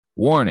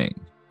Warning.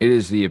 It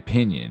is the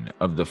opinion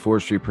of the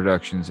 4th Street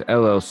Productions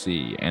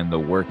LLC and the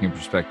Working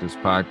Perspectives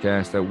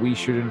podcast that we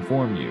should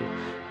inform you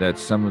that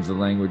some of the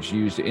language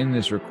used in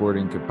this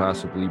recording could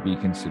possibly be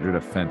considered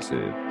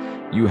offensive.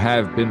 You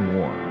have been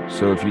warned,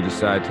 so if you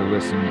decide to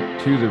listen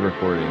to the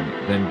recording,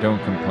 then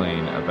don't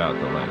complain about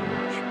the language.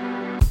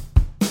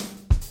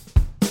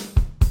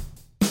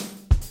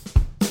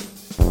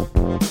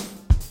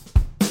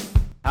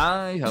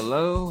 Hi,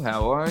 hello,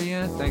 how are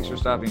you? Thanks for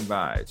stopping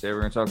by. Today we're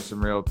going to talk to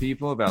some real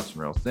people about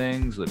some real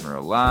things, living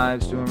real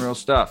lives, doing real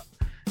stuff.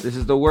 This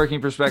is the Working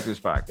Perspectives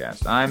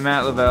podcast. I'm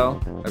Matt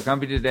Lavelle,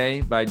 accompanied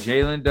today by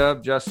Jalen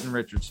Dub, Justin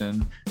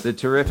Richardson, the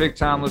terrific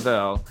Tom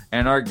Lavelle,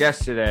 and our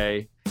guest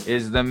today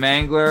is the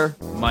Mangler,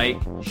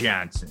 Mike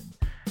Johnson.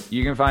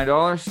 You can find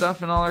all our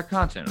stuff and all our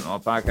content on all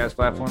podcast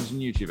platforms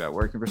and YouTube at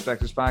Working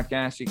Perspectives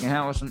Podcast. You can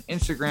hang us on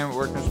Instagram at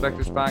Working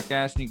Perspectives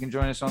Podcast, and you can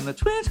join us on the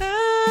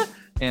Twitter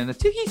and the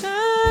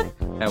TikTok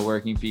at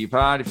Working P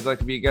Pod. If you'd like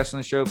to be a guest on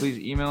the show, please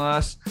email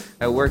us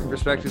at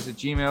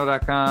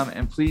workingperspectives@gmail.com,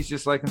 and please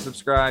just like and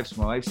subscribe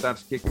so my life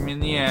stops kicking me in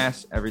the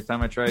ass every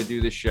time I try to do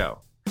this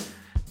show.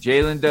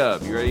 Jalen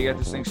Dub, you ready to get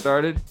this thing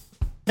started?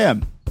 Yeah.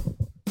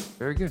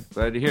 Very good.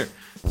 Glad to hear.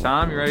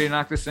 Tom, you ready to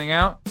knock this thing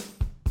out?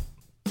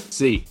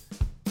 See.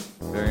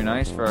 Very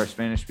nice for our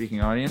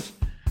Spanish-speaking audience.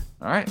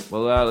 All right,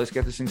 well, let's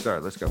get this thing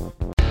started. Let's go.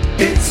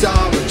 It's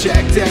all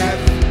objective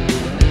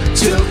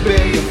to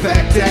be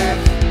effective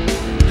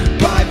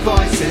by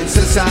voicing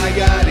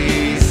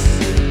societies.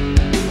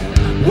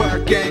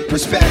 Working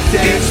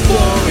perspective,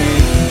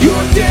 exploring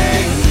your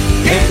day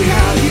and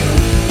how you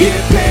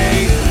get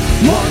paid.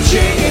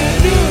 Launching a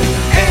new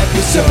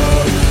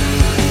episode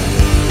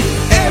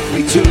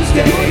every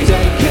Tuesday. Your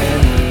day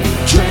can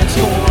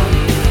transform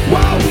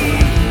while we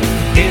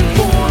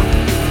inform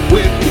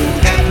with new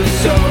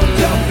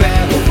episodes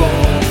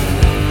available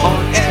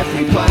on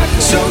every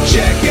platform. So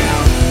check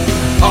out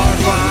our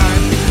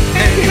vibe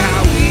and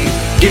how we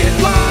get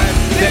live.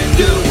 Then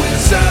do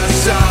us a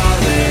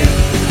solid.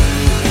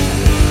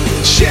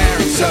 Share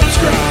and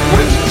subscribe.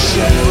 We're just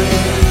sharing.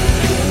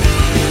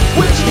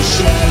 We're just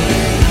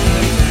sharing.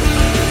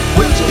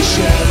 We're just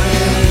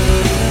sharing.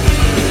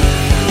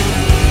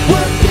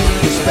 Working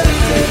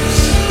perspectives.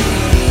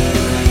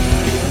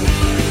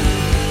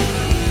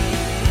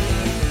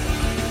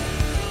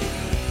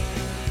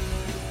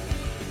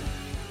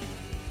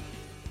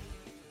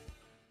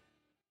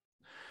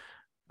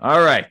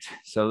 All right.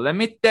 So let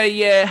me tell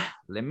you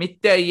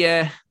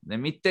a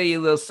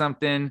little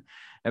something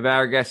about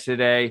our guest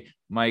today,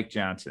 Mike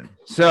Johnson.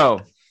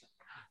 So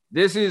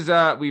this is,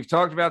 we've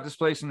talked about this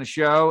place on the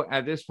show.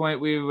 At this point,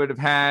 we would have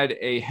had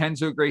a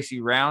Renzo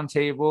Gracie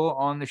roundtable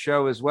on the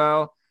show as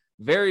well.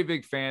 Very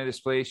big fan of this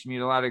place. You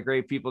meet a lot of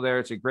great people there.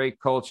 It's a great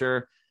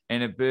culture.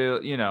 And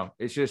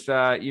it's just,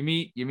 you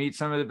meet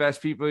some of the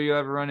best people you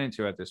ever run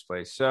into at this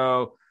place.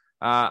 So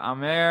I'm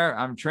there,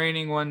 I'm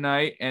training one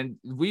night, and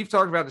we've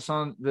talked about this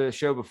on the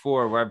show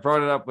before where I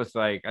brought it up with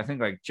I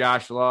think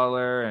Josh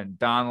Lawler and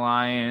Don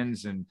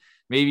Lyons and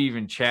maybe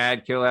even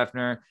Chad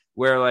Killefner,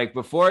 where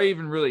before I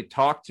even really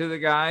talked to the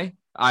guy,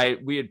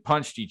 we had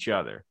punched each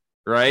other.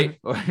 Right.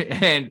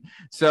 And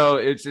so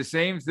it's the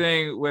same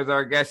thing with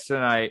our guest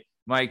tonight,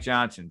 Mike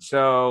Johnson.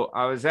 So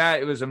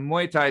it was a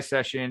Muay Thai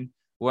session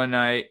one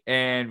night,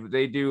 and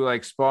they do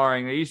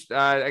sparring. They used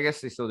I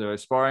guess they still do it,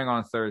 sparring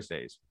on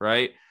Thursdays.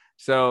 Right.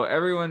 So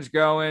everyone's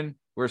going,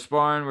 we're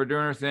sparring, we're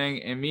doing our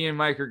thing, and me and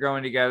Mike are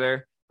going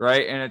together,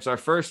 right? And it's our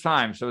first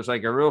time. So it's a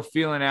real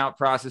feeling out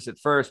process at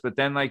first, but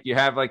then you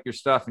have your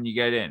stuff and you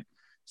get in.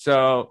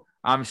 So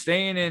I'm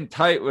staying in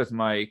tight with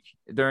Mike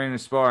during the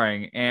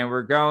sparring, and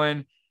we're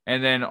going,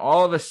 and then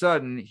all of a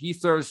sudden he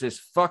throws this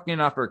fucking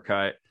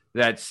uppercut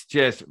that's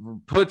just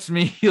puts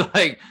me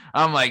I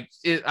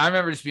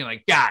remember just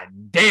being God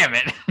damn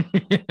it.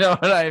 You know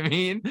what I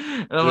mean?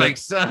 And I'm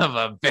son of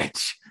a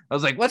bitch. I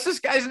was what's this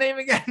guy's name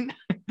again?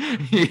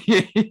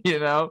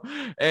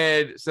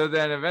 And so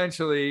then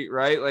eventually,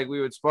 right, we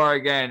would spar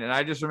again. And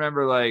I just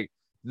remember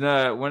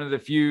one of the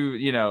few,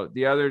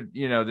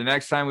 the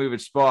next time we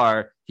would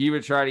spar, he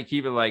would try to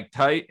keep it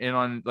tight and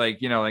on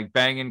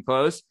banging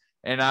close.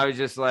 And I was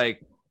just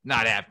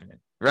not happening.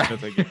 Right.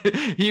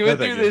 He would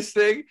do this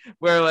thing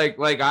where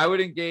I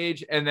would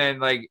engage and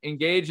then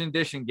engage and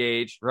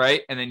disengage.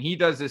 Right. And then he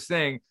does this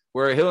thing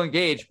where he'll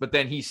engage, but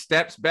then he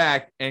steps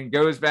back and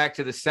goes back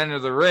to the center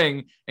of the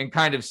ring and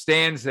kind of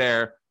stands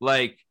there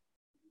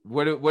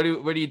what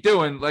are you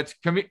doing? Let's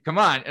come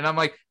on. And I'm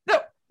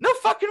no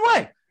fucking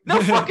way.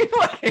 No fucking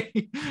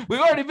way.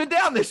 We've already been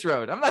down this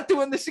road. I'm not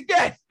doing this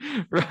again.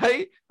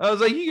 Right. I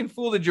was you can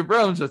fool the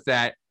jabrones with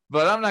that,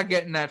 but I'm not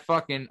getting that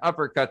fucking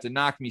uppercut to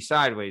knock me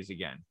sideways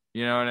again.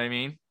 You know what I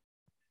mean?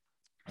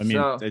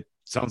 It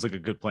sounds like a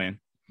good plan.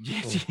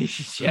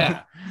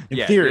 Yeah.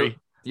 In theory.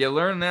 You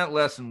learned that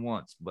lesson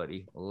once,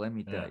 buddy. Let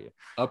me tell you.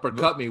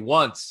 Uppercut me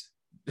once.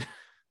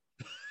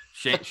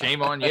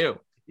 Shame on you.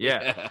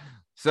 Yeah.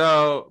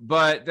 So,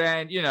 but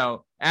then,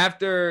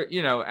 after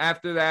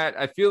that,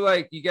 I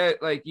feel you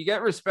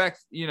get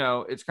respect,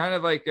 it's kind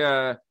of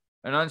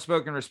an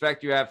unspoken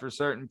respect you have for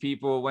certain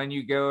people when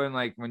you go and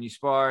like when you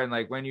spar and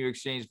like when you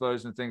exchange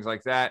blows and things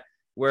like that,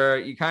 where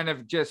you kind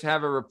of just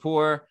have a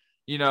rapport.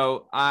 You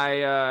know,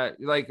 I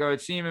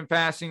would see him in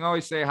passing,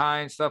 always say hi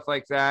and stuff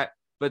like that.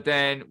 But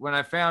then when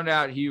I found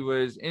out he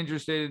was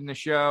interested in the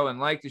show and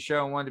liked the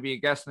show and wanted to be a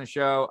guest on the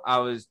show, I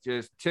was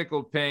just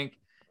tickled pink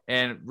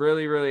and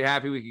really, really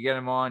happy we could get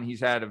him on. He's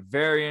had a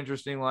very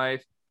interesting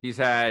life. He's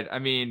had, I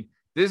mean,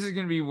 this is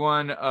going to be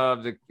one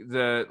of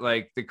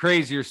the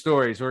crazier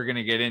stories we're going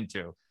to get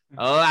into.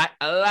 A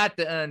lot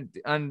to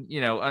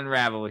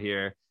unravel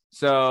here.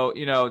 So,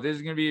 you know, this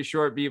is going to be a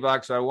short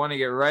B-block, so I want to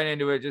get right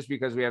into it just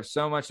because we have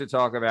so much to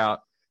talk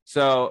about.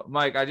 So,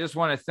 Mike, I just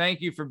want to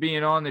thank you for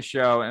being on the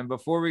show. And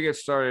before we get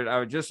started, I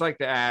would just like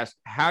to ask,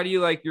 how do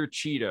you like your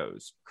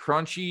Cheetos,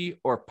 crunchy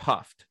or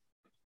puffed?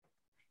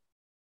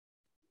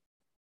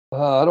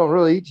 I don't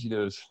really eat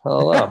Cheetos. I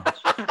don't know.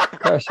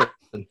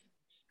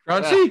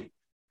 Crunchy?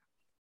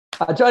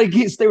 I try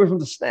to stay away from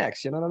the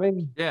snacks. You know what I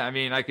mean? Yeah, I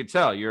mean, I could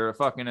tell you're a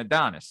fucking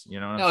Adonis. You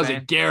know what that I'm was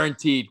saying? a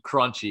guaranteed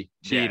crunchy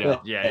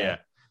Cheeto. Yeah.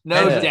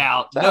 No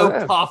doubt.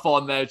 No puff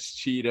on those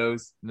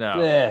Cheetos.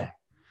 No. Yeah.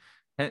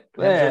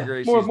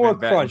 More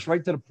crunch,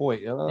 right to the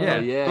point. You know? Yeah,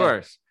 of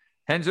course.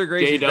 Henzer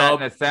Gracie's batting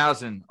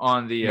 1,000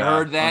 on the. You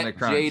heard that,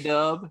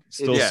 J-Dub?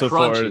 Still so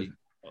crunchy.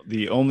 Far,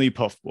 the only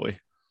puff boy.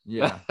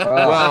 Yeah.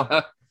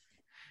 Well,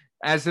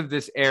 as of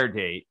this air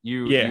date,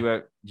 you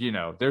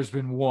know, there's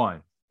been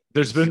one.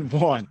 There's been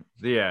one.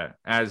 Yeah,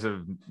 as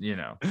of, you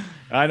know.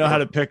 I know how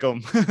to pick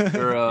them.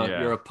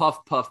 You're a puff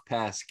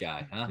pass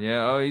guy, huh?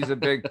 Yeah, oh, he's a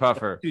big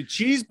puffer. Dude,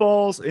 cheese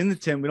balls in the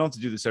tin. We don't have to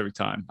do this every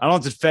time. I don't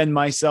have to defend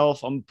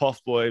myself. I'm a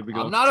puff boy. We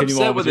I'm not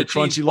upset with a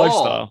crunchy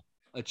lifestyle.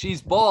 A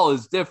cheese ball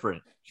is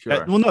different.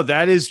 Sure.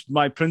 That is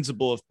my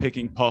principle of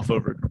picking puff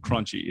over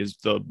crunchy is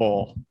the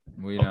ball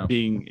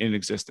being in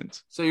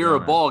existence. So you're a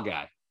ball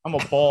guy. I'm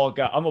a ball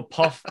guy. I'm a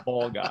puff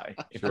ball guy.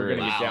 If we're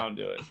gonna get down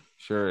to it,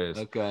 sure is.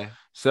 Okay.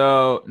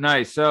 So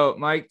nice. So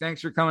Mike,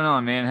 thanks for coming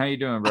on, man. How you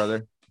doing,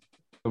 brother?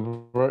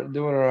 Doing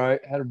all right.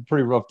 Had a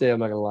pretty rough day. I'm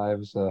not gonna lie. I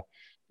was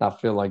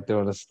not feeling like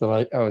doing this.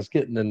 I was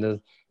getting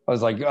into. I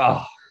was like, dude,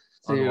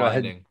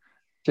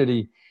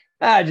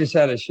 I just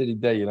had a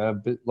shitty day. You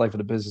know, life of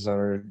the business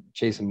owner,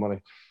 chasing money.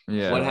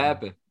 Yeah. What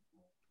happened?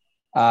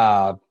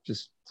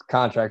 Just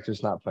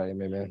contractors not paying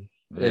me, man.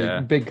 Yeah.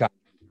 Big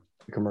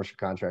commercial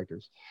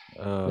contractors.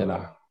 You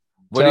know,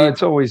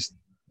 it's always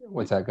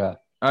what's that guy?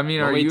 I mean,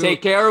 are you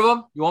take care of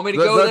them? You want me to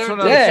go there?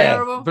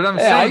 Yeah, but I'm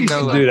saying I used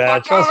to do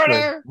that. Trust me.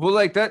 Well,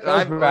 like that.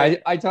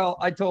 I told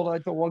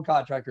one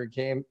contractor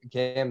came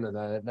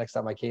the next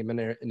time I came in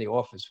there in the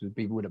office with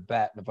people with a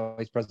bat, and the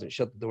vice president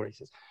shut the door.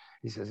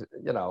 He says,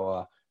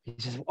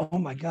 oh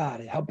my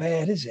God, how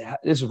bad is it?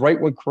 This is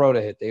right when Corona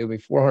hit. They owed me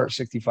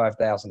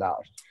 $465,000.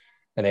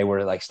 And they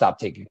were like, stop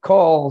taking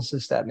calls,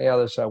 this, that, and the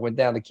other. So I went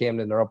down to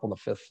Camden. They're up on the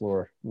 5th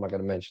floor. I'm not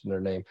going to mention their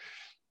name.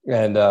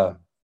 And I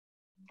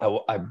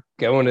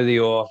go into the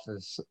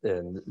office,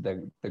 and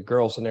the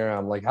girls in there.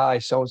 I'm like, hi,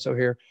 so-and-so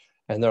here.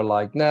 And they're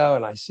like, no.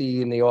 And I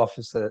see in the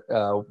office that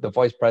the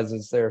vice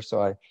president's there.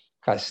 So I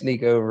kind of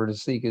sneak over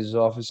to his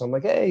office. I'm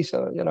like, hey,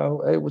 so,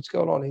 hey, what's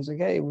going on? He's like,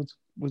 hey, what's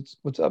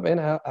up, man?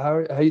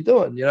 How you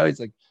doing? You know, he's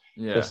like,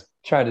 just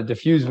trying to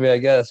diffuse me, I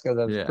guess, because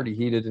I was pretty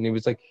heated. And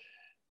he's like,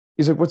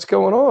 what's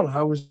going on?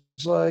 I was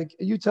like,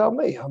 you tell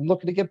me. I'm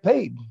looking to get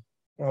paid.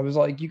 I was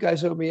like, you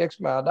guys owe me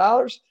X amount of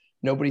dollars.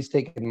 Nobody's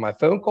taking my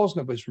phone calls.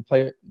 Nobody's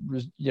returning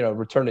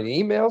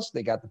emails.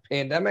 They got the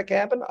pandemic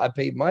happen. I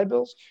paid my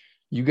bills.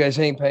 You guys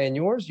ain't paying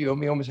yours. You owe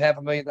me almost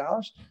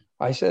 $500,000.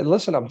 I said,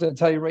 listen, I'm going to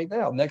tell you right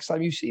now. Next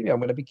time you see me, I'm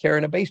going to be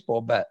carrying a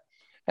baseball bat.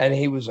 And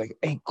he was like,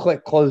 hey,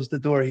 close the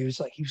door. He was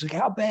like,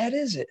 how bad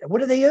is it?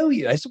 What do they owe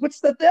you? I said, what's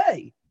the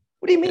day?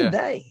 What do you mean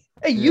they?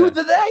 Hey, you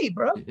the they,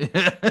 bro.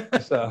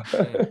 So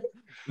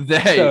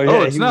they.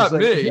 So, it's not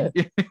me.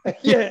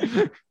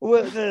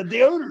 Well,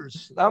 the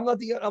owners. I'm not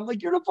the. I'm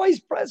like, you're the vice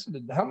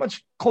president. How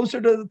much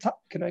closer to the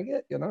top can I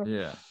get? You know.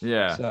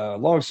 Yeah. So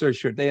long story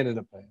short, they ended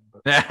up paying.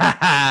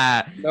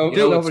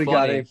 Nobody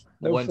got it.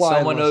 When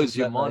someone owes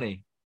you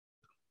money,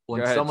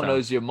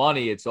 owes you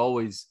money, it's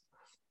always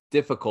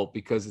difficult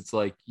because it's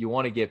like you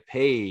want to get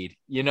paid.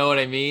 You know what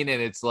I mean?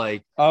 And it's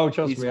like, oh,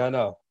 trust me, I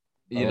know.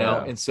 You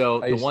know, and so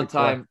the one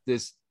time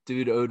this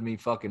dude owed me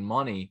fucking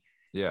money,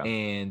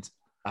 and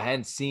I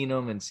hadn't seen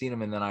him, and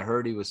then I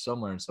heard he was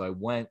somewhere, and so I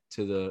went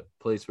to the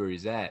place where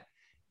he's at,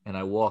 and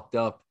I walked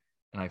up,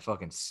 and I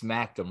fucking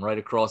smacked him right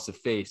across the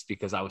face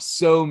because I was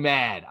so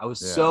mad, I was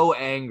so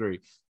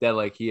angry that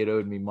like he had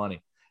owed me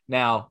money.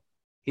 Now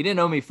he didn't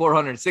owe me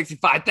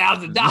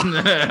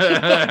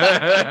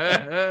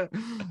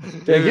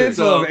 $465,000.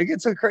 It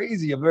gets so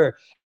crazy.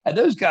 And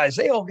those guys,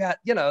 they all got,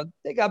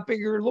 they got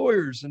bigger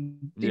lawyers and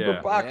deeper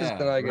pockets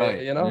than I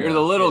got, You're the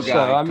little guy.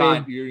 So, I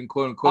mean, you're in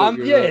quote unquote.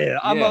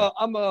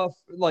 I'm a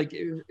like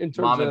in terms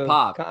mom and of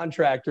pop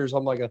contractors.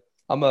 I'm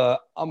a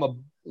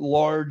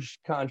large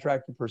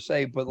contractor per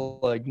se, but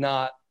like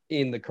not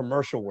in the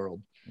commercial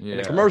world. In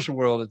the commercial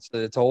world, it's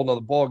a whole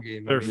nother ball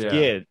game. They're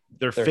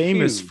they're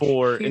famous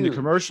for in the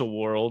commercial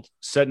world,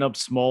 setting up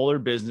smaller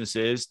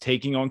businesses,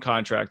 taking on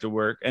contractor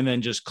work, and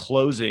then just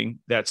closing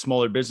that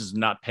smaller business and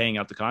not paying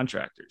out the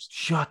contractors.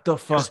 Shut the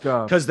fuck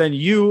up. Because then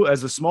you,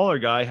 as a smaller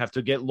guy, have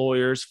to get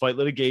lawyers, fight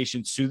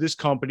litigation, sue this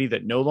company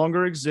that no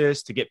longer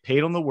exists to get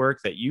paid on the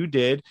work that you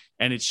did.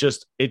 And it's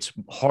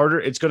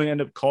harder. It's going to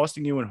end up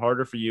costing you and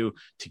harder for you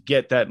to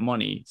get that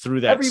money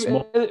through that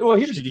small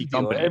shitty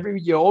company.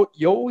 You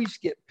always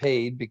get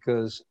paid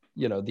because,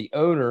 the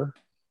owner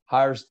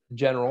hires the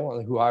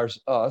general who hires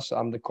us.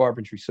 I'm the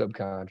carpentry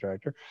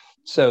subcontractor.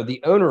 So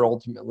the owner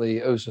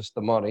ultimately owes us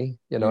the money,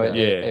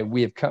 and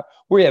we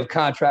have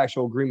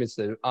contractual agreements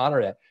that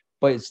honor that,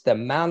 but it's the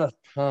amount of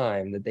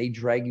time that they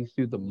drag you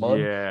through the mud.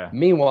 Yeah.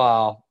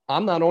 Meanwhile,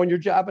 I'm not on your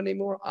job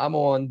anymore. I'm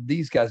on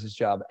these guys'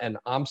 job, and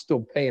I'm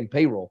still paying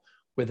payroll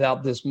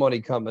without this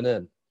money coming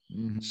in.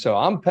 Mm-hmm. So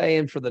I'm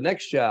paying for the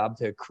next job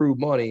to accrue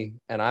money,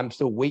 and I'm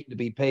still waiting to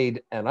be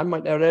paid. And I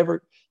might not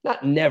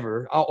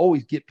never, I'll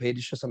always get paid.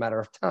 It's just a matter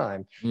of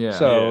time. Yeah.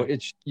 So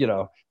it's,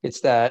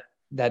 it's that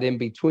in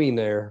between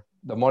there.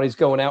 The money's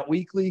going out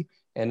weekly,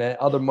 and that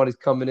other money's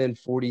coming in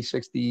 40,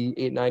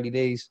 60, 90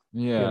 days.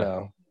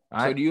 Yeah.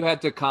 So do you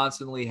have to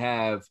constantly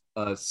have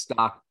a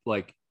stock,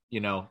 like,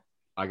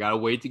 I got to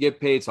wait to get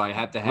paid. So I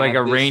have to have like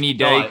a rainy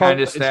day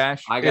kind of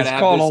stash. It's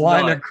called a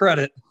line of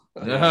credit.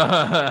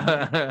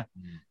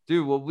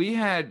 Dude, well, we've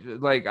had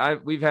let's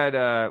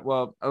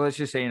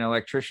just say an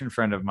electrician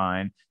friend of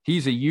mine.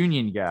 He's a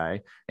union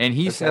guy, and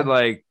he said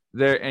I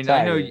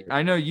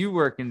know you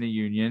work in the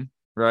union,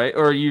 right?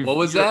 Or you? What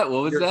was that?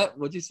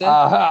 What'd you say?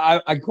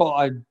 I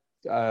call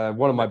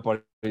one of my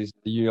buddies,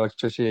 the union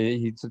electrician.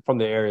 He's from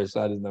the area,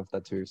 so I didn't know if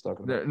that's who you're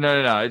talking about.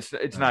 No.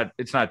 It's not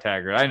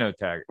Taggart. I know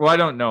Taggart. Well, I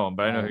don't know him,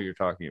 but I know who you're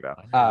talking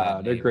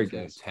about. They're great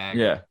guys.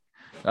 Yeah.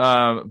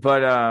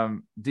 But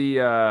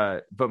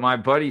my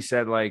buddy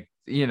said, like,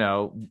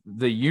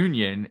 the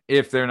union,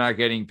 if they're not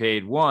getting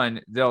paid,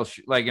 they'll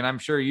and I'm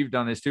sure you've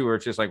done this too, where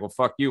it's just like, well,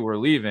 fuck you, we're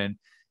leaving.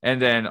 And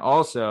then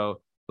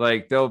also,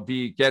 like, they'll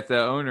get the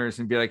owners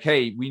and be like,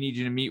 hey, we need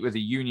you to meet with a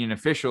union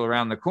official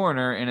around the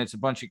corner. And it's a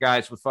bunch of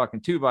guys with fucking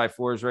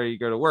 2x4s ready to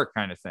go to work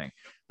kind of thing.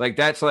 Like,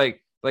 that's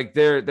like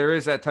there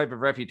is that type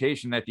of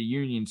reputation that the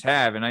unions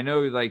have. And I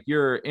know, like,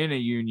 you're in a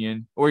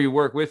union or you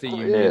work with a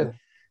union. Yeah.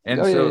 And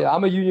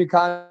I'm a union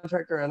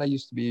contractor, and I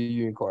used to be a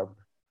union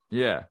carpenter.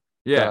 Yeah.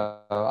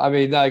 I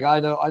mean, like, I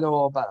know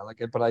all about it.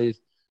 Like, but I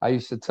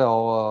used to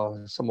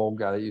tell some old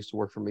guy that used to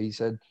work for me.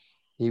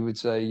 He would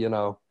say,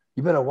 you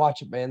better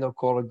watch it, man. They'll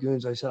call it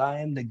goons. I said, I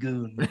am the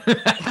goon.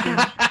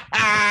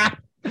 I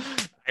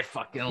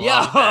fucking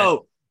love that.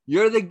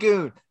 You're the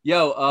goon.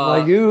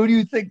 Like, who do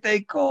you think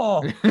they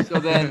call? So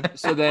then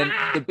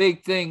the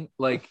big thing,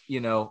 like,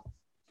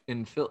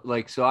 in Phil,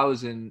 like, so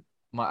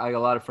I got a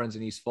lot of friends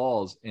in East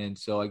Falls, and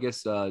so I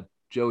guess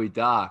Joey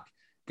Doc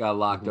got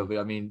locked up.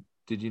 I mean,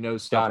 did you know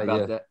stuff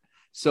about that?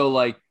 So,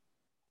 like,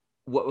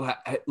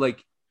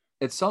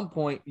 at some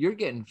point you're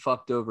getting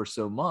fucked over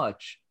so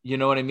much, you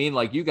know what I mean?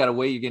 Like, you got to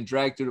wait, you're getting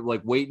dragged through,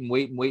 like, wait, and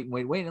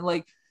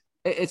like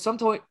at some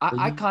point,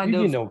 I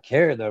don't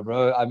care though,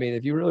 bro. I mean,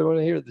 if you really want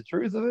to hear the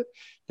truth of it,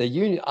 the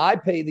union, I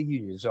pay the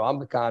union, so I'm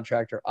the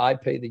contractor. I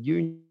pay the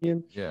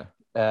union. Yeah.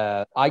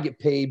 I get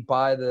paid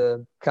by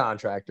the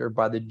contractor,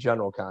 by the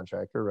general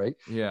contractor, right?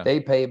 Yeah. They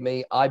pay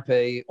me. I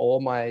pay all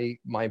my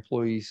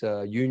employees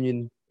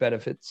union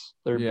benefits,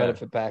 their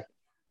benefit back,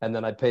 and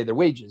then I pay their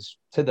wages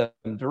to them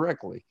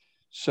directly.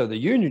 So the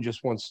union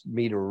just wants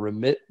me to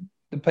remit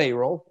the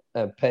payroll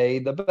and pay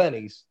the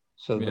pennies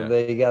so that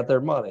they got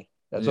their money.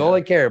 That's all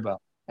they care about.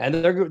 And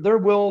they're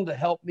willing to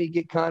help me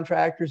get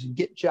contractors and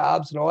get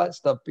jobs and all that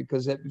stuff,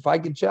 because if I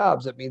get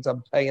jobs, that means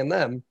I'm paying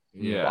them.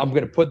 Yeah, I'm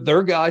going to put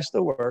their guys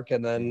to work,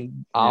 and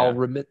then I'll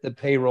remit the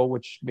payroll,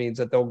 which means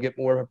that they'll get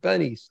more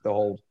pennies to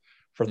hold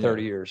for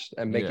 30 years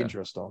and make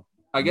interest on.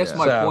 I guess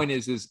my point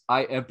is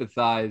I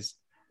empathize.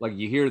 Like,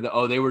 you hear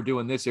they were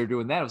doing this, they were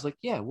doing that. I was like,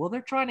 yeah, well,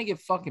 they're trying to get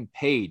fucking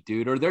paid,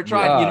 dude. Or they're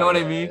trying, you know what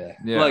I mean?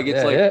 Yeah. Like,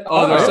 it's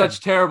they're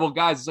such terrible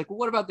guys. It's like, well,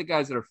 what about the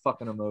guys that are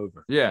fucking them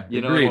over? Yeah.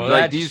 You know,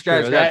 like, these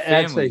guys got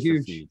families. That's a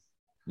huge,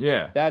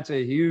 that's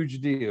a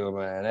huge deal,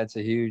 man. That's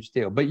a huge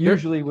deal. But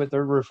usually what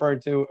they're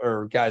referring to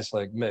are guys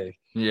like me.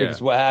 Yeah.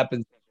 Because what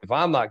happens if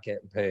I'm not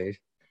getting paid,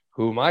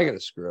 who am I going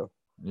to screw?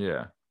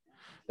 Yeah.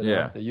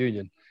 The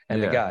union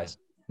and the guys.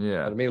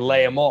 Yeah. I mean,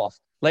 lay them off,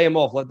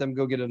 let them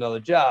go get another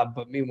job.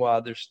 But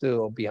meanwhile, they're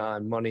still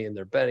behind money in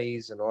their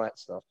bennies and all that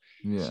stuff.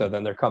 Yeah. So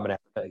then they're coming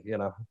after me,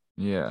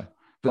 Yeah.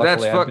 But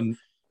luckily, I've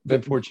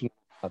been fortunate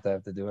not to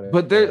have to do it.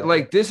 But there,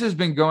 like, this has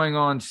been going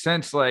on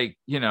since, like,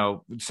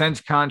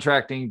 since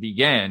contracting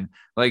began.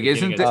 Like,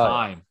 isn't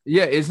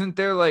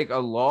there like a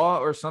law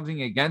or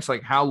something against,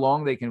 like, how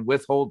long they can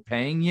withhold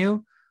paying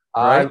you?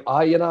 Right?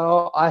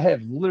 I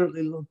have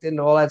literally looked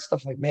into all that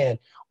stuff. Like, man,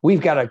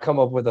 we've got to come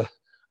up with a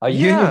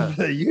union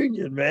for the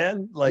union,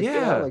 man. Like,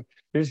 like,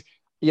 there's,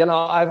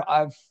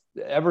 I've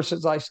ever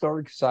since I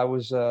started, because I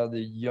was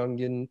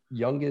the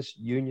youngest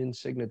union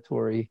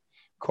signatory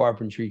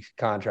carpentry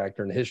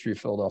contractor in the history of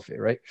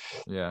Philadelphia, right?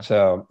 Yeah.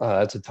 So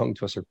that's a tongue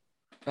twister.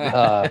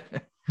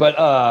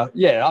 But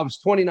yeah, I was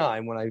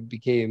 29 when I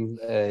became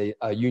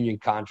a union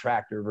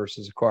contractor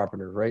versus a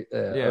carpenter, right?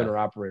 Owner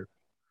operator.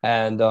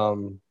 And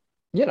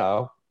you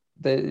know,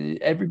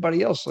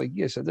 everybody else, like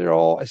you said, they're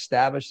all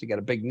established. They got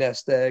a big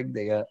nest egg.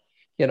 They got,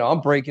 you know,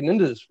 I'm breaking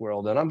into this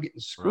world and I'm getting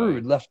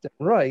screwed left and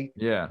right.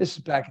 Yeah. This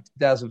is back in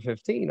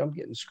 2015. I'm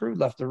getting screwed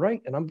left and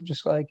right. And I'm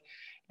just like,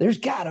 there's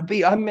got to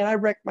be, I mean, I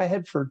wrecked my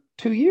head for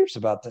 2 years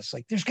about this.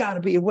 Like, there's got to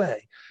be a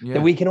way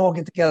that we can all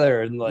get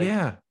together and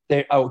like,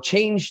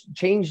 change.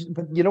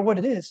 But you know what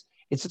it is?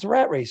 It's a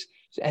rat race.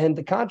 And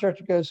the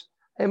contractor goes,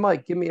 hey,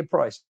 Mike, give me a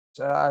price.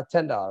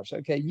 $10.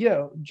 Okay.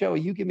 Yo, Joey,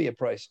 you give me a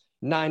price.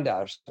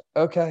 $9.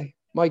 Okay.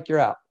 Mike, you're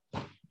out.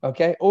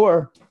 Okay.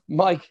 Or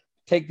Mike,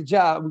 take the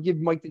job. We give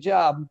Mike the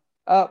job.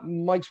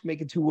 Mike's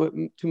making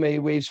too many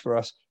waves for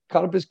us.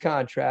 Cut up his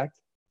contract,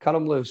 cut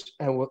him loose.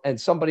 And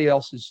somebody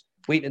else is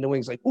waiting in the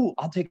wings like, ooh,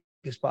 I'll take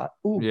a spot.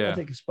 Ooh, I'll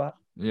take a spot.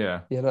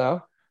 Yeah. You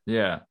know?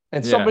 Yeah.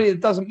 And somebody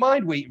that doesn't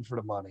mind waiting for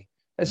the money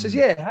and says,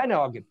 yeah, I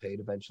know I'll get paid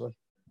eventually.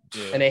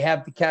 Yeah. And they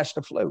have the cash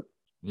to float.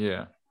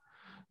 Yeah.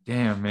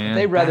 Damn, man.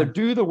 They'd rather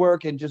do the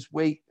work and just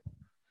wait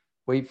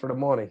for the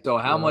money. So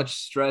how much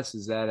stress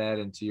is that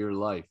adding to your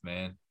life,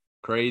 man?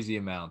 Crazy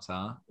amounts,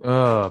 huh?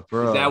 Oh,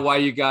 bro. Is that why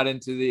you got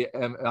into the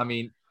I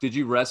mean, did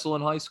you wrestle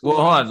in high school? Well,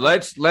 hold on.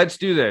 Let's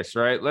do this,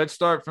 right? Let's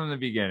start from the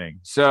beginning.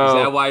 So is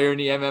that why you're in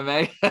the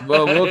MMA?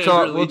 Well,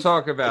 we'll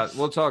talk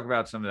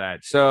about some of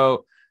that.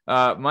 So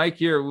Mike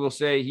here will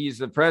say he's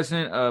the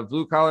president of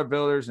Blue Collar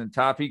Builders and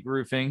Top Peak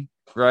Roofing,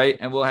 right?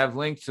 And we'll have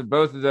links to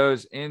both of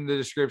those in the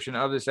description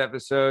of this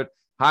episode.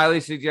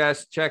 Highly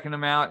suggest checking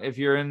them out if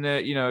you're in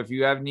the, you know, if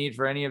you have need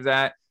for any of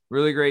that.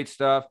 Really great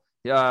stuff.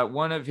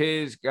 One of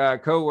his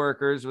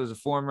co-workers was a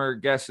former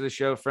guest of the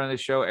show, friend of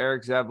the show,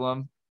 Eric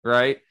Zeblum,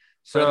 right?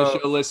 So friend of the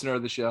show, listener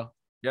of the show.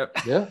 Yep.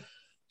 Yeah.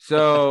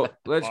 So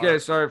let's get it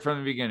started from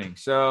the beginning.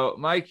 So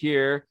Mike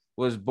here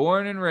was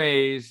born and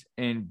raised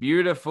in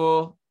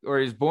beautiful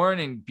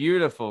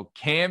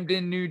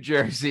Camden, New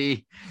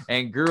Jersey,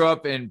 and grew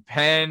up in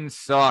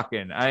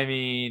Pennsauken. I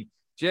mean,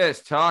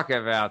 just talk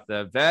about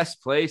the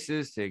best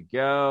places to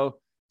go.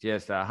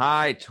 Just a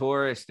high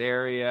tourist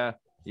area.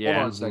 Yeah.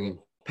 Hold on a second.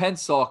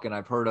 Pennsauken,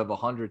 I've heard of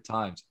 100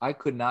 times. I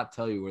could not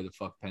tell you where the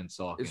fuck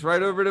Pennsauken is. It's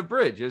right over the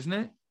bridge, isn't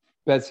it?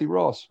 Betsy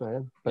Ross,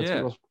 man. Betsy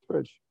Ross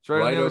Bridge. It's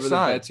right on the other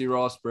side. The Betsy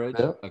Ross Bridge.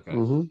 Yep. Okay.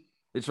 Mm-hmm.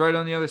 It's right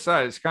on the other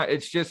side.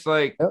 It's just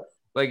like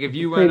like if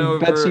you went over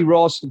Betsy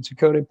Ross and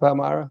Tacony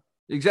Palmyra.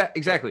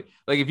 Exactly.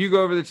 Like if you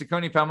go over the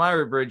Tacony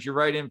Palmyra Bridge, you're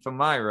right in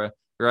Palmyra,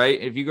 right?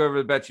 If you go over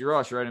the Betsy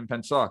Ross, you're right in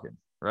Pennsauken,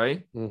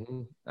 right?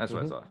 Mm-hmm. That's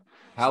what I thought.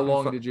 How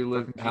long did you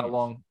live? How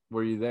long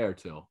were you there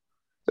till?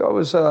 So I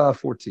was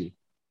 14.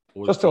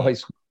 Just till high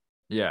school.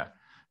 Yeah.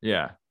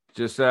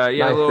 Just a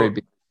little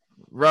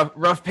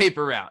rough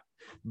paper route.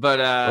 But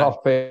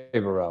rough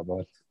paper route,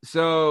 bud.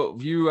 So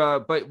you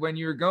but when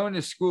you were going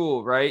to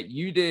school, right,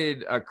 you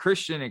did a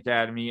Christian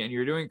academy and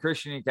you're doing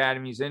Christian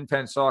academies in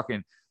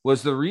Pennsauken.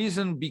 Was the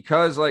reason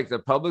because like the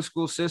public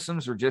school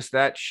systems were just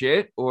that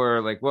shit,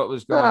 or like what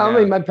was going on? I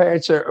mean, my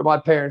parents,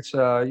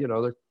 you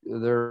know,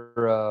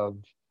 they're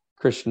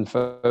Christian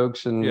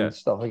folks and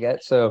stuff like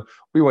that. So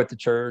we went to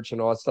church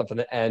and all that stuff.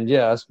 And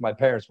yes, my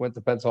parents went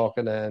to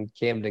Pennsauken and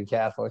Camden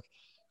Catholic.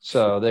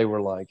 So they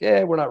were like,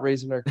 yeah, we're not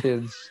raising our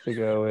kids to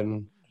go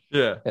and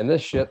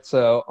this shit.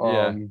 So,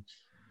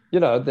 you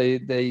know,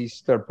 they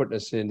started putting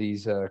us in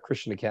these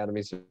Christian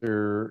academies.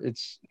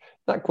 It's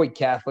not quite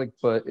Catholic,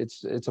 but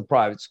it's a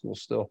private school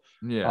still.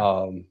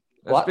 Yeah.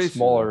 A lot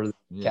smaller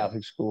than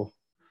Catholic school.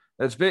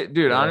 That's big,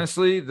 dude. Yeah.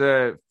 Honestly,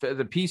 the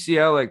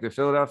PCL, like the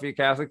Philadelphia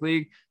Catholic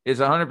League, is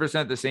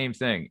 100% the same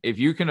thing. If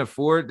you can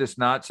afford to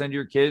not send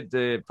your kid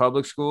to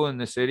public school in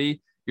the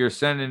city, you're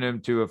sending them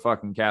to a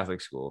fucking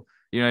Catholic school.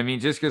 You know what I mean?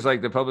 Just because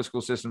like the public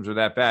school systems are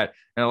that bad.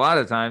 And a lot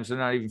of times they're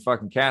not even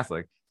fucking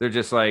Catholic. They're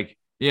just like,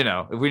 you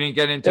know, if we didn't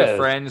get into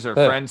Friends or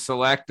Friends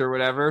Select or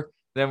whatever,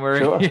 then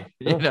we're,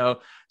 you know,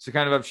 so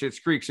kind of up shit's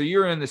creek. So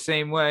you're in the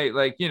same way,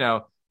 like, you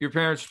know, your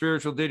parents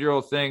spiritual did your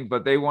whole thing,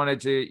 but they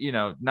wanted to, you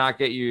know, not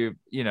get you,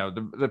 you know,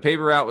 the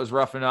paper route was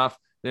rough enough.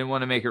 They didn't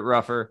want to make it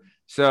rougher.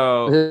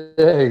 So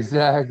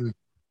exactly.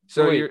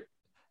 So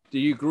do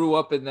you grew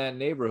up in that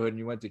neighborhood and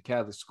you went to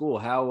Catholic school?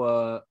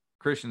 How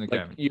Christian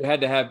Academy? Like you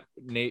had to have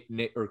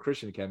or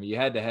Christian Academy. You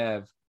had to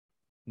have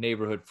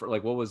neighborhood for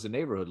like what was the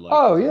neighborhood like?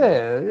 Oh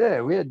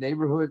yeah. We had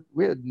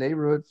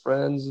neighborhood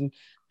friends and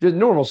just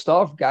normal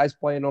stuff. Guys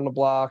playing on the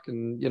block,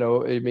 and you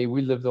know, I mean,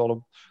 we lived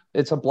on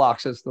it's a block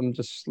system,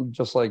 just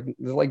like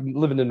living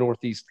in the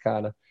Northeast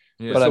kind of.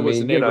 Yeah. But so I mean, was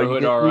the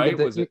neighborhood all right?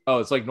 Was it? Oh,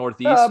 it's like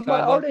Northeast.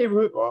 Our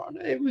neighborhood,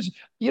 it was.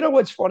 You know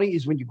what's funny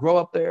is when you grow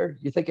up there,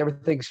 you think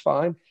everything's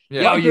fine.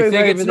 Yeah, you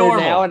think it's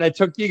normal. Now, and I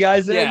took you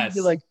guys in. Yes.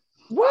 You're like,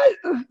 what?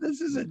 This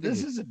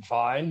isn't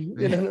fine.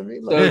 You know what I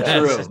mean? Like, so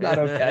true. This is not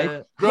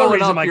okay.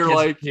 Growing up, you're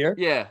like, here.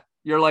 Yeah.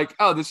 You're like,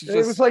 oh, this is just.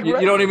 It was like, you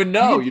don't even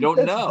know. You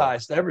don't know.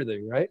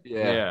 Everything, right?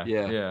 Yeah.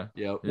 You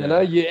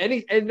know,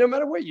 and no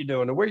matter what you're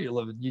doing or where you're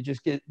living, you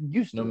just get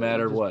used to it. No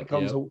matter what.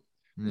 You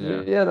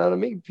know what I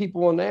mean?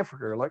 People in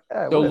Africa are like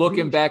that. So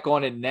looking back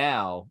on it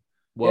now,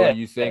 what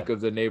you think of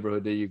the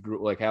neighborhood that you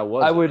grew? Like, how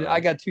was it? I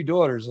got 2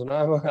 daughters, and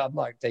I'm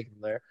not taking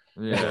them there.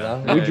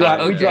 Yeah, we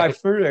drive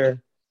through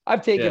there.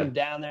 I've taken them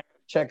down there,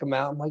 check them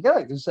out. I'm like,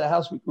 this is the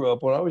house we grew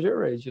up when I was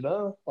your age,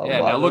 Now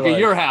look at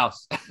your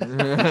house.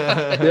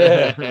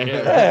 Yeah.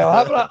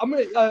 How about I'm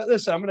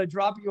gonna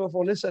drop you off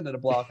on this end of the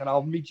block, and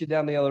I'll meet you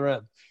down the other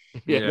end.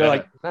 Yeah. They're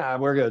like, nah,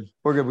 we're good.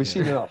 We've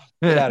seen enough.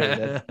 Get out of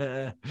here,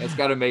 man. That's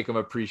got to make them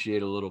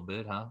appreciate a little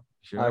bit, huh?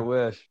 Sure. I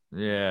wish.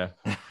 Yeah.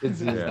 It's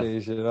these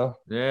days,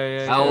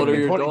 Yeah. How old are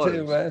your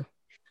daughters?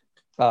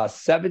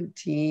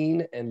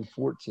 17 and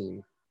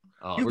 14.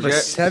 Oh, you have a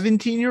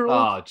 17-year-old?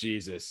 Oh,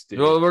 Jesus, dude.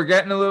 Well, we're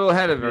getting a little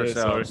ahead of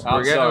ourselves.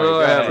 We're getting a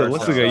little ahead of ourselves.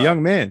 Looks like a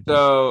young man.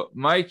 So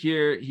Mike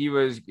here, he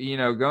was,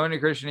 going to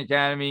Christian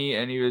Academy,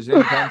 and he was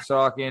in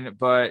Pennsauken,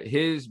 but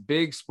his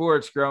big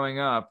sports growing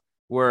up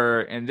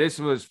were, and this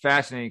was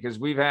fascinating because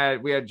we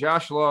had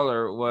Josh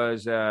Lawler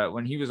was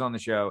when he was on the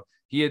show,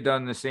 he had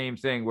done the same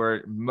thing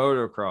where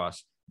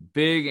motocross,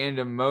 big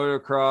into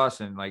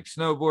motocross and like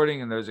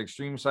snowboarding and those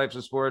extreme types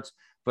of sports.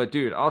 But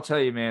dude, I'll tell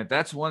you, man,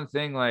 that's one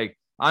thing. Like,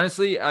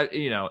 honestly,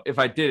 if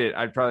I did it,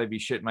 I'd probably be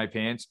shitting my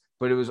pants,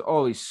 but it was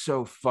always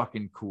so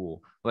fucking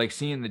cool. Like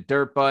seeing the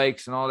dirt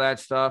bikes and all that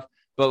stuff.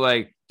 But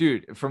like,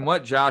 dude, from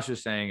what Josh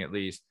was saying, at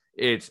least,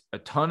 it's a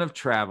ton of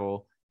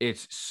travel.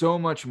 It's so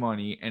much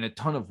money and a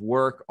ton of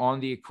work on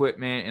the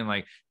equipment and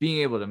like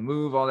being able to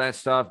move all that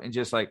stuff. And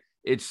just like,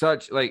 it's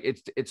such like,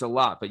 it's a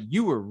lot, but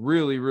you were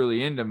really,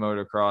 really into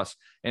motocross,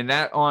 and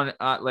that on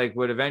like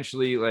would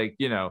eventually like,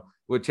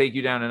 would take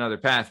you down another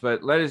path. But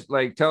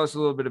tell us a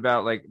little bit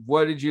about like,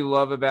 what did you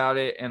love about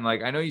it? And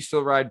like, I know you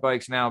still ride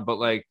bikes now, but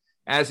like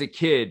as a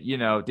kid,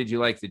 did you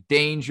like the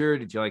danger?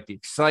 Did you like the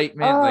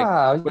excitement?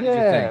 Like, what did you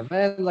think?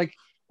 Man, like,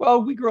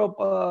 well, we grew up,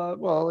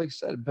 like I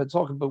said, but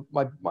talking about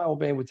my old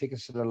man would take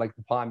us to like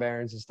the Pine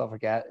Barrens and stuff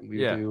like that. And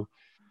we would do,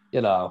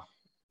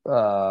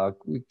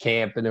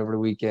 camping over the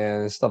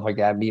weekend and stuff like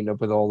that, meeting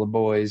up with all the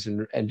boys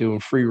and doing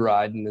free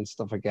riding and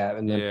stuff like that.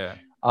 And then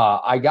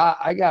I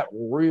got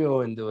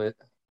real into it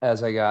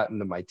as I got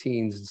into my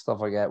teens and stuff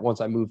like that. Once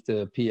I moved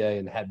to PA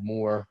and had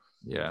more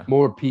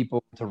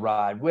people to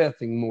ride with,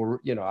 and more,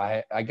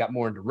 I got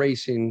more into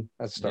racing.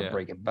 I started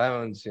breaking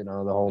bones, the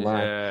whole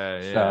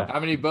night. So, how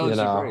many bones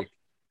did you break?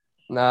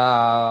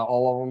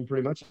 All of them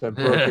pretty much. I've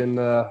broken,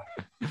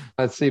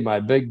 let's see,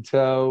 my big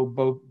toe,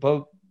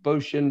 both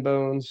shin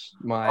bones,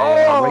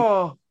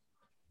 my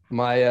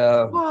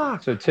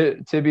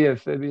tibia,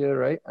 fibia,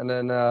 right? And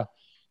then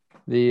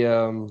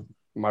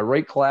my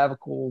right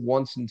clavicle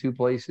once in 2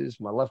 places,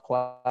 my left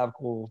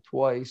clavicle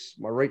twice,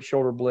 my right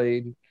shoulder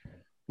blade,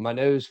 my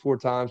nose 4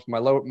 times, my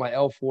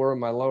L4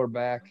 and my lower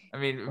back. I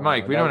mean,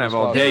 Mike, we don't have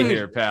all day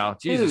here, pal.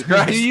 Jesus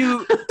Christ.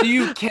 Do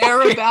you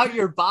care about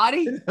your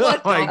body?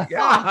 What my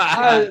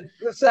God.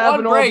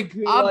 One break,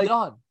 I'm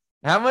done.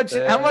 How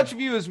much of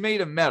you is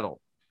made of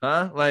metal?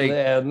 Huh? Like,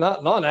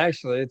 none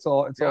actually. It's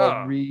all dude,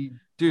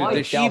 the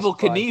Evel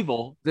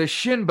Knievel. The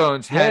shin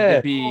bones had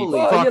to be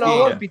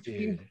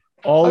between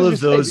all of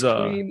those.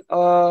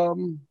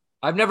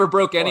 I've never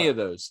broke any of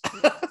those.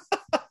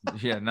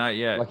 Yeah, not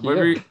yet. What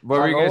were you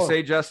going to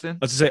say, Justin?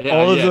 Let's say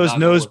all of those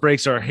nose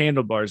breaks are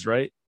handlebars,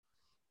 right?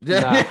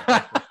 Yeah.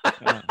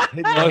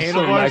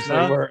 Handlebars,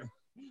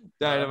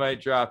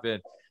 Dynamite drop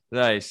in.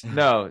 Nice.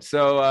 No.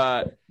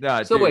 So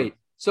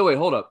wait,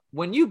 hold up.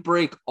 When you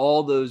break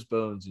all those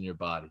bones in your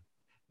body,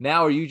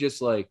 now are you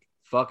just like,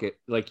 fuck it?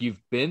 Like,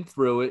 you've been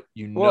through it,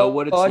 know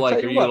what it's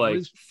like, or you're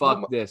like,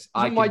 fuck this,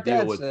 I can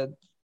deal with it.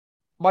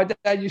 My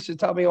dad used to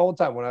tell me all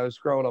the time when I was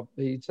growing up,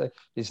 he'd say,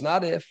 it's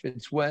not if,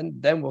 it's when,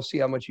 then we'll see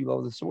how much you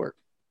love this work.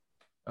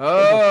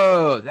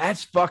 Oh,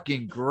 that's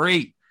fucking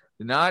great.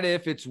 Not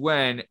if, it's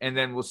when, and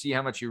then we'll see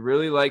how much you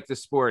really like the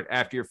sport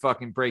after you're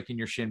fucking breaking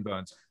your shin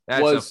bones.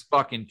 That's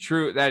fucking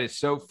true. That is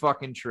so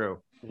fucking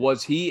true.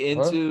 Was he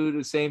into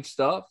the same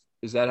stuff?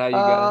 Is that how you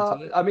got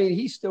into it? I mean,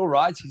 he still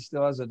rides. He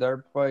still has a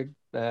dirt bike.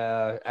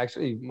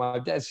 Actually, my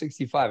dad's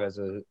 65 as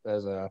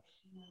a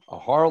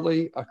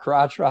Harley, a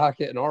crotch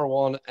rocket, an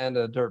R1, and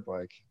a dirt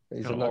bike.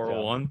 He's an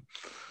R1.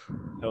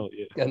 Hell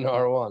yeah. An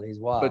R1. He's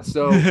wild. But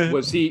so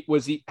was he,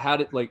 is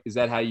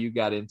that how you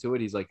got into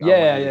it? He's like,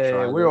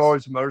 yeah. We were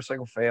always a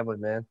motorcycle family,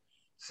 man.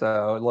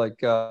 So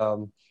like,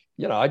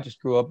 I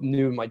just grew up,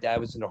 knew my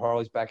dad was into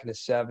Harleys back in the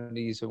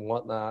 70s and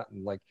whatnot.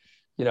 And like,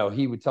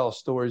 he would tell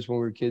stories when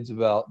we were kids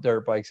about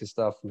dirt bikes and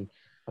stuff. And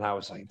I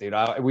was like, dude,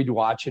 we'd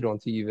watch it on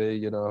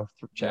TV,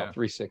 channel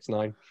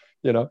 369,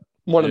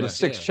 one of the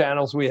 6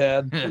 channels we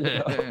had.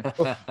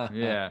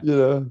 Yeah.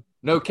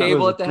 No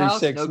cable at the house?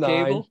 No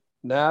cable?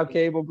 No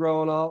cable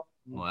growing up.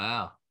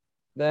 Wow.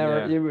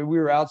 We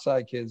were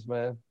outside kids,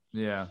 man.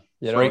 Yeah.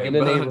 In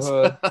the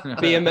neighborhood,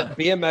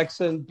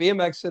 BMXing and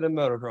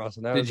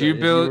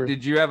motocrossing.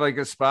 Did you have like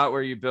a spot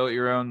where you built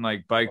your own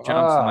like bike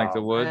jumps in like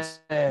the woods?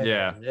 Man.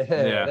 Yeah.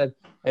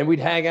 And we'd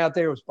hang out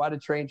there. It was by the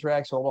train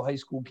tracks. All the high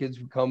school kids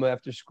would come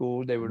after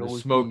school. They would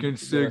always smoking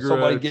cigarettes.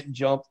 Somebody getting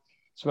jumped.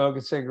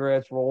 smoking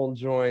cigarettes, rolling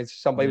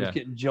joints. Somebody was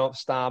getting jump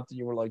stomped, and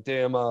you were like,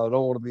 "Damn, I don't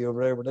want to be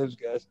over there with those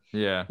guys."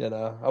 Yeah,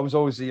 I was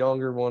always the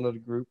younger one of the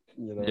group.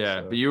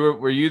 Yeah, so. But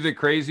were you the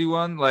crazy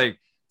one? Like,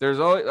 there's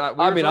always.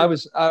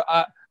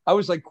 I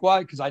was like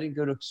quiet because I didn't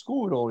go to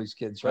school with all these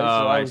kids, right?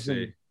 Oh, so I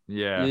see.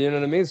 Yeah, you know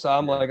what I mean. So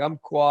I'm like, I'm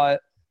quiet.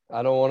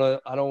 I don't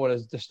want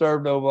to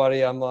disturb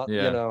nobody. I'm not,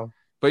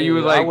 But you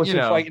were like, I wasn't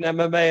fighting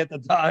MMA at the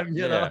time,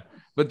 you know.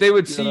 But they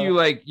would see you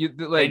like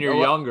and you're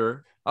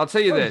younger. I'll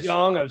tell you I was this.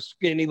 young, I was a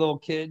skinny little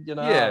kid,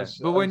 Yeah,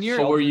 but when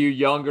you're, were you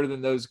younger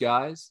than those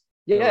guys?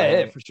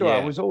 Yeah, for sure. Yeah.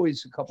 I was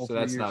always a couple of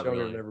years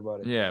younger than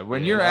everybody. Yeah,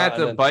 when you're at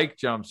the bike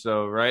jumps,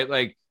 though, right?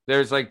 Like,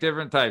 there's like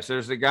different types.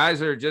 There's the guys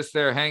that are just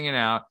there hanging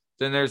out.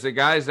 Then there's the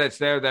guys that's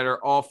there that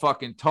are all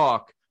fucking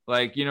talk.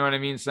 Like, you know what I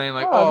mean? Saying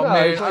like,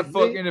 man, I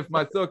fucking if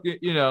my fucking,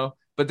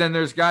 But then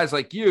there's guys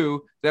like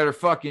you that are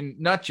fucking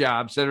nut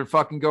jobs that are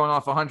fucking going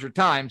off 100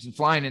 times and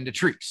flying into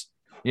trees.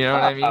 You know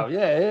what I mean? Oh,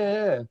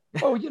 yeah.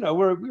 Oh,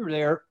 we were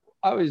there.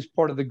 I was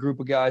part of the group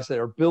of guys that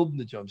are building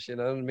the jumps, you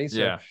know what I mean?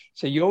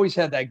 So you always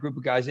had that group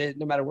of guys,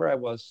 no matter where I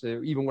was.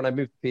 So even when I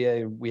moved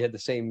to PA, we had the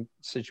same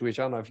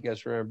situation. I don't know if you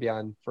guys remember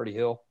behind Freddie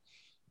Hill.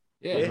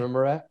 Yeah.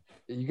 Remember that?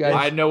 You guys?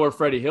 I know where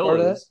Freddie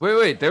Hill is.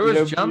 Wait. There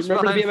was jumps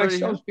behind Freddie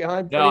Hill?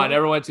 No, I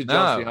never went to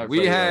jumps behind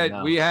Freddie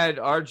Hill. We had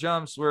our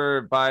jumps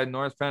were by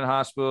North Penn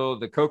Hospital,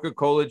 the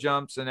Coca-Cola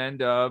jumps and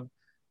N-Dub.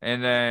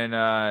 And then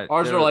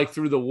ours were like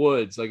through the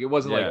woods. Like, it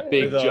wasn't like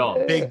big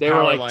jumps. They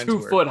were like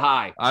 2 foot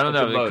high. I don't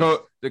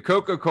know. The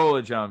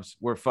Coca-Cola jumps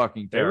were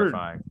fucking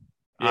terrifying.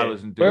 I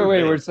wasn't doing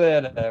Wait, where's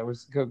that?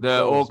 Where's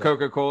the old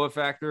Coca-Cola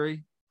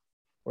factory?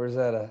 Where's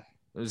that at?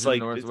 It's like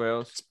North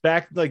Wales. It's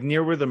back like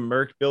near where the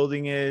Merck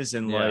building is,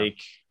 and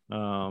it's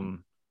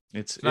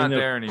not in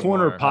there a anymore.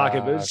 Corner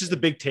pocket, but it's just a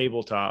big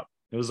tabletop.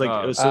 It was like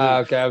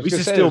okay. I was we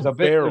used to say steal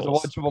there's a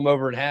bunch of them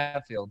over in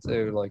Hatfield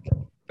too, like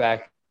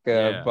back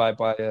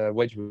by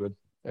Wedgwood.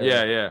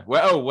 Yeah.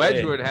 Well,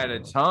 Wedgwood had a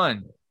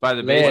ton by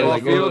the baseball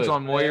fields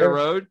on Moyer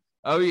Road.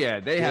 Oh yeah,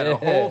 they had a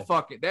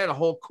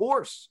whole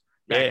course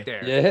back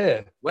there.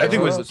 Yeah, I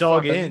think it was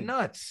dog in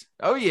nuts.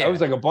 Oh yeah, that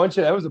was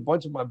a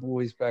bunch of my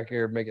boys back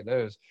here making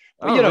those.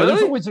 But,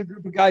 there's always a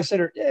group of guys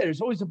that are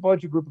there's always a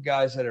bunch of group of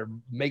guys that are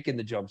making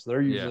the jumps.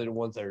 They're usually the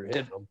ones that are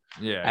hitting them.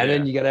 Yeah, and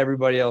then you got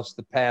everybody else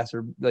to pass,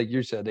 or like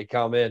you said, they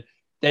come in.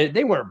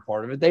 They weren't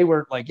part of it. They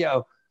weren't like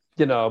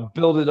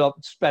build it up,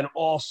 spend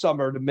all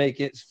summer to make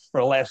it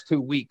for the last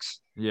 2 weeks.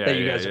 Yeah, that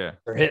you guys are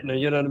hitting it.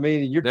 You know what I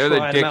mean? They're the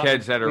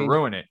dickheads that are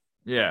ruining it.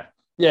 Yeah.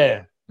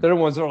 Yeah. They're the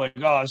ones that are like,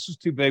 oh, this is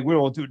too big. We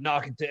don't want to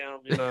knock it down.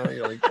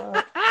 You're like,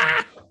 oh.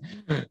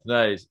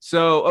 Nice.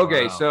 So,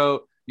 okay. Wow.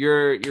 So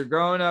you're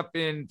growing up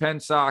in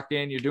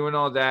Pennsauken. You're doing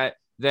all that.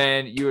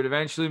 Then you would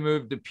eventually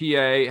move to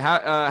PA.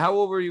 How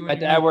old were you? My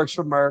dad works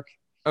for Merck.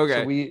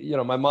 Okay.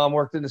 So my mom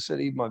worked in the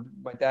city. My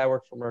dad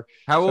worked for Merck.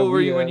 How old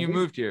were you when you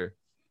moved here?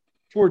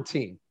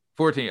 14.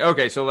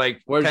 Okay. So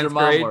like, where's your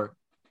mom grade? work?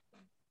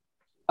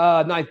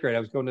 9th grade. I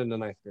was going into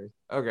 9th grade.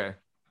 Okay.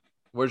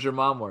 Where's your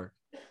mom work?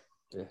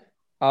 Yeah.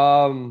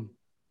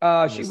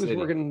 She was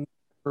working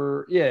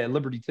for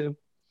Liberty too.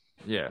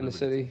 Yeah. In the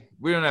city.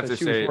 We don't have to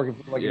she say was working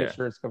for like an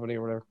insurance company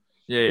or whatever.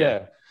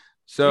 Yeah.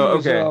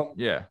 So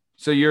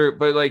So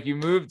you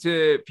moved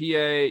to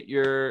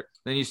PA,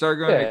 then you started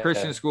going to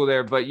Christian school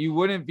there, but you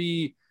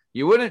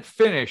wouldn't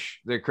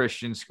finish the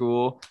Christian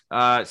school.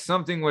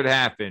 Something would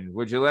happen.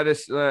 Would you let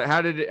us?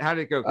 How did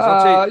it go?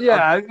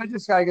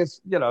 I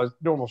guess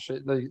normal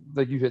shit.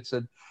 Like you had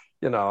said,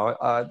 they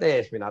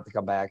asked me not to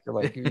come back.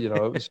 Like it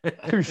was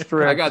too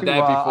strict. I got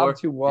that before. I'm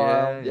too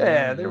wild.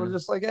 Yeah, they were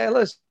just like, hey,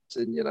 listen,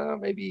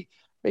 maybe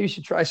you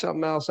should try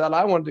something else out.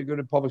 I wanted to go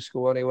to public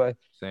school anyway.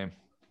 Same.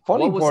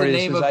 Funny part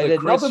is I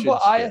did nothing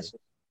but IS.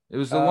 It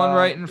was the one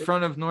right in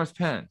front of North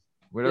Penn,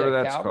 whatever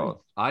that's Calvary. Called.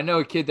 I know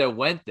a kid that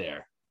went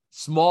there.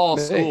 Small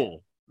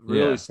school,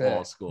 really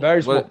small school,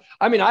 very small.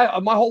 I mean,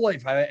 my whole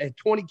life I had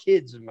 20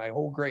 kids in my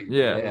whole grade.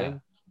 Yeah.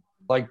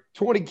 Like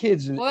 20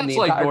 kids in the like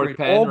entire North grade,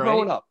 Penn, all right?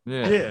 growing up.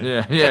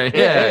 Yeah.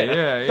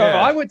 So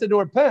I went to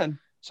North Penn.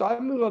 So I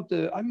move up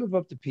to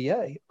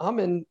PA. I'm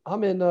in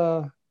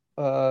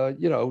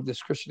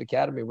this Christian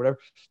Academy, whatever.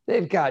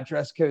 They've got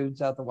dress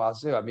codes out the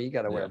wazoo. I mean, you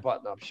got to wear a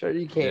button up shirt.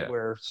 You can't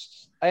wear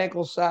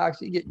ankle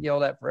socks. You get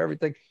yelled at for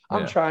everything.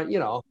 I'm trying,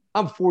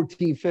 I'm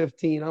 14,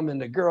 15. I'm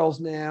into girls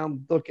now.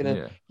 I'm looking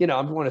at,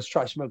 I'm going to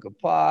try smoking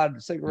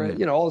pot,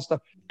 cigarette, all this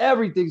stuff.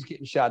 Everything's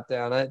getting shot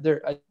down.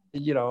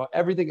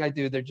 Everything I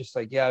do, they're just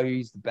like, yeah,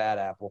 he's the bad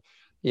apple,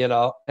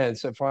 And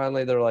so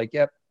finally they're like,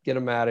 yep, get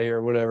him out of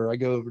here, whatever. I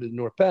go over to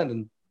North Penn,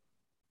 and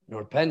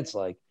North Penn's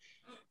like,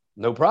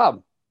 no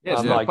problem. Yeah,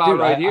 I'm like, dude,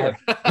 right here.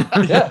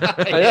 We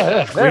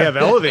have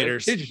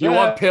elevators. You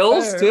want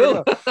pills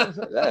too?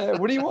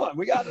 What do you want?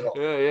 We got it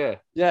all.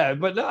 Yeah.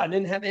 But no, I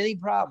didn't have any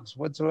problems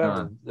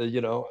whatsoever.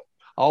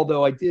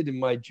 Although I did in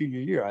my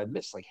junior year, I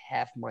missed like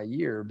half my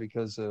year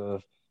because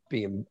of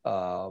being in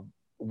a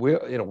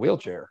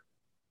wheelchair.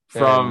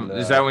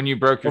 Is that when you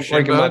broke your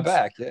shin bones? My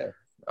back? Yeah.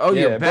 Oh,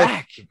 your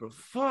back.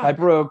 Fuck.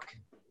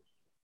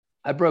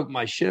 I broke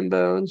my shin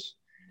bones.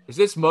 Is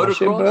this motocross?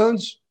 Shin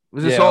bones?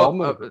 Was this all?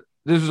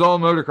 This was all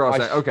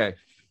motocross. Okay.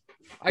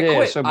 I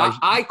quit. So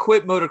I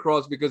quit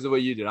motocross because of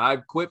what you did. I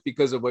quit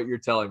because of what you're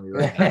telling me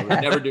right now. I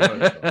would never do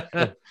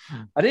motocross.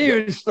 I didn't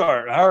even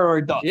start. I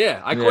already done.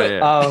 Yeah, I quit.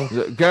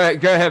 Go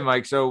ahead,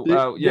 Mike. So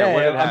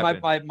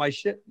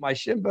my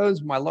shin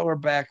bones, my lower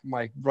back,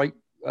 my right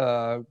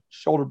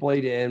shoulder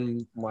blade,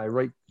 and my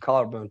right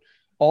collarbone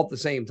all at the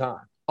same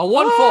time. On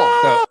one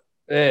fall. So,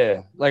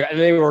 yeah, like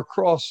they were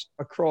across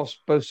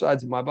both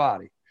sides of my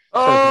body. So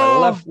my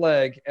left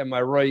leg and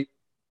my right,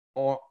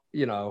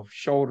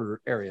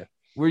 shoulder area.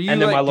 Were you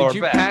did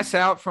you pass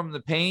out from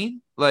the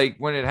pain like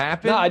when it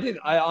happened? No, I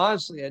didn't. I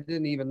honestly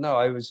didn't even know.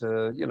 I was it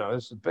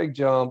was a big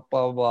jump,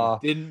 blah, blah, blah.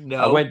 Didn't know.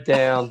 I went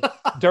down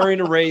during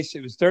the race.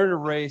 It was during the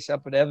race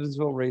up at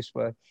Evansville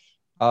Raceway.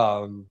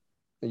 I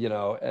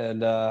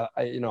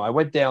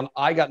went down.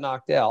 I got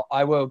knocked out.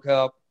 I woke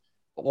up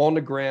on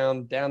the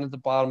ground down at the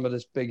bottom of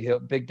this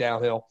big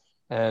downhill.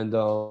 And,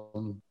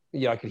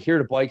 I could hear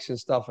the bikes and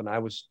stuff. And I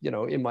was,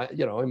 in my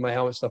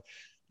helmet stuff.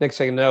 Next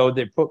thing I know,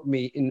 they put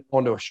me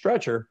onto a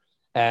stretcher.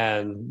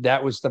 And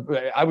that was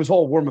I was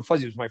all warm and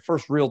fuzzy. It was my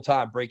first real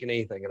time breaking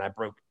anything, and I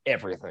broke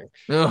everything.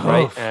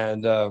 Right.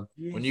 And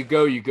when you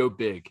go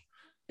big.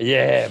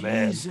 Yeah,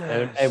 man.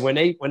 And when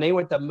they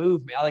went to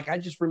move me, I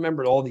just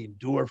remembered all the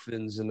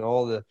endorphins and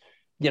all the,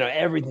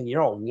 everything.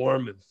 You're all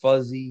warm and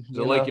fuzzy.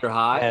 So like you're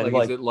high? And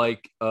is it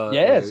like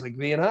it's like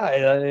being high.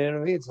 You know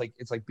what I mean? It's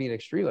like being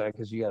extreme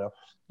because you got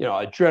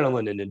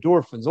adrenaline and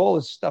endorphins, all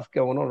this stuff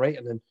going on, right?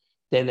 And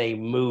then they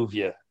move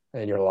you.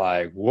 And you're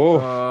like,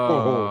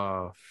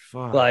 whoa,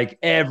 fuck. Like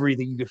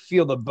everything. You could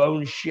feel the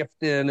bones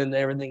shifting and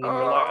everything. And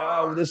you're like,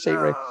 oh, this ain't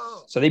right.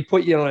 So they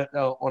put you on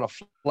a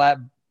flat,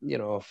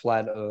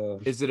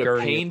 is it a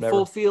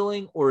painful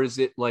feeling or is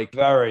it like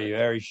very,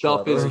 very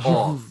stuff is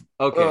off?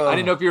 Okay. I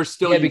didn't know if you're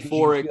still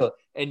euphoric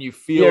and you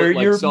feel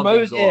like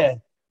something's off. Yeah.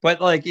 But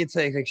like it's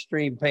like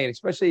extreme pain,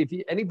 especially if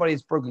anybody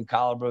has broken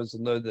collarbones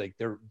and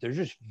they're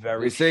just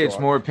very. They say it's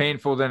more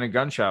painful than a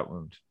gunshot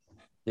wound.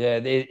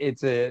 Yeah,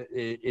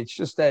 it's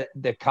just that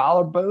the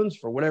collarbones,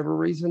 for whatever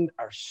reason,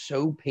 are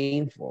so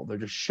painful. They're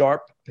just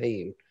sharp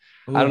pain.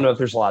 Ooh. I don't know if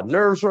there's a lot of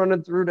nerves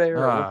running through there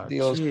or what the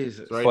deal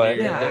is,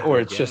 or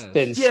it's just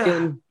thin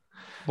skin.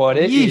 But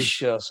it is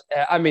just,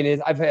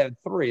 I've had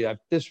 3.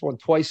 This one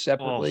twice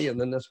separately, and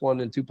then this one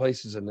in 2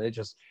 places, and it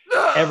just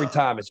every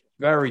time it's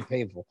very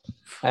painful.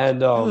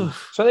 And so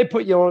they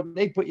put you on,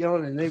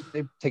 and they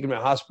take me to the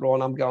hospital,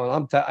 and I'm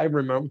going, I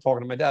remember I'm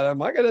talking to my dad.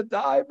 Am I gonna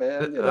die,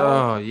 man?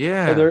 Oh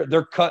yeah. And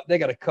they're cut. They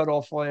got to cut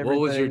off all everything.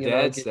 What was your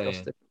dad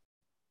saying?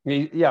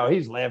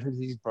 He's laughing.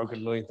 He's broken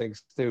a million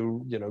things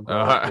too. He was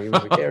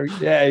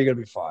like, yeah, you're gonna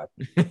be fine.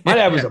 My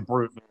dad was a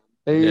brute.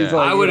 Yeah.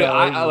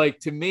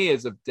 Like, to me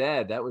as a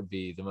dad, that would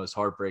be the most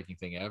heartbreaking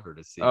thing ever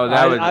to see. Oh,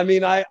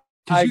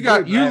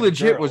 you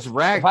legit was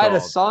ragdolled. If I had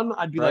a son,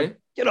 I'd be like,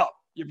 get up,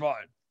 you're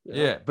fine.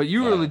 Yeah, but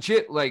you were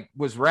legit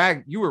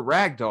you were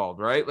ragdolled,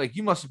 right? Like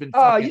you must have been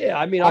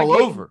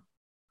over.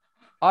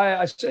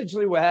 I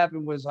essentially what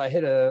happened was I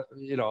hit a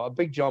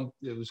big jump.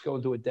 It was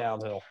going to a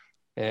downhill,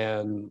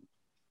 and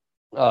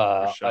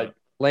I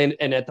landed.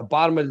 And at the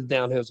bottom of the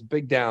downhill, it's a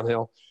big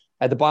downhill.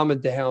 At the bottom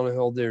of the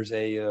downhill, there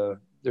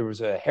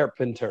was a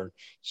hairpin turn.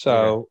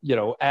 So,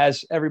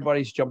 as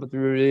everybody's jumping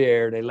through the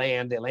air, they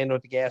land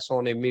with the gas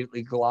on, they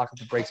immediately lock up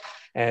the brakes.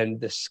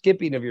 And the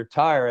skipping of your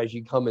tire as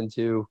you come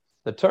into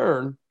the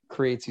turn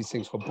creates these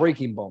things called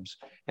braking bumps.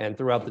 And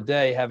throughout the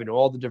day, having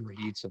all the different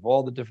heats of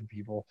all the different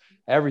people,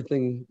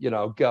 everything,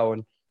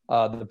 going,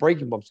 the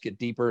braking bumps get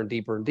deeper and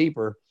deeper and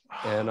deeper.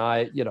 And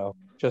I,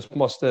 just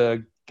must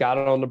have got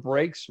it on the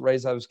brakes right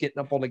as I was getting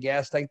up on the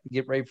gas tank to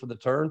get ready for the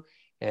turn.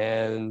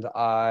 And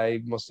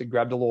I must have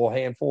grabbed a little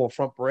handful of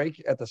front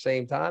brake at the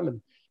same time,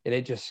 and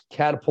it just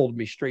catapulted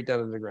me straight down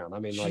to the ground.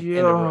 In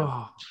the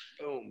ground.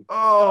 Boom.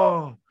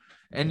 Oh,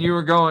 and you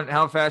were going,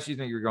 how fast do you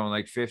think you were going?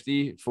 Like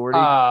 50, 40?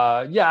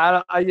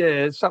 Yeah,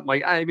 it's something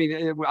like,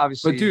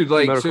 obviously, but dude,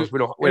 like, so,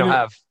 we don't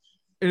have.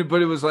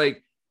 But it was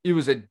like, it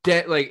was a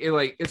dead,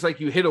 it's like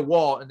you hit a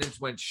wall and then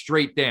just went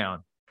straight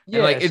down.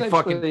 Yeah, and it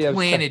fucking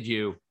planted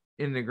you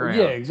in the ground.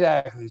 Yeah,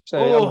 exactly.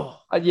 So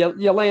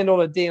you land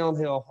on a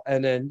downhill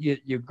and then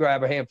you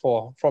grab a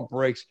handful of front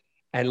brakes,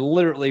 and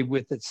literally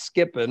with it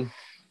skipping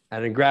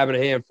and then grabbing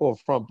a handful of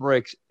front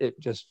brakes, it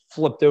just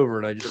flipped over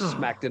and I just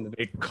smacked into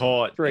it.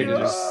 Caught straight and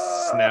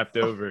just snapped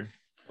over.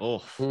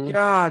 Oh,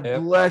 God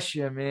bless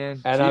you,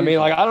 man. And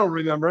Jesus. I don't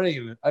remember any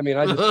of it. I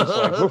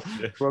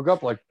just broke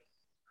up like.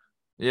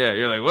 Yeah,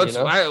 you're like,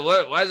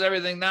 why is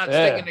everything not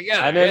sticking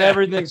together? And then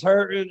everything's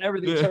hurting.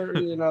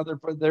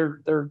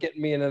 They're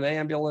getting me in an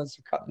ambulance,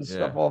 cutting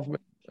stuff off me.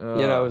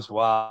 It's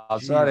wild.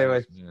 Jesus, so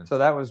anyway, man. So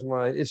that was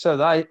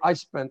I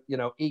spent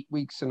 8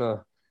 weeks in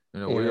a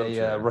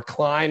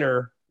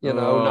recliner,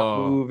 not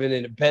moving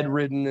and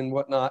bedridden and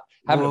whatnot,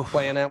 having to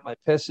plan out my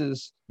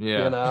pisses.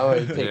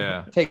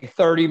 Yeah, take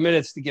 30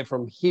 minutes to get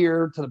from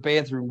here to the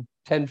bathroom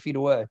 10 feet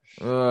away.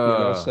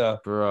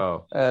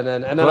 Bro. And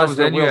then plus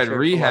then you had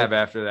rehab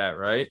after that,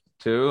 right?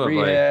 Too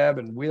rehab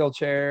and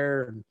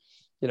wheelchair, and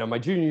my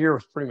junior year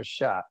was pretty much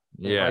shot.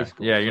 Yeah,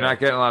 you're not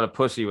getting a lot of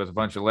pussy with a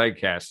bunch of leg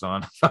casts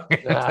on.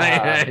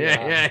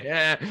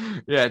 Yeah.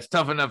 It's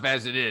tough enough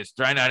as it is.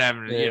 Try not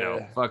having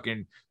to,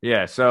 fucking.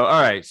 Yeah. So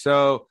all right.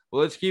 So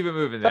let's keep it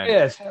moving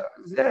then.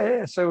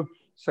 So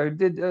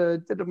did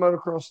the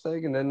motocross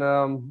thing, and then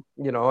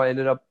I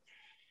ended up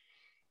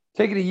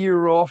taking a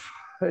year off,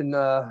 and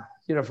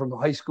from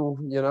high school,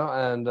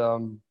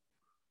 and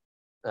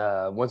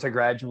once I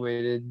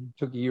graduated,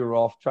 took a year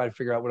off, tried to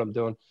figure out what I'm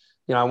doing.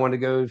 I wanted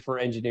to go for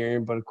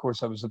engineering, but of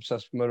course I was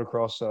obsessed with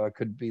motocross, so I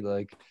couldn't be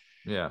like,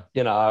 I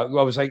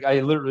was like,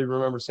 I literally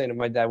remember saying to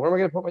my dad, "Where am I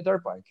going to put my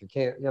dirt bike? I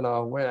can't,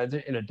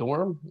 in a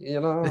dorm,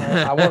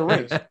 I want to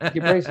race,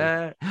 keep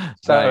racing."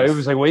 So it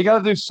was like, well, you got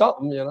to do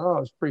something, I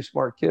was a pretty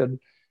smart kid,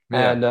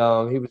 and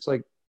he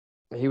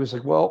was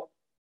like, well,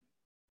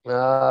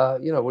 what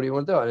do you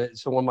want to do? And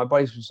so when my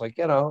buddies was like,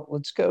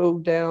 let's go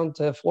down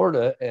to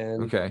Florida,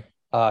 and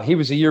he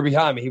was a year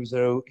behind me. He was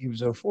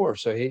 04.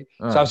 So so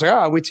I was like,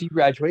 I'll wait till you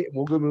graduate and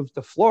we'll go move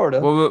to Florida.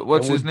 Well,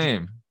 what's his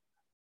name?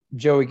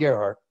 Joey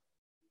Gerhardt.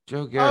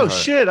 Joe Gerhardt. Oh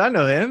shit, I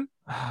know him.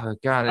 Oh,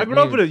 God, I grew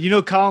up with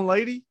it. Colin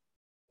Lady?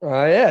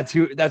 That's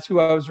who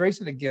I was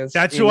racing against.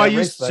 That's who I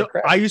used to.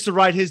 I used to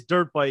ride his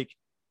dirt bike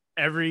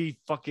every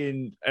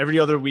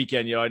other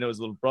weekend. I know his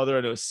little brother.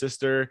 I know his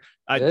sister.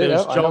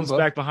 Those jumps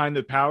back behind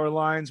the power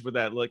lines where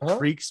that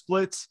creek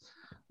splits.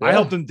 Yeah. I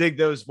helped him dig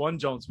those one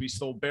jumps. We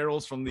stole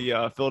barrels from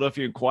the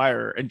Philadelphia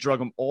Inquirer and drug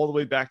them all the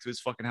way back to his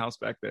fucking house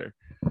back there.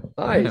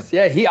 Nice.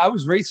 Yeah, I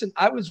was racing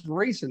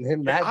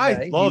him that day.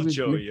 I love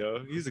Joey,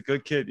 yo. He's a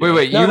good kid.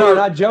 Wait, no,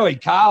 not Joey.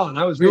 Colin.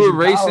 You were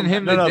racing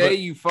him the day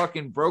you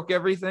fucking broke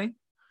everything?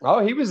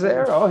 Oh, he was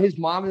there. Oh, his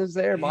mom was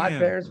there. My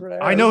parents were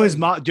there. I know his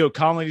mom.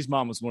 Colin Lady's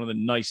mom was one of the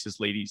nicest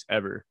ladies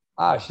ever.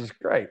 She's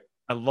great.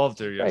 I loved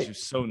her. Yo. She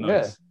was so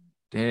nice.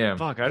 Yeah. Damn.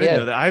 Fuck, I didn't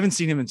know that. I haven't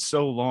seen him in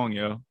so long,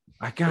 yo.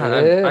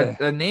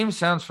 The name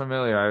sounds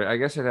familiar. I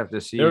guess I'd have to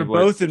see. They were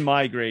both in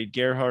my grade,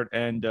 Gerhardt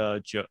and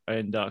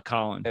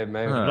Colin. Hey,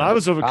 man. But I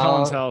was over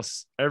Colin's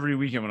house every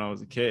weekend when I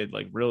was a kid,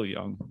 like really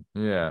young.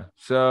 Yeah.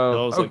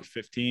 So I was like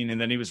 15, and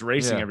then he was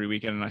racing every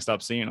weekend, and I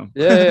stopped seeing him.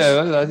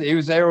 Yeah, he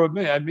was there with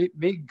me.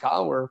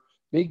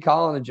 Me and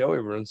Colin and Joey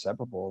were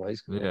inseparable in high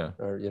school. Yeah.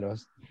 Or,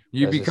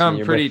 you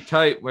become pretty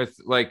tight with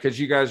because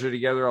you guys are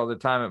together all the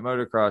time at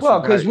motocross. Well,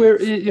 because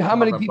how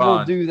many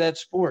people do that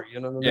sport? You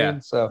know what I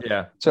mean? So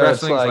so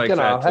it's like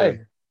hey,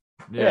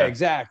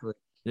 exactly.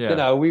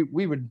 Yeah.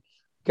 We would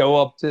go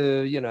up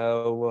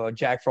to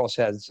Jack Frost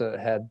had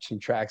some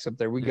tracks up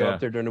there. We go up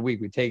there during the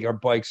week. We take our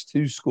bikes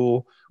to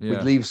school.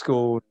 We'd leave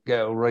school,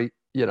 go right.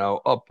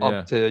 Up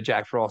to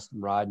Jack Frost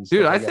and ride. And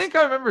dude, I think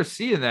I remember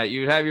seeing that.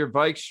 You'd have your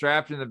bike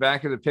strapped in the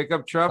back of the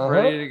pickup truck,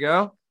 ready to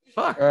go.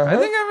 Fuck, I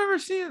think I remember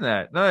seeing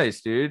that. Nice,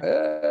 dude.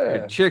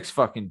 Your chicks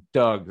fucking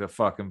dug the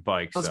fucking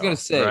bikes. I was gonna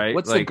say, right?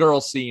 What's the girl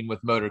scene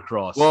with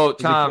motocross? Well,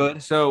 Tom,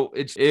 so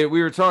we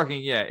were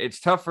talking. Yeah, it's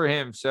tough for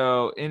him.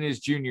 So in his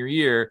junior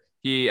year,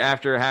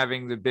 after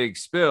having the big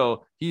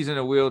spill, he's in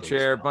a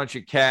wheelchair, a bunch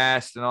of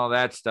casts and all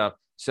that stuff.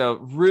 So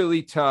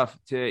really tough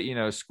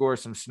to score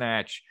some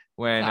snatch.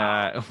 When you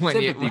got a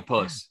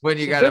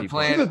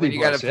plan,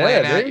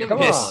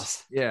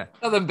 yeah,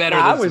 nothing better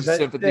than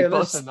sympathy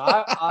puss. Listen,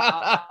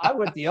 I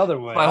went the other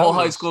way. My whole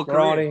high school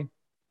career.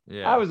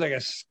 Yeah, I was like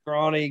a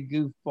scrawny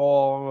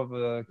goofball of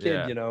a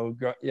kid.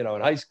 In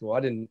high school,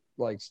 I didn't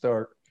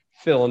start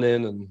filling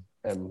in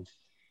and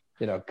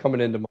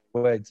coming into my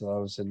way until I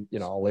was in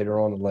later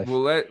on in life.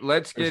 Well,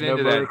 let's get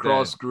into that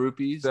motocross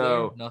groupies.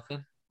 So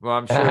nothing. Well,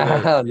 I'm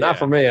sure not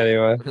for me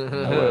anyway.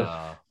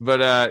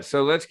 But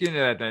so let's get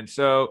into that then.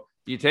 So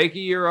you take a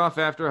year off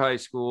after high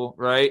school,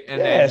 right? And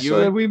then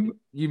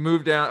you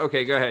move down.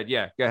 Okay, go ahead.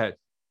 Yeah, go ahead.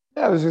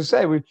 Yeah, I was gonna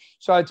say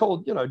so I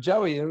told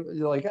Joey,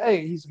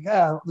 hey, he's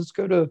like, let's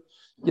go to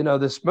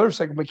this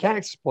motorcycle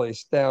mechanics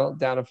place down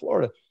in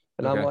Florida.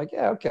 And I'm like,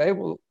 yeah, okay,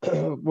 well,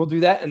 we'll do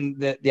that. And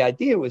the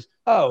idea was,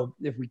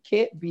 if we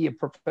can't be a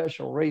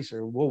professional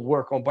racer, we'll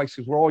work on bikes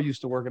because we're all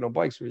used to working on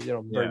bikes. Very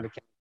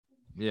mechanical.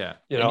 Yeah,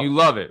 and you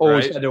love it,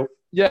 right?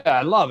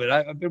 I love it.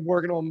 I've been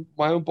working on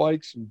my own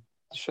bikes and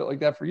shit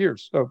like that for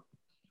years. So,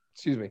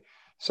 excuse me.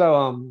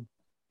 So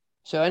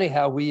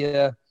anyhow, we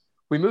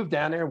moved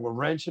down there. We're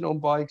wrenching on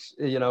bikes.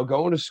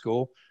 Going to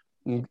school.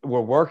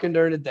 We're working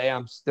during the day.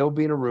 I'm still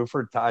being a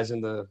roofer. It ties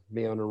into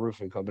me on a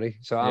roofing company.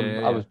 So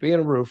I was being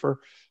a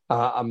roofer.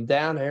 I'm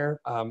down there.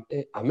 I'm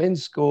in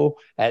school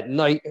at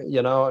night.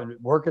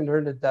 Working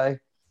during the day,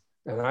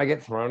 and I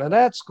get thrown out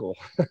of school.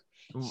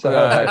 So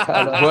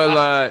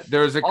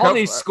there's all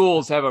these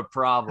schools have a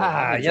problem.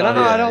 I don't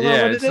know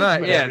what it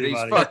is.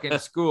 These fucking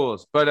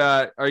schools. But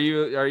are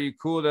you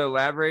cool to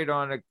elaborate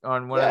on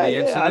one of the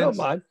incidents? I don't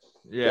mind.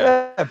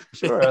 Yeah, for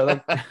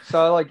sure.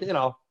 Well,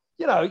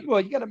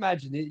 you got to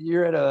imagine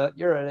you're at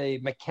a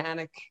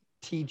mechanic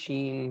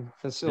teaching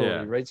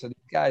facility, right? So these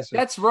guys,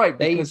 that's right.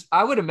 Because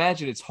I would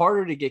imagine it's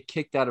harder to get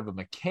kicked out of a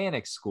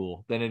mechanic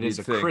school than it is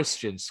a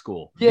Christian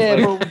school.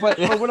 Yeah, but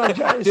what I'm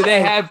trying to say,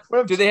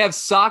 do they have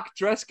sock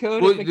dress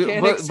code?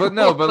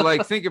 Well, but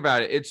like think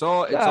about it. It's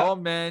all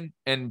men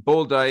and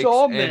bull dykes. It's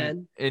all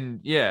men,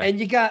 and and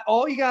you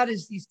got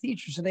is these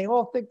teachers, and they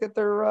all think that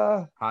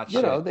they're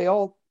they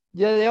all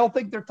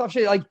think they're tough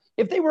shit. Like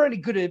if they were any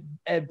good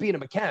at being a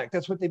mechanic,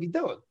 that's what they'd be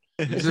doing.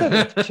 Instead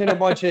of teaching a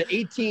bunch of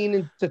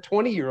 18 to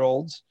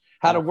 20-year-olds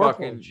how to work.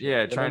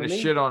 Trying to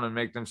shit on and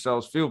make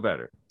themselves feel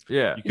better.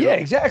 Yeah. Yeah,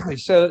 exactly.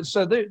 So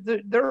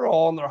they're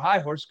all on their high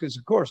horse because,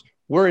 of course,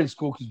 we're in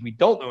school because we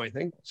don't know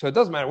anything. So it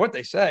doesn't matter what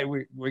they say.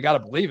 We got to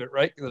believe it,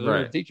 right? Because they're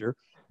a teacher,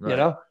 you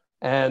know?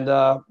 And,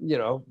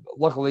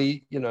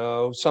 luckily,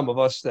 some of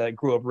us that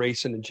grew up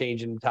racing and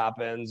changing top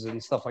ends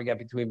and stuff like that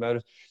between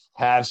motors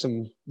have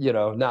some,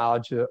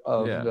 knowledge of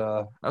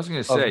I was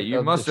going to say,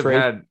 you must have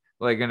had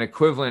like an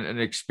equivalent and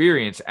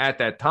experience at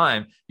that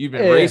time. You've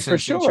been racing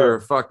since you're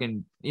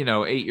fucking,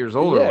 8 years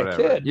old or whatever.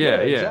 Kid. Yeah,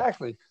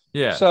 exactly.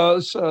 Yeah.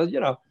 So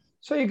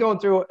you're going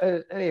through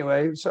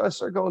anyway. So I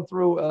start going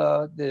through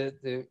all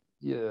the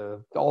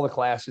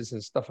classes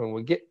and stuff, and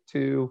we get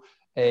to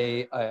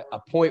a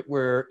point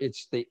where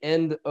it's the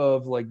end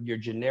of like your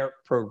generic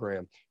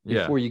program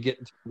before you get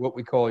into what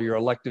we call your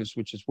electives,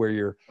 which is where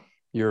you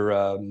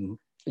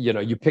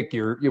pick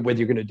whether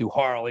you're going to do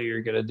Harley or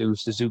you're going to do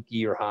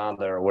Suzuki or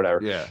Honda or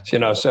whatever. Yeah.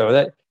 So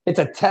that it's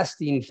a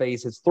testing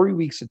phase. It's 3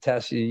 weeks of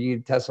tests. You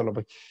test on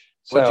them.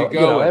 So, what'd you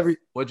go?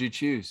 What'd you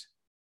choose?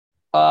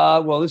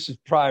 Well, this is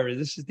prior.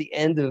 This is the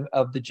end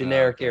of the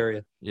generic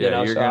area.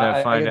 Yeah, you're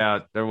gonna find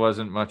out there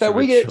wasn't much. So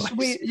these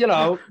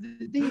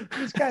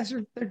guys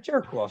they're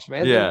jerk offs,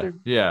 man.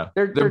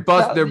 They're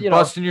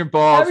busting your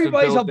balls.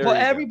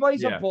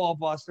 Everybody's a ball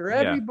buster.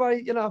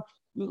 Everybody,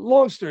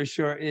 long story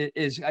short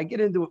is I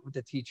get into it with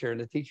the teacher, and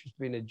the teacher's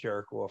being a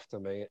jerk off to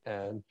me,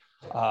 and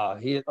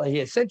he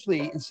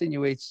essentially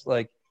insinuates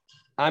like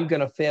I'm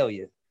gonna fail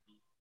you,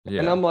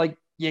 and I'm like,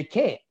 you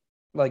can't.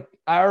 Like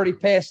I already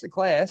passed the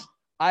class.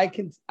 I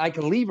can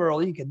leave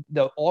early. You can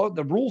the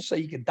rules say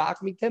you can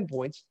dock me 10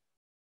 points,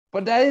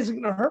 but that isn't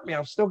going to hurt me.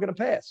 I'm still going to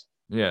pass.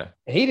 Yeah.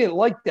 And he didn't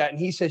like that, and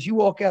he says, "You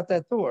walk out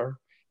that door,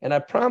 and I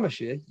promise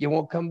you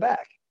won't come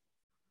back."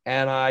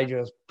 And I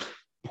just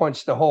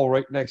punched the hole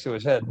right next to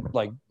his head,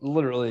 like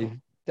literally.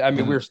 I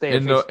mean, we were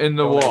standing in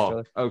the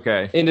wall.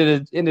 Okay. Into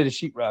the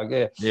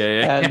sheetrock.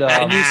 Yeah.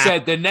 And you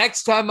said, the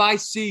next time I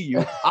see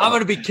you, I'm going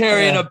to be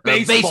carrying a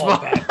baseball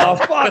bat. A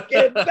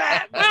fucking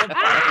bat.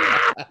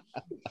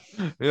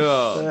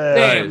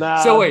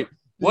 Yeah. So wait,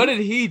 what did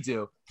he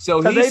do?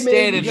 So he's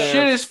standing there.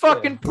 Shit his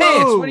fucking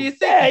pants. What do you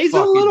think? Yeah, he's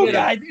a little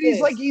guy. Dude.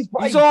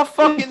 He's all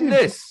fucking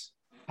this.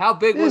 How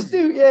big was this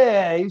dude?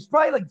 Yeah, he's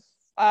probably like,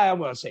 I'm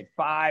going to say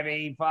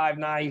 5'8",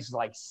 5'9". He's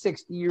like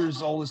 60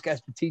 years old. This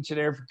guy's been teaching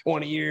there for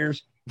 20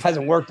 years.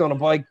 Hasn't worked on a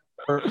bike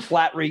or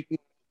flat rate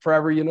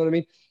forever. You know what I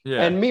mean?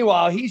 Yeah. And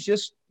meanwhile, he's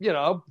just,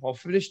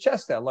 puffing his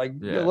chest out. Like,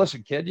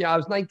 listen, kid, I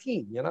was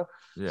 19, Yeah.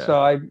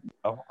 So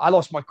I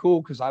lost my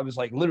cool because I was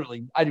like,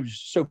 literally, I was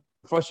so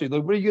frustrated.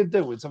 Like, what are you going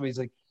to do? And somebody's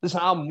like, listen,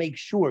 I'll make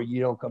sure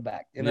you don't come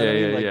back. You know what I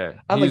mean? Like,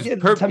 I'm like,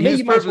 to me,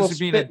 you might as well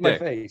spit in my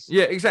face.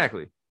 Yeah,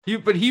 exactly. He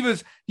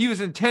was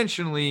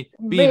intentionally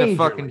being a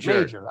fucking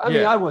jerk. I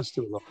mean, I was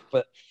too,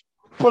 but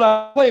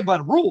I'm playing by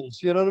the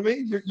rules. You know what I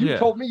mean? You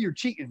told me you're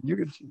cheating. You're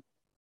gonna cheat.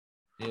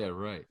 Yeah,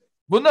 right.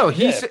 Well, no,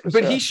 he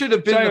should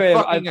have been the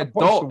fucking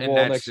adult in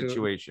that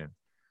situation.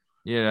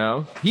 He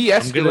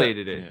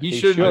escalated it. He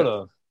should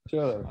have.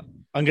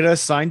 I'm gonna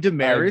assign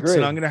demerits,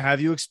 and I'm gonna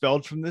have you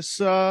expelled from this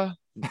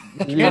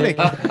mechanic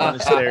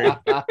monastery.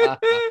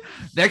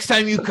 Next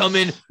time you come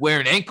in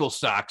wearing ankle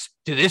socks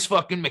to this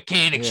fucking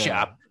mechanic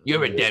shop,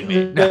 you're a dead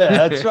man.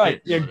 Yeah, that's right.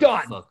 You're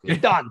done. You're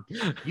done.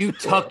 You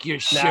tuck your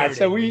shirt.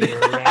 So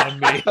around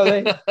me.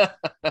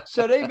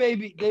 So they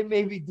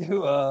maybe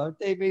do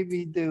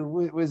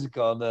what's it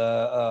called?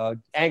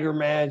 Anger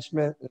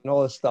management and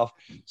all this stuff.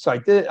 So I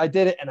did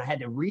it, and I had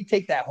to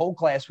retake that whole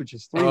class, which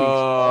is 3 weeks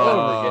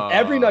over again,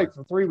 every night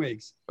for 3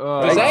 weeks.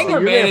 Does anger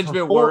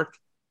management work?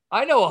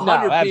 I know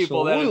 100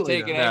 people that have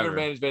taken anger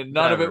management.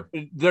 None of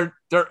it. They're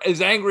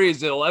as angry as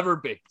they'll ever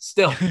be.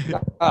 Still.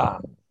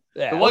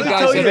 The one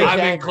guy said, "I'm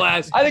in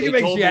class." I think it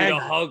makes you angry.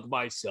 To hug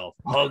myself.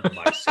 Count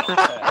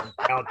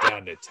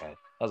down to 10.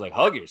 I was like,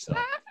 "Hug yourself."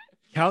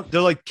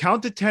 They're like,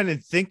 count to 10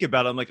 and think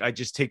about it. I'm like, I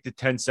just take the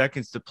 10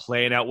 seconds to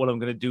plan out what I'm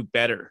gonna do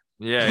better.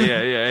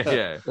 Yeah.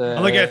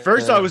 I'm like, at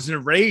first I was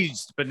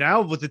enraged, but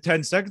now with the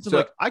 10 seconds, I'm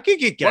like, I can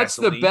get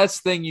gasoline. What's the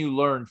best thing you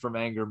learned from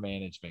anger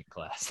management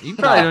class? You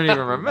probably don't even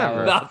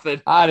remember.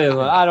 Nothing. I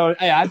don't.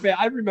 Hey,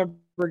 I remember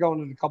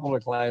going to a couple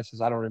of classes.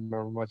 I don't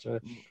remember much of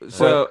it.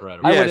 So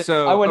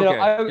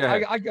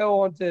I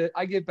go on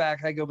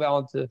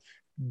to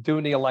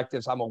doing the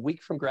electives. I'm a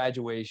week from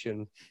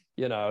graduation.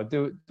 Doing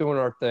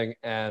our thing,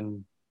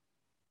 and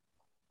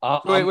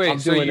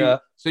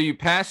so you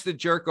passed the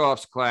jerk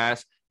offs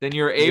class, then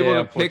you're able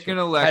to pick an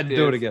elective. I had to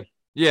do it again.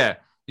 Yeah,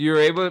 you're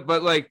able,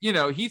 but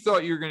he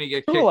thought you were going to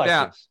get kicked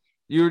out.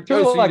 You were two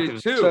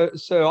electives.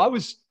 So I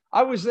was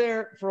I was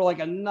there for like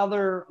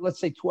another, let's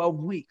say 12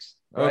 weeks.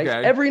 Right?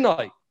 Okay. Every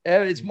night.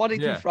 It's Monday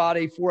through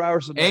Friday, 4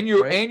 hours a day. And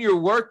you're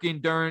working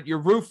during, you're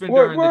roofing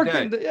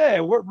during the day.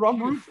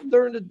 I'm roofing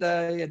during the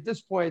day. At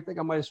this point, I think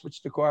I might have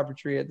switched to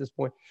carpentry at this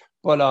point.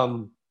 But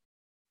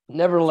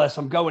nevertheless,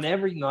 I'm going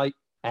every night.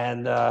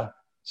 And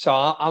so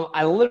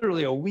I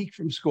literally a week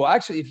from school.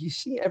 Actually, if you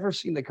ever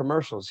seen the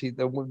commercials,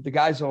 the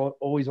guy's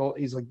always on.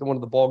 He's like one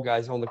of the bald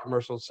guys on the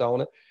commercials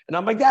selling it, and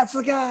I'm like, that's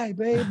the guy,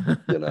 babe.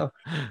 And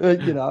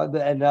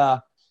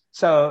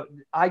so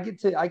I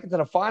get to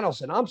the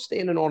finals, and I'm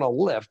standing on a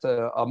lift,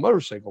 a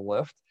motorcycle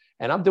lift,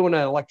 and I'm doing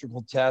an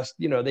electrical test.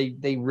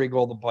 They rig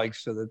all the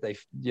bikes so that they,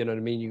 you know what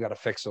I mean. You got to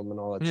fix them and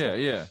all that. stuff.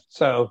 Yeah.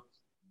 So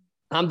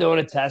I'm doing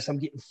a test. I'm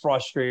getting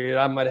frustrated.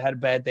 I might have had a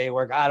bad day at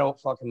work. I don't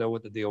fucking know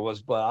what the deal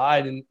was, but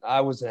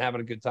I wasn't having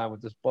a good time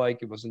with this bike.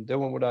 It wasn't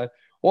doing what I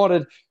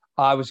wanted.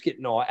 I was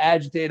getting all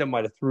agitated. I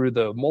might have threw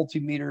the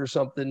multimeter or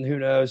something. Who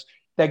knows?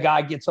 That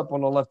guy gets up on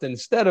the left. And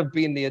instead of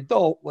being the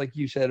adult, like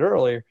you said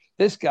earlier,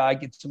 this guy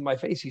gets in my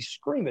face. He's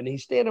screaming.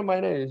 He's standing on my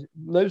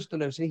nose to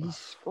nose. And he's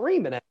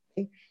screaming at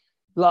me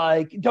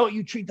like, don't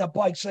you treat the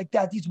bikes like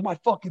that. These are my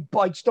fucking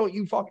bikes. Don't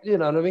you fucking, you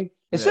know what I mean?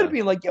 Instead of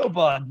being like, yo,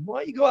 bud,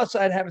 why don't you go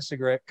outside and have a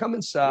cigarette? Come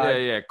inside.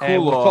 Yeah, cool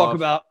and we'll off. talk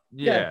about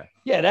Yeah,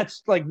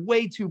 that's like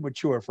way too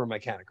mature for a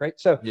mechanic, right?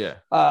 So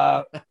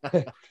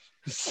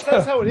So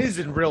that's how it is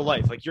in real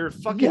life. Like you're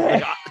fucking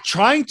like,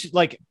 trying to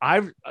like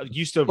I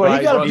used to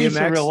ride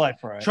BMX in real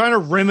life, right? Trying to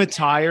rim a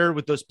tire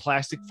with those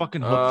plastic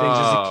fucking hook things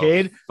as a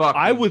kid.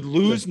 I would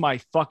lose my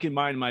fucking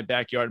mind in my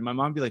backyard. And my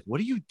mom would be like, "What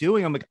are you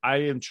doing?" I'm like, "I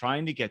am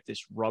trying to get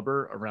this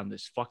rubber around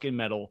this fucking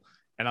metal,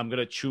 and I'm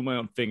gonna chew my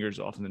own fingers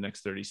off in the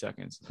next 30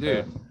 seconds."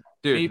 Dude,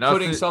 me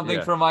putting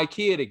something from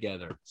IKEA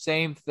together,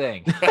 same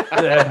thing.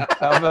 That's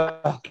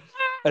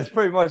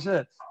pretty much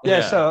it.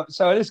 So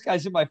this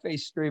guy's in my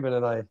face screaming,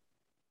 and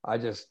I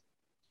just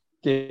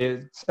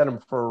sent him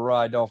for a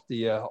ride off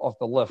the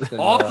lift. And,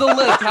 off the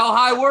lift? How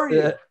high were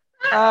you?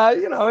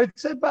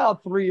 It's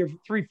about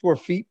 4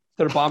 feet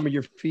to the bottom of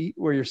your feet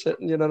where you're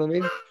sitting. You know what I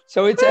mean?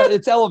 So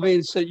it's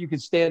elevated so you can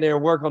stand there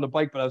and work on the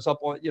bike. But I was up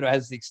on, it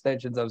has the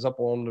extensions. I was up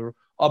on the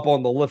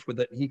lift with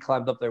it. He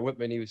climbed up there with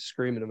me, and he was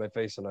screaming in my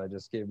face, and I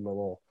just gave him a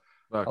little.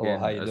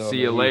 How you doing?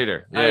 See you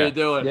later. How you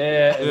doing?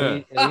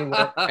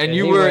 And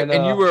you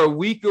were a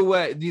week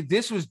away.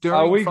 This was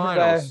during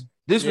finals.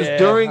 This was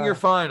during your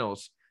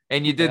finals,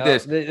 and you did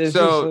this.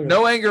 So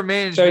no anger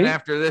management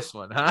after this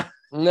one, huh?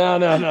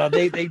 No.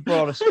 They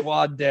brought a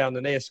squad down,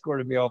 and they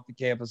escorted me off the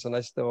campus. And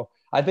I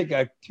think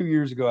 2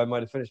 years ago, I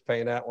might have finished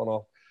paying that one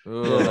off.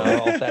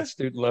 Off that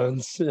student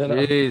loans.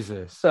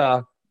 Jesus.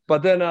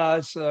 But then,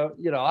 I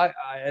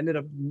ended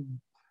up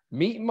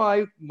meeting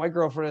my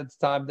girlfriend at the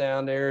time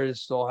down there.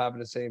 Is still having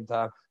the same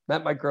time.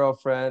 Met my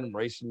girlfriend,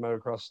 racing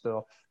motocross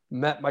still.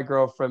 Met my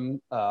girlfriend.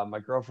 My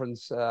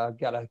girlfriend's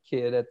got a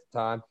kid at the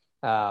time.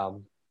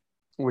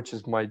 Which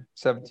is my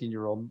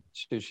 17-year-old.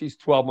 She's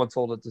 12 months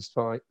old at this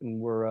time, and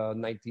we're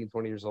 19,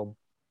 20 years old.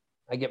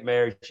 I get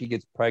married. She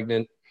gets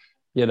pregnant,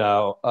 and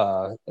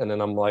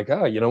then I'm like,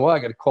 oh, you know what? I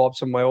got to call up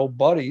some of my old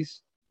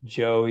buddies,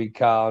 Joey,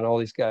 Kyle, and all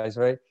these guys,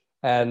 right?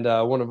 And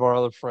one of our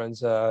other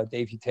friends,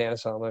 Dave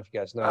Hutanis. I don't know if you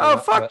guys know. Oh,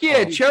 fuck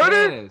yeah,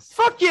 Choder.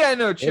 Fuck yeah, I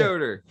know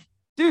Choder.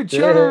 Dude,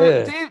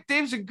 Choder,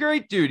 Dave's a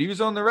great dude. He was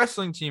on the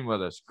wrestling team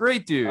with us.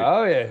 Great dude.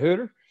 Oh, yeah,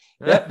 Hooter.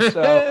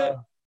 Yep,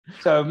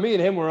 so me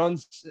and him were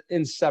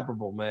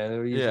inseparable,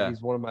 man.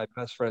 He's one of my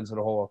best friends in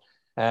the whole.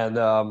 And,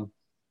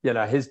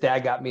 his dad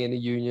got me in the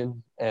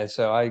union. And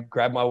so I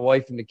grabbed my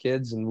wife and the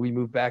kids, and we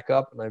moved back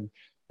up,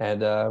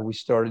 and we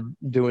started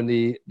doing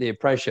the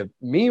apprenticeship.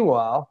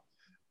 Meanwhile,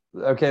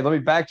 okay, let me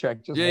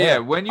backtrack.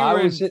 When you were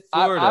in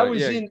Florida.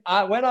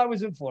 When I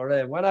was in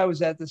Florida, and when I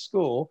was at the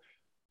school,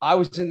 I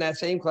was in that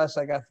same class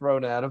I got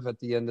thrown out of at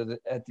the end of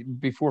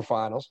before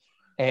finals.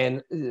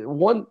 And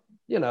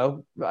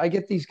I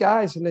get these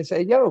guys, and they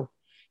say, "Yo,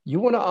 you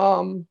want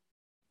to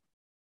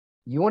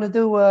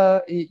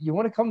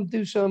come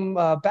do some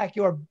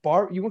backyard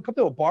bar? You want to come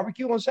do a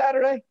barbecue on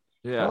Saturday?"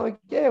 Yeah. I'm like,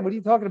 "Yeah, what are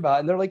you talking about?"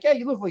 And they're like, "Yeah,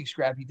 you look like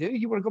Scrappy,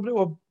 dude. You want to come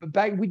do a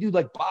bag? We do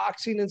like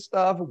boxing and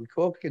stuff, and we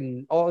cook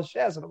and all this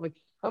jazz." And I'm like,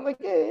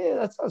 yeah,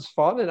 that sounds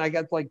fun. And I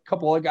got like a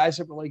couple other guys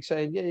that were like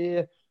saying,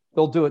 yeah,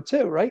 they'll do it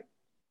too, right?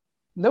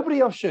 Nobody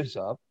else shows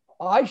up.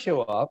 I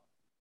show up.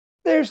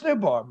 There's no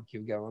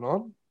barbecue going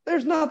on.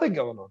 There's nothing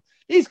going on.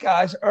 These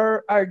guys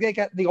they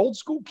got the old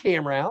school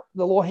camera out,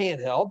 the little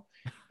handheld,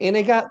 and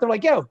they're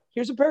like, "Yo,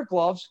 here's a pair of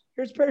gloves.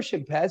 Here's a pair of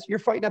shin pads. You're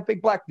fighting that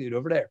big black dude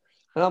over there."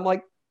 And I'm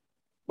like,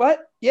 "What?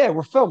 Yeah,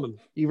 we're filming.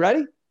 You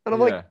ready?" And I'm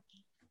like,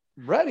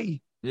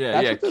 "Ready?"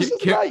 Yeah.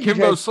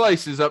 Kimbo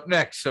Slice is up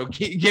next, so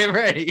get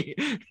ready.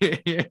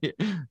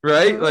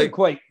 Right? Like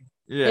quite.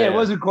 Yeah, it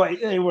wasn't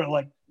quite. They weren't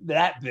like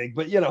that big,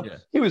 but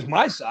he was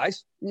my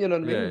size. You know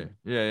what I mean?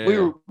 Yeah. We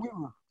were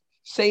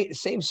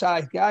same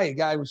size guy. A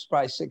guy was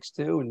probably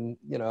 6'2", and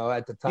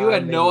at the time you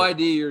had no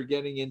idea you're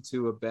getting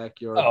into a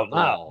backyard. Oh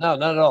no,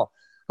 not at all.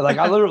 Like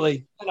I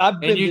literally,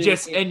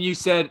 and you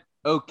said,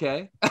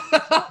 okay.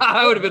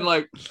 I would have been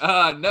like,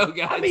 no,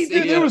 guys. I mean,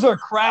 dude, there was a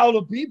crowd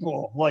of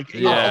people. Like,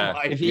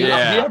 if you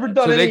ever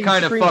done so any they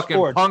kind of fucking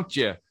sports, punked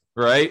you,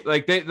 right?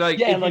 Like they if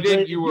you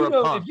didn't, you were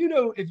a punk.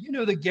 If you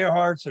know the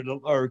Gerhardts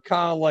or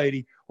Con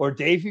Lady or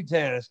Dave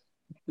Utanis,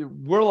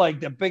 we're like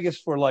the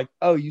biggest for like,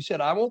 oh, you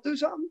said I won't do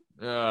something?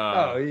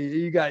 Oh,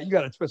 you got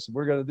to twist it.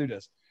 We're gonna do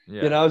this.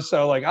 Yeah. You know,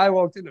 so like I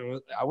walked in,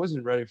 I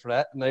wasn't ready for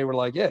that, and they were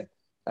like, yeah,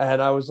 and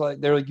I was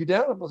like, they're like, you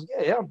down? I was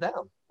like, yeah, I'm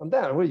down. I'm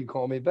down. What do you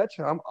call me, bitch?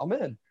 I'm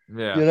in.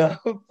 Yeah, you know,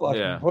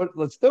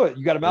 let's do it.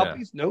 You got a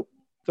mouthpiece? Nope.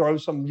 Throw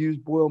some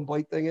used Boyle and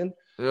Blake thing in,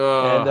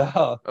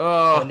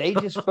 and they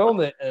just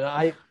filmed it,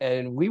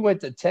 and we went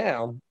to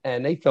town,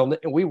 and they filmed it,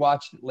 and we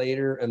watched it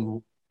later,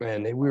 and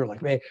we were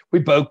like, man, we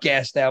both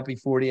gassed out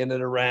before the end of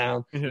the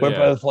round. We're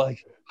both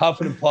like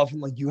huffing and puffing,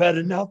 like, you had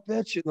enough,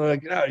 bitch. And they're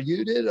like, no,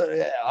 you did.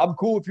 Yeah, I'm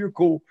cool if you're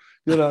cool.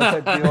 You know,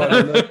 type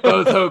deal.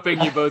 Both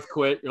hoping you both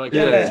quit. You're like,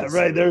 yeah,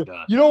 right there.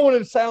 You don't want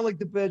to sound like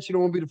the bitch. You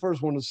don't want to be the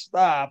first one to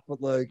stop, but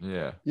like,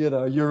 you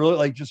know, you're really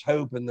like just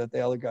hoping that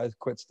the other guy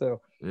quits too.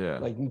 Yeah,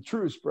 like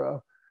truce,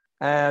 bro.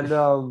 And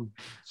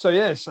so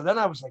then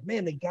I was like,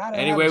 man, they got to.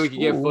 Any way we could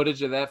get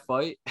footage of that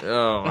fight?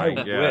 Oh my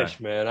God. I wish,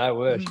 man. I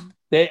wish.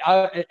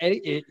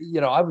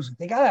 I was.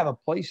 They gotta have a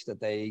place that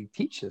they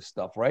teach this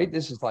stuff, right?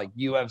 This is like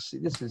UFC.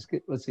 This is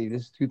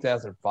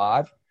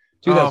 2005,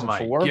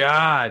 2004. Oh my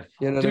God,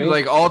 you know dude!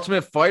 Like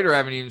Ultimate Fighter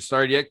haven't even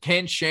started yet.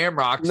 Ken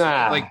Shamrock's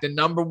like the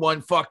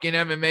 #1 fucking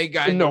MMA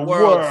guy in the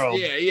world.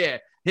 Yeah.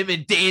 Him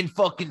and Dan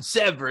fucking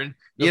Severn,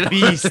 the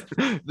Beast,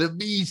 the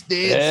Beast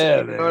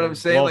dance. You know what I'm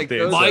saying? Like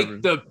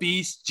Mike the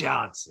Beast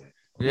Johnson.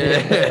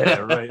 Yeah,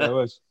 right. It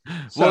was.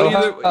 So,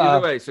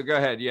 either way. So go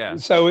ahead. Yeah.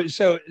 So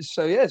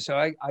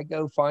I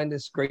go find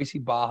this Gracie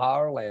Baja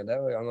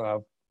Orlando. I don't know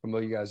how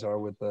familiar you guys are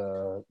with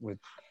the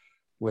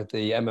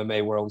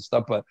MMA world and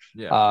stuff, but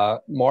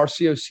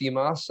Marcio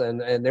Simas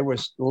and there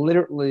was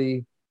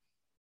literally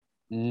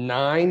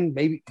 9,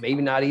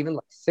 maybe not even,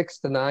 like 6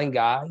 to 9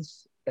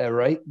 guys,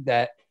 right,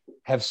 that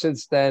have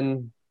since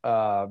then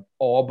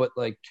all but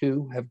like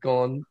 2 have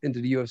gone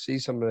into the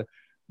UFC. Some of the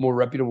more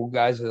reputable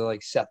guys are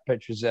like Seth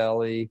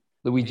Petrozelli,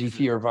 Luigi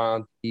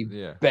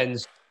Fioravanti, Ben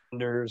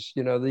Saunders.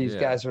 You know, these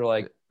guys are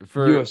like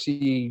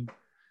UFC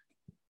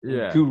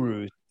gurus.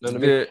 You know what I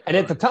mean? And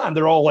at the time,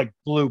 they're all like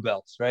blue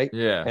belts, right?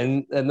 Yeah.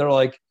 And they're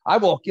like, I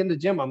walk in the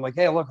gym, I'm like,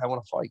 hey, look, I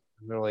want to fight.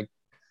 And they're like,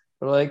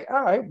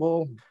 all right,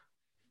 well,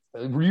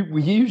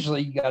 we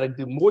usually got to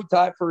do Muay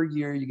Thai for a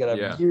year. You got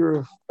to have a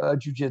year of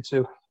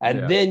jiu-jitsu,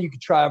 and then you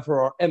could try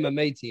for our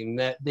MMA team.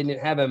 That they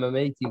didn't have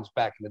MMA teams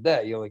back in the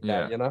day. You like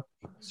that, you know?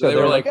 So they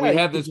were like, we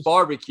have this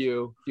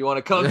barbecue. If you want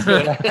to come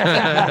to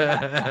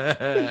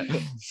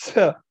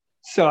it.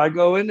 So I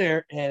go in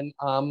there, and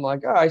I'm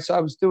like, all right. So I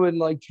was doing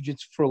like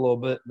jiu-jitsu for a little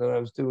bit, and then I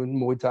was doing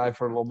Muay Thai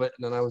for a little bit,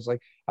 and then I was like,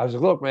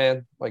 look,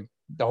 man, like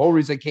the whole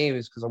reason I came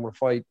is because I'm gonna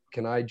fight.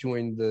 Can I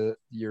join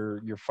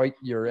your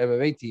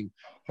MMA team?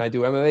 Can I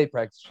do MMA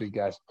practice with you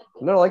guys?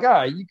 And they're like, all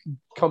right, you can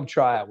come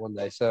try out one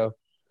day. So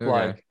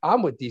like,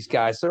 I'm with these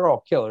guys. They're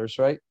all killers,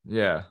 right?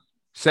 Yeah.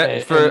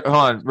 Hold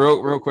on,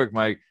 real quick,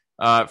 Mike.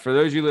 For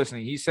those of you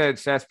listening, he said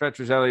Seth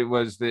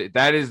Petrozelli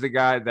that is the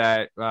guy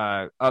that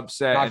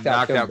upset and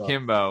knocked out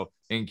Kimbo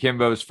in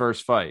Kimbo's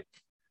first fight.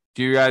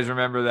 Do you guys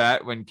remember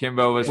that when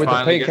Kimbo was with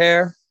the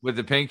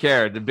pink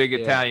hair, the big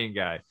Italian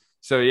guy?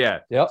 So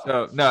Yep.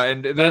 So no,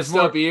 and there's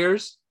more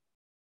ears.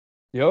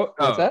 Yo,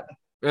 what's that?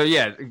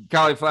 Yeah,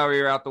 cauliflower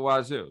ear out the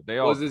wazoo.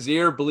 Was his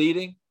ear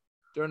bleeding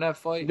during that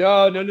fight?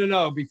 No.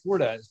 Before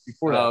that.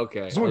 Oh,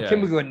 okay. It's when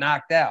Kimbo got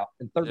knocked out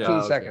in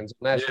 13 seconds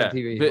on national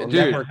TV, on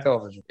network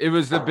television. It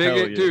was the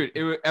biggest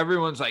dude.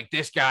 Everyone's like,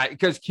 this guy,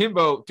 because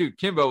Kimbo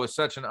was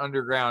such an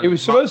underground. He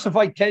was supposed to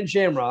fight Ken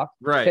Shamrock.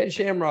 Right. Ken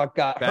Shamrock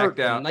got hurt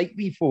the night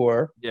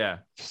before. Yeah.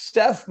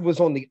 Seth was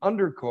on the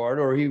undercard,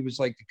 or he was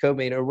like the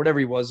co-main or whatever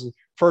he was,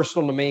 first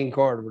on the main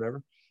card or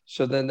whatever.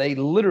 So then they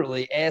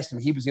literally asked him.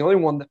 He was the only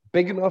one that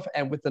big enough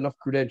and with enough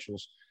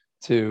credentials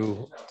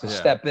to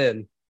step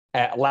in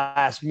at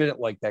last minute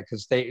like that,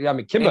 because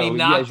Kimbo, and he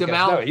knocked him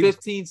out in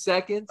 15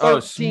 seconds.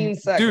 13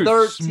 seconds. Dude,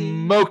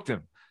 13. Smoked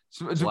him.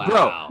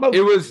 Wow. Bro,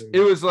 it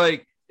was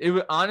like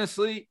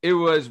honestly, it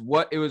was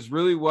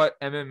really what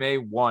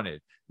MMA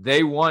wanted.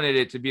 They wanted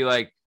it to be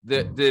like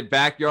the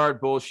backyard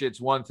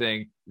bullshit's one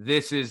thing.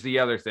 This is the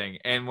other thing.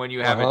 And when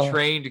you have a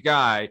trained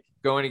guy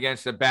going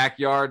against a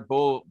backyard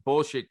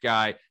bullshit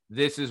guy,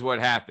 this is what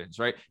happens,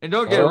 right? And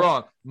don't get it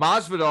wrong,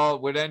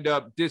 Masvidal would end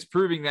up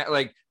disproving that,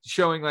 like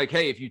showing like,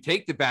 hey, if you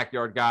take the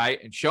backyard guy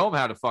and show him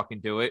how to fucking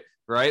do it,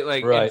 right?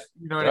 Like,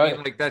 you know what I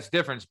mean? Like that's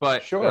difference.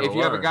 But if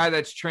you have a guy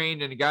that's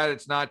trained and a guy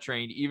that's not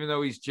trained, even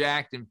though he's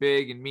jacked and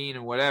big and mean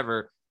and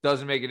whatever,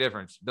 doesn't make a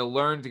difference. The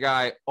learned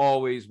guy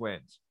always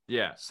wins.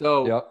 Yeah.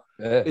 So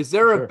is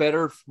there a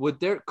better,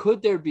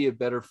 could there be a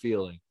better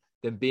feeling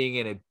than being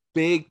in a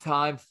big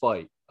time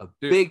fight?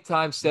 Big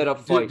time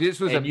setup fight, this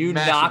was and you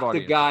knock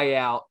the guy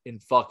out in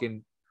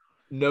fucking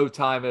no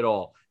time at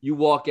all. You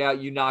walk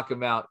out, you knock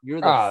him out. You're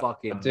the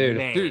fucking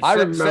man. I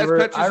remember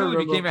Seth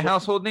Petrozelli became a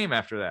household name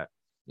after that.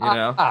 You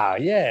know?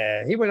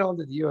 Yeah. He went on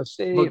to the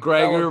UFC.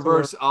 McGregor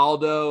versus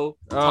Aldo,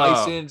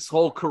 Tyson's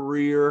whole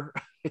career.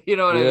 You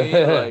know what I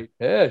mean? Like,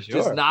 yeah, sure.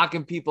 Just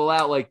knocking people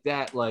out like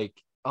that. Like,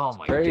 oh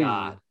my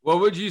God. What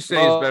would you say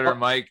is better,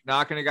 Mike?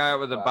 Knocking a guy out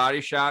with a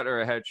body shot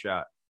or a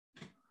headshot?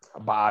 A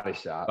body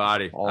shot.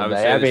 Body.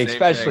 I mean,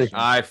 especially.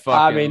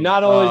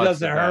 Not only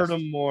does it hurt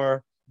him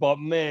more, but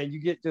man, you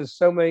get just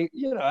so many,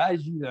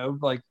 as you know,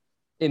 like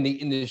in the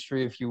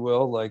industry, if you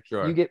will, like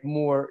you get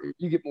more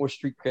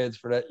street creds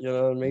for that. You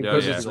know what I mean?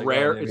 Because it's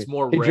rare. It's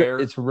more rare.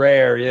 It's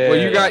rare. Yeah.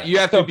 Well, you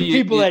have to be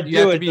people that you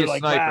have do to it, be a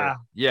like, sniper.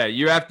 Yeah,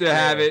 you have to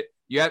have it.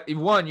 You have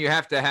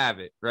to have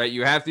it, right?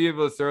 You have to be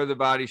able to throw the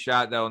body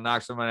shot that will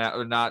knock someone out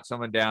or knock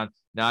someone down.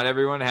 Not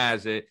everyone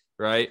has it,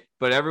 right?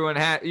 But everyone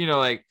has,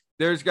 like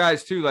there's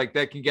guys too, like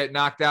that can get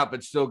knocked out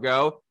but still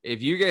go.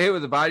 If you get hit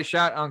with a body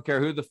shot, I don't care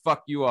who the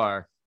fuck you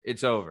are,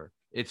 it's over.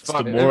 It's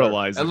fucking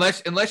demoralizing.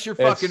 Unless you're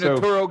fucking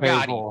Arturo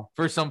Gatti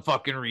for some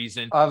fucking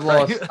reason. I've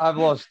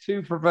lost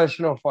 2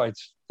 professional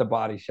fights to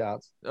body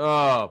shots.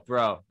 Oh,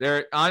 bro.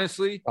 They're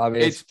honestly,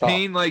 it's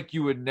pain like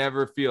you would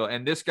never feel.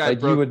 And this guy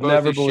broke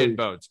both his shin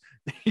bones.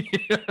 You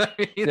know what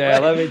I mean? Yeah,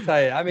 let me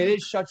tell you. I mean,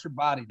 it shuts your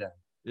body down.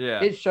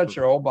 Yeah. It shuts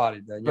your whole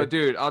body down. But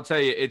dude, I'll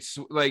tell you, it's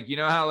like, you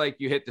know how like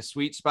you hit the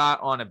sweet spot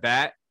on a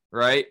bat,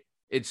 right?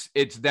 It's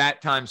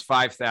that times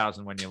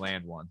 5,000 when you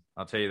land one.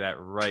 I'll tell you that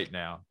right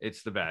now.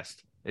 It's the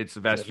best. It's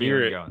the best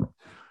feeling going.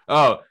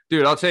 Oh,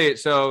 dude, I'll tell you.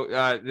 So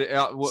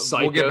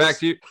we'll get back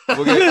to you.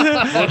 We'll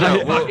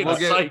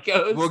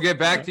get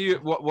back to you.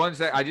 One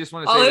sec. I just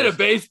want to say I'll hit a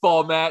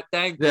baseball, Matt.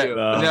 Thank you.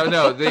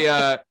 No.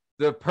 The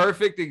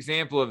perfect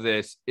example of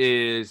this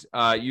is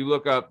you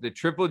look up the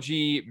Triple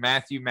G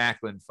Matthew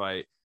Macklin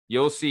fight.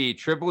 You'll see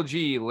Triple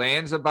G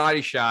lands a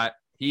body shot.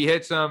 He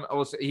hits him.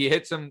 He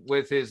hits him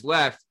with his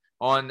left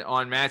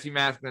on Matthew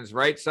Macklin's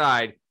right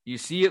side. You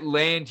see it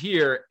land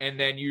here, and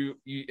then you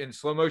in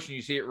slow motion,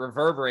 you see it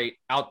reverberate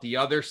out the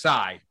other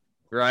side,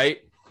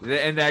 right?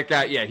 And that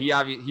guy,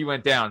 he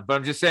went down. But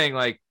I'm just saying,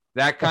 like,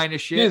 that kind of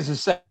shit. Needless to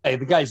say,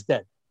 the guy's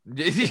dead.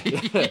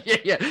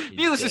 yeah.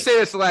 Needless to say,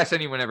 that's the last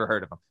anyone ever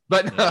heard of him.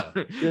 But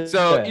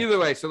so either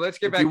way, so let's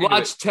get back. You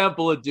watch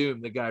Temple of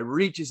Doom. The guy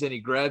reaches and he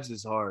grabs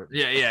his heart.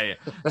 Yeah.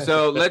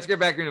 So let's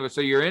get back into it.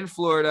 So you're in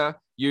Florida.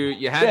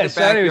 You had the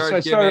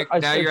backyard gimmick.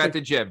 Now you're at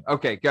the gym.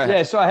 Okay, go ahead.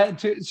 Yeah. So I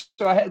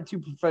had 2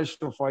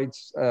 professional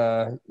fights.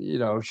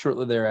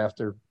 Shortly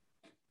thereafter, a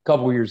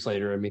couple years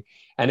later. I mean,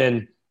 and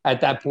then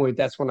at that point,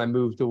 that's when I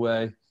moved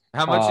away.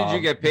 How much did you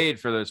get paid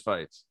for those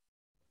fights?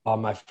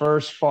 My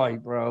first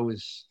fight, bro,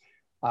 was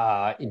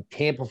in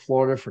Tampa,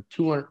 Florida for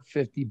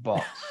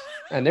 $250.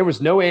 And there was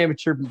no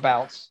amateur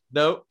bouts.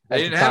 Nope.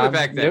 They didn't have it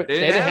back then.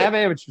 They didn't have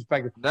amateurs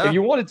back then. No. If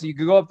you wanted to, you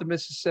could go up to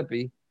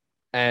Mississippi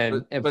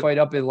and fight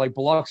up in like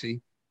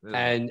Biloxi,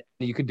 and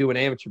you could do an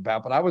amateur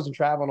bout. But I wasn't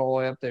traveling all the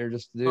way up there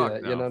just to do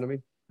that. No. You know what I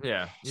mean?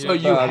 Yeah. So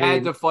you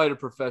had to fight a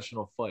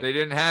professional fight. They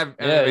didn't have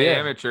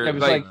amateur. It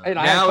was like I had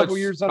a couple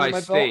years under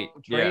my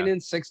belt, training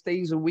 6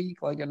 days a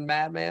week like a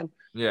madman.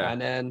 Yeah.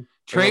 And then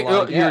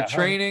you're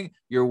training,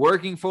 you're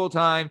working full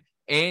time,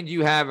 and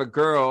you have a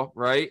girl,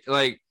 right?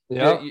 Like, with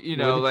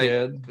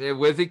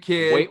a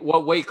kid. Wait,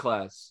 what weight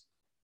class?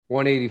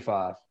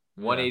 185.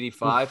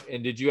 185.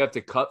 And did you have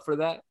to cut for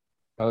that?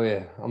 Oh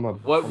yeah,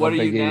 what are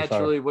you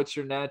naturally? 85. What's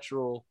your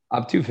natural?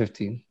 I'm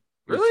 215.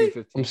 Really?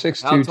 I'm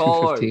 6'2",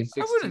 215.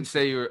 I wouldn't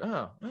say you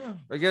were.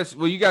 I guess.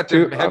 Well, you got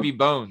the heavy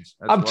bones.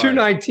 That's I'm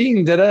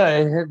 219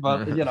 today,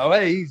 but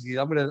hey, easy.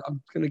 I'm gonna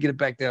get it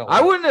back down.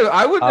 I wouldn't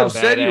have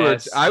said you were.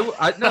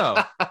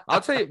 No. I'll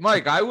tell you,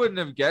 Mike. I wouldn't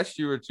have guessed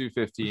you were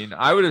 215.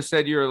 I would have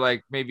said you were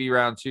like maybe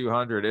around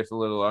 200, if a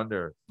little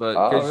under. But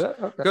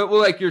well,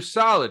 like you're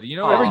solid. You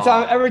know, every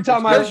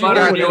time I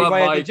buttering you up,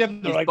 at the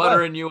gym, they're like,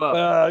 buttering you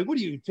up. What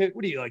are you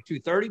like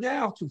 230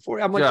 now?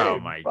 240? I'm like, oh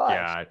my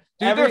god.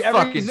 Dude, they're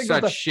fucking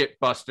such shit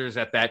busters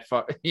at that.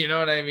 You know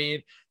what I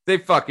mean? They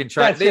fucking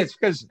try. That's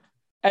because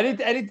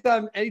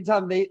anytime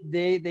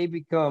they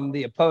become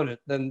the opponent,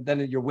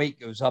 then your weight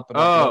goes up and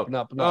up and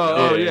up and up.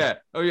 Oh yeah.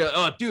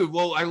 Oh, dude.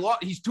 Well,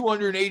 he's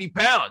 280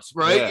 pounds,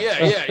 right?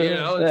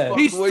 Yeah.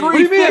 He's 350. What do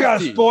you mean I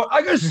got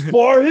to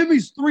spar him?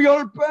 He's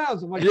 300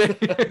 pounds. I'm like,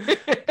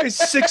 he's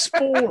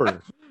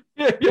 6'4".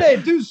 Yeah,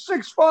 dude,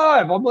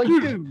 6'5". I'm like,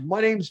 dude, my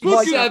name's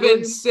Mike.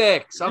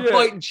 7'6". I'm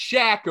fighting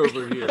Shaq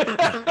over here.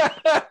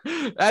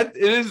 That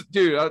is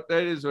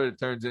what it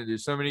turns into.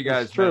 So many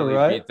guys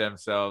really beat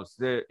themselves.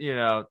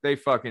 They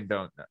fucking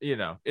don't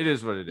know. It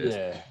is what it is.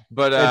 Yeah.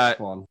 But it's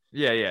fun.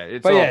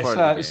 It's all part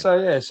of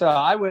the game. So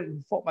I went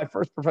and fought my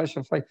first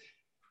professional fight.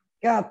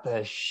 Got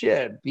the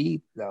shit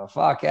beat the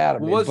fuck out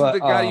of me. Wasn't the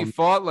guy you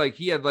fought like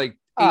he had like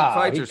 8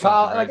 fights or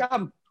something? Right?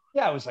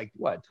 I was like,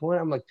 what,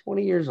 20? I'm like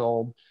 20 years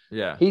old.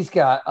 Yeah. He's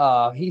got,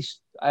 at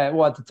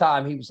the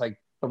time, he was like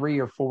 3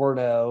 or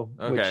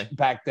 4-0, which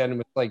back then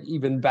was like,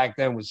 even back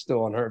then was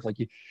still unheard of. Like,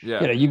 you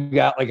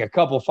got like a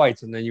couple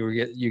fights and then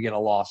you get a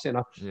loss,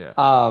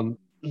 Yeah.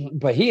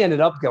 But he ended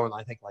up going,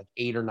 I think, like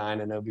 8 or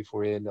 9-0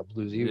 before he ended up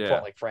losing. He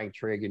fought like Frank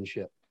Trigg and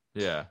shit.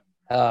 Yeah.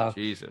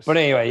 Jesus. But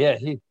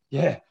anyway,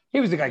 he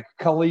was the guy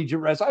collegiate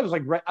wrestler. I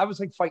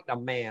was like fighting a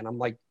man. I'm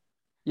like,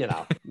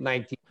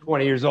 19,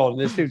 20 years old.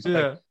 And this dude's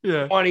like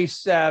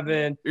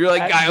 27. You're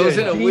like, guy, I was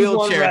in a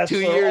wheelchair 2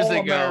 years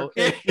ago.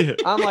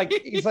 I'm like,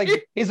 he's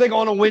like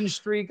on a win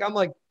streak. I'm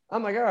like, all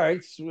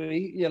right,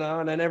 sweet,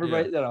 and then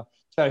everybody,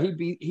 so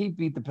he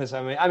beat the piss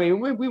out of me. I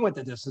mean, we went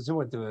the distance. We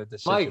went to a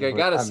distance. Mike, I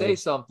gotta say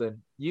something.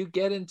 You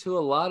get into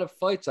a lot of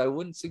fights. I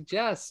wouldn't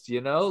suggest,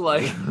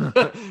 like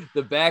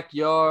the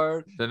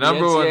backyard, the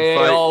number one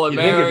fight.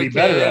 All-American. Be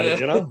better at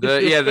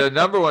it, the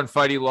number one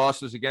fight he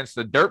lost was against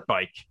the dirt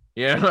bike.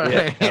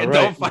 Right.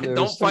 Don't fight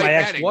my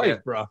that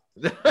ex-wife, bro.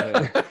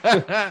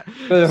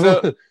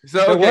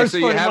 so worst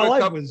fight of my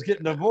life was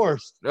getting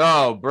divorced.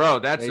 Oh, bro,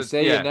 they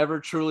say you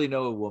never truly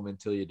know a woman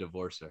till you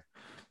divorce her.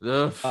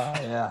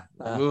 Yeah.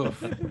 Oh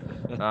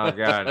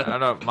God, I don't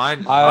know.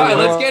 Mine. All right,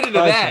 let's get into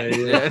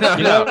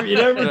that. You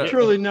never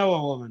truly know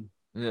a woman.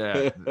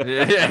 Yeah.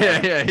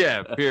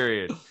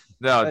 Period.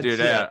 No,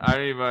 dude. I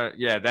don't even.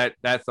 Yeah,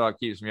 that thought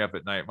keeps me up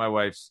at night. My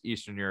wife's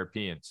Eastern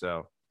European,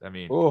 so I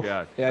mean,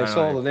 God. Yeah, I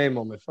saw the name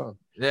on my phone.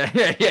 Yeah.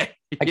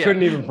 I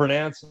couldn't even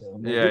pronounce it.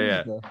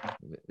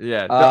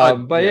 Yeah.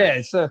 But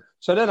yeah, so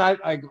then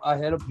I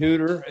head up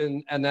Hooter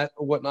and that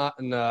whatnot,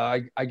 and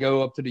I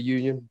go up to the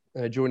Union.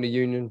 I join the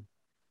Union.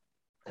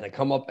 And I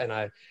come up and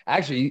I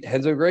actually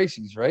Renzo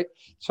Gracie's, right?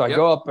 So I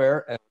go up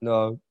there and,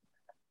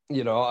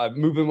 I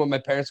move in with my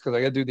parents because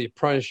I got to do the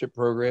apprenticeship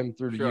program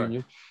through the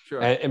Union.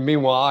 Sure. And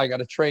meanwhile, I got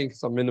to train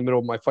because I'm in the middle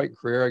of my fighting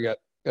career. I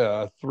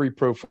got 3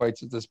 pro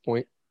fights at this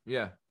point.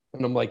 Yeah.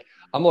 And I'm like,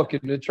 I'm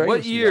looking to train.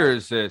 What year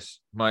is this,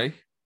 Mike?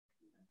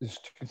 It's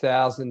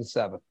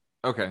 2007.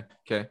 Okay,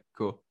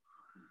 cool.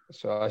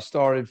 So I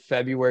started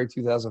February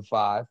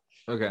 2005.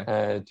 Okay.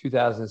 And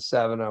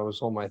 2007, I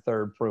was on my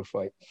 3rd pro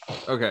fight.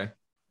 Okay.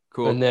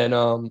 Cool. And then,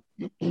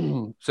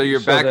 so you're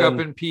back up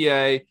in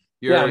PA.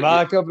 I'm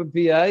back up in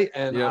PA,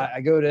 and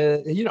I go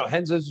to,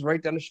 Renzo's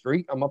right down the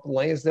street. I'm up in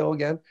Lansdale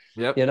again.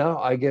 Yep.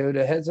 I go to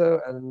Renzo,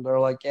 and they're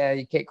like, yeah,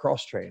 you can't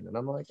cross train. And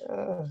I'm like,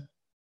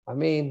 I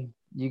mean,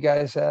 you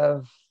guys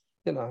have,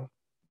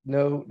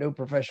 no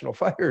professional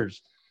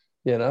fighters,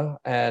 and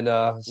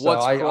so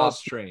what's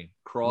cross train?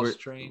 Cross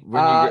train?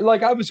 I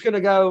was going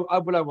to go, I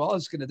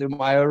was going to do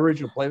my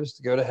original plan was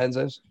to go to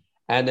Renzo's.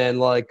 And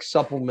then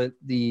supplement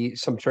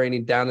some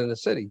training down in the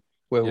city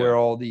where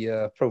all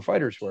the pro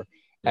fighters were,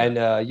 and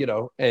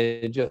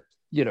and just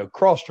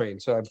cross train.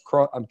 So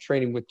I'm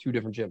training with 2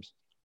 different gyms.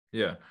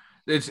 Yeah,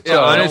 it's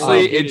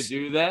honestly it's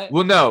do that.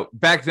 Well, no,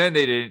 back then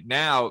they didn't.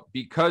 Now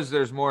because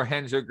there's more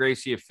Renzo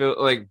Gracie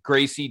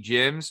Gracie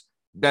gyms,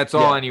 that's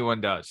all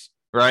anyone does.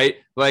 Right?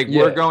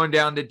 We're going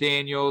down to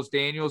Daniels.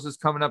 Daniels is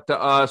coming up to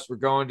us. We're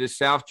going to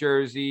South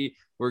Jersey.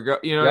 What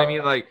I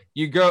mean?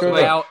 You go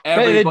now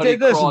everybody.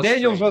 Listen,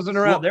 Daniels wasn't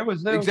around. There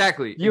was no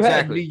exactly. You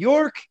had New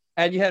York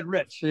and you had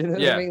Rich. You know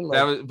what I mean?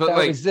 That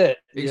was it.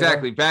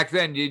 Exactly. You know? Back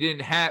then, you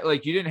didn't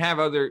have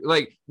other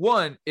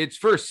one. It's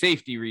for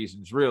safety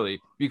reasons,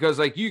 really, because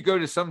you go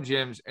to some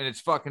gyms and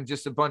it's fucking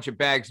just a bunch of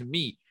bags of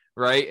meat.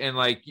 Right. And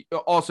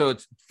also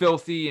it's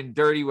filthy and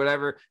dirty,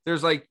 whatever.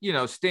 There's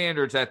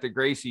standards at the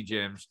Gracie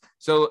gyms.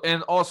 So,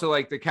 and also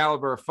the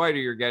caliber of fighter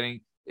you're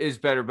getting is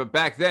better. But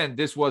back then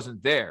this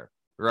wasn't there.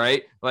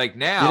 Right.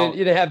 Now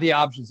you didn't have the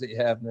options that you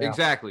have now.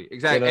 Exactly. You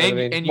know what I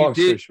mean? And you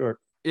did.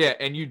 Yeah.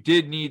 And you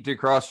did need to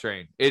cross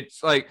train.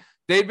 It's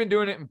they've been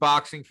doing it in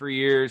boxing for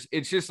years.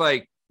 It's just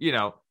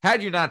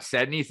had you not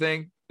said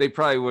anything, they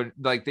probably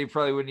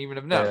wouldn't even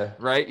have known. Yeah.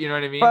 Right. You know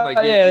what I mean?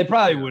 They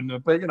probably wouldn't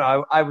have, but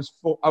I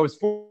was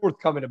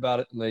forthcoming about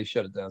it and they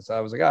shut it down. So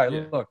I was like, all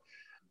right, look,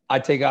 I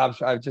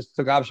just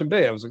took option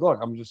B. I was like, look,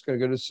 I'm just going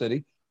to go to the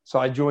city. So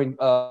I joined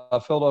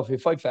Philadelphia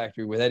Fight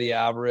Factory with Eddie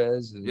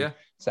Alvarez and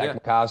Zach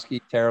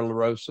Mikowski, Tara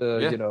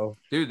LaRosa,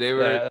 Dude, they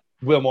were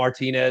Will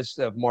Martinez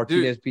of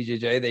Martinez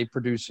PJJ. They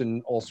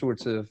producing all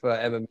sorts of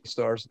MMA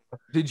stars.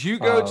 Did you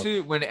go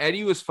to when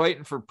Eddie was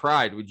fighting for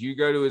Pride? Would you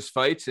go to his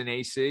fights in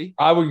AC?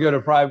 I would go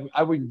to Pride.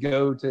 I wouldn't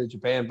go to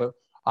Japan, but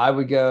I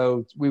would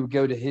go. We would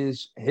go to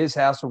his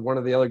house or one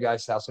of the other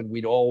guys' house, and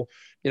we'd all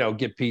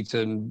get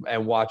pizza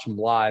and watch him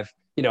live.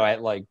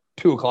 At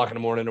 2:00 in the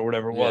morning or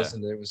whatever it was,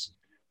 and it was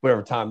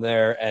whatever time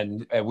there,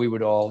 and we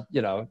would all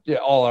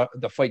all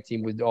the fight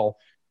team would all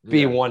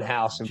be in one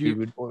house and we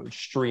would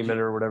stream it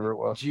or whatever it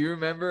was. Do you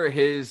remember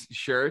his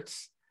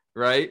shirts?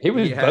 Right, he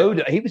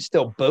was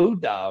still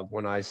Bodog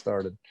when I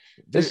started.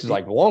 This is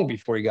long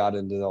before he got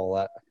into all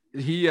that.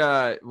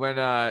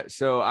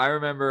 So I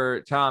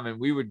remember Tom, and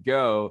we would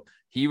go.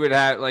 He would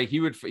have he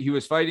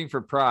was fighting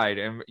for Pride,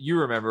 and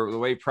you remember the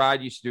way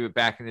Pride used to do it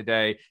back in the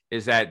day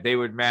is that they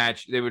would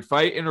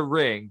fight in a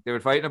ring, they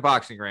would fight in a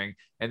boxing ring,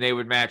 and they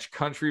would match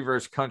country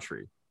versus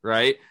country,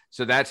 right?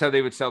 So that's how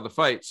they would sell the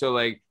fight. So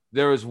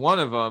there was one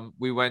of them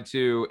we went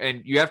to,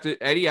 and you have to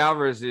Eddie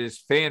Alvarez's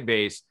fan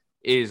base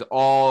is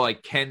all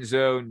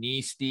Kenzo,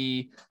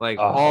 Nisti,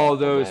 all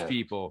those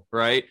people,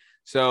 right?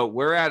 So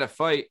we're at a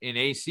fight in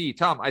AC.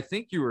 Tom, I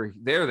think you were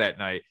there that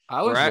night.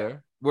 I was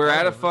there. We're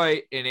at a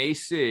fight in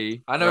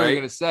AC. I know what you're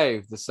gonna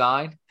say. The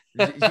sign.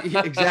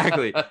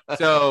 Exactly.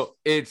 So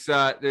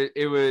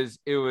it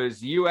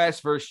was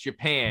US versus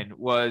Japan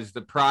was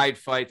the Pride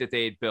fight that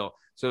they had built.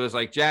 So it was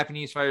like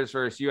Japanese fighters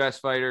versus U.S.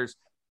 fighters.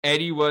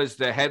 Eddie was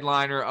the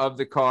headliner of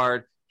the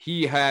card.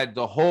 He had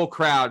the whole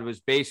crowd was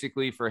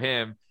basically for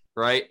him,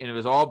 right? And it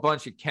was all a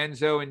bunch of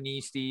Kenzo and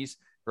Nistis,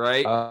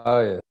 right?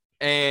 Oh, yeah.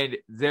 And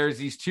there's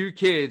these two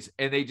kids,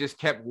 and they just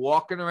kept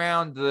walking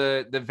around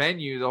the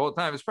venue the whole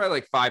time. It's probably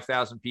like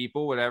 5,000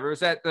 people, whatever. It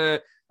was at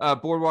the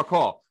Boardwalk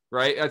Hall,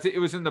 right? I think it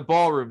was in the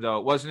ballroom, though.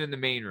 It wasn't in the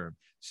main room.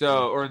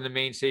 So, or in the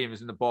main stadium, it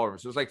was in the ballroom.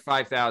 So it was like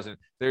 5,000.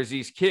 There's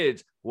these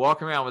kids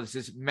walking around with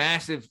this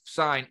massive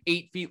sign,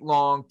 8 feet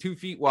long, 2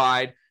 feet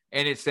wide,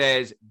 and it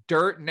says,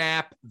 "Dirt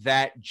nap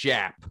that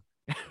Jap."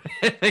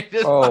 They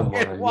just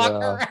walk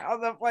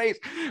around the place,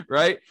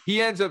 right?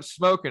 He ends up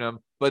smoking them.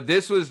 But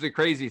this was the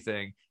crazy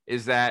thing,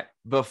 is that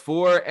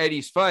before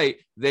Eddie's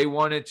fight, they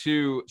wanted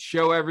to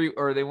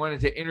they wanted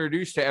to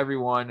introduce to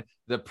everyone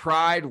the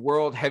Pride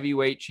World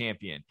Heavyweight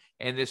Champion.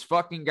 And this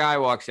fucking guy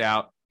walks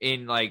out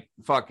in like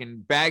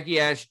fucking baggy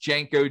ass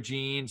Jenko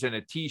jeans and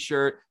a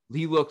t-shirt.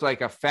 He looked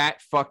like a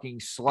fat fucking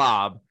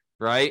slob,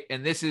 right?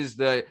 And this is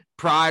the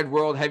Pride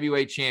World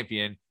Heavyweight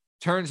Champion.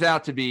 Turns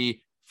out to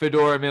be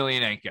Fedor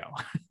Emelianenko.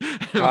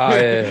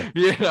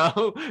 You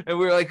know, and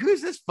we were like,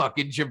 who's this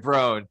fucking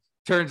jabron?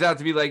 Turns out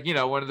to be like, you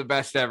know, one of the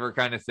best ever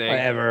kind of thing.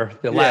 Ever.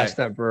 The last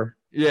ever.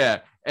 Yeah.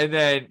 And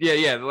then,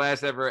 the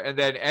last ever. And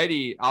then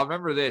Eddie, I'll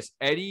remember this.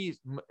 Eddie's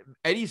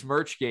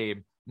merch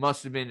game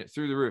must have been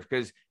through the roof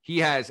because he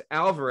has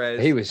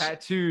Alvarez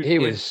tattooed. He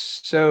was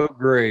so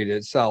great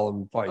at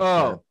selling fights.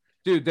 Oh,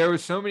 dude, there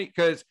was so many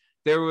because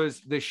there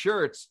was the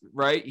shirts,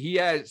 right? He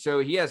has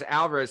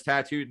Alvarez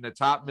tattooed in the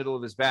top middle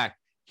of his back.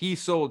 He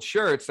sold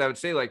shirts that would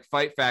say like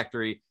Fight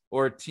Factory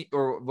or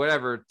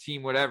whatever,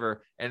 team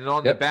whatever. And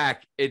on the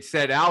back, it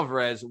said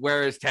Alvarez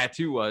where his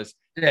tattoo was.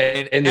 Yeah,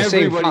 and in the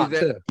same spot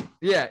too.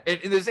 Yeah,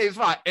 in the same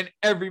spot. And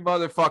every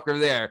motherfucker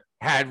there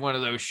had one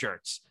of those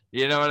shirts.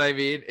 You know what I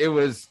mean? It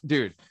was,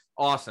 dude,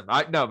 awesome.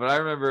 But I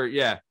remember,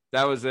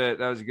 that was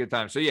a good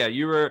time. So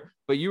you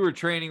were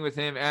training with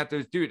him at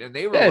those, dude, and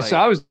they were so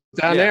I was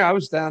down there. I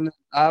was down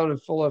out in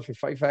Philadelphia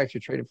Fight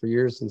Factory, traded for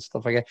years and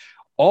stuff like that.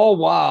 All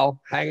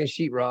while hanging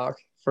sheetrock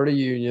for the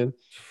union.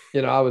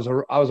 You know, I was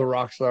a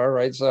rock star,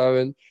 right?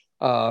 So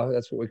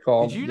that's what we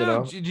call. Did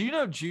you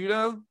know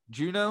Judo?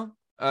 Judah.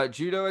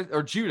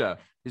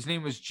 His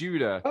name was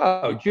Judah.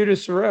 Oh, Judah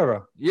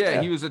Serrera.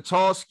 Yeah, he was a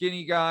tall,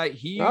 skinny guy.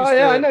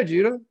 I know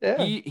Judah.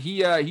 Yeah.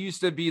 He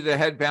used to be the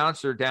head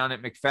bouncer down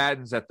at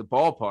McFadden's at the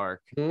ballpark.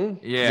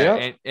 Mm-hmm.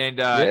 Yeah,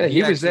 and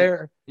he was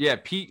there. Yeah,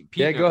 Pete.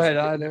 Yeah, go ahead.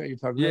 I know what you're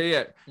talking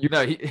about.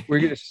 Yeah. We're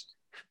gonna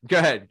go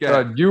ahead.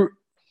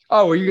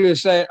 Were you gonna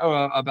say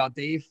about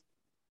Dave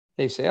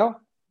Sale?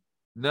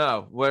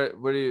 No. What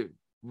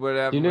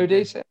happened? You know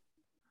Dave Sale?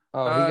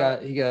 Oh,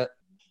 he got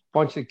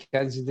bunch of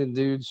Kensington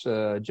dudes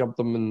jumped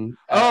them and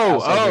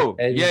yeah.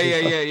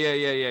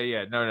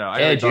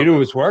 No. Judah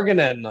was working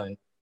that night,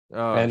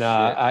 and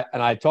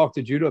I talked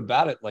to Judah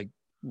about it like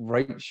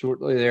right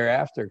shortly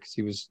thereafter because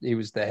he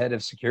was the head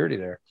of security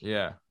there.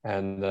 Yeah,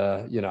 and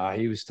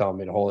he was telling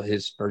me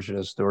his version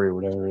of the story or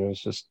whatever. It was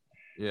just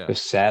it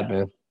was sad,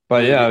 man.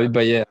 But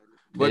yeah.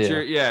 What's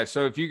your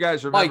So if you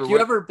guys remember, Mike, you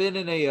ever been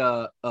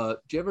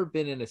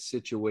in a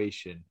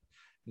situation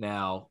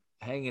now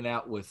hanging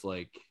out with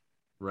like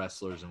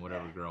wrestlers and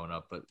whatever growing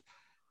up, but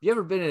you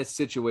ever been in a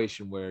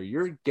situation where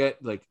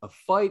a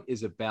fight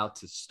is about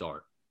to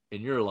start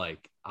and you're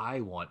like,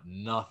 I want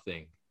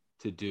nothing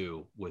to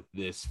do with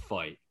this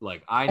fight.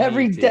 Like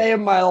every day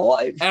of my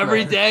life,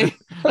 every day.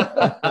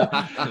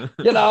 I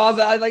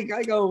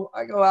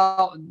go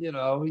out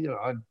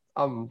and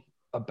I'm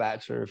a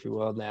bachelor, if you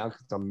will, now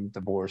because I'm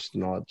divorced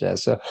and all that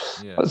jazz. So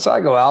I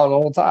go out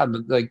all the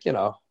time, but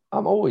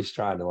I'm always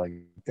trying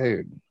to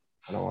dude.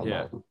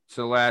 It's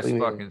the last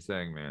fucking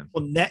thing, man.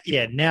 Well,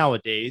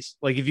 nowadays,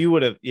 like if you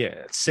would have,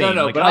 same.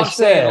 No, like, but I'm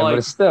saying, but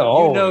it's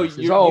still,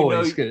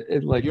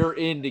 you're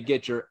in to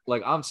get your,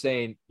 I'm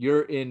saying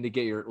you're in to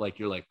get your,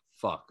 you're like,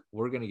 fuck,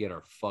 we're gonna get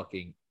our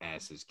fucking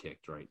asses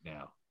kicked right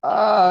now.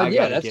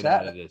 That's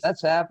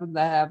happened.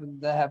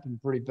 That happened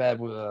pretty bad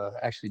with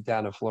actually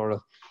down in Florida.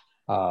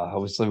 I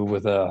was living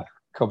with a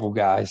couple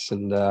guys,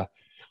 and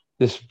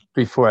this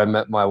before I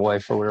met my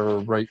wife or whatever,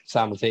 right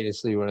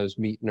simultaneously when I was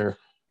meeting her.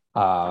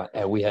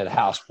 And we had a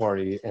house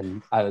party,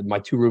 and my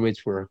two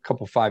roommates were a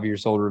couple 5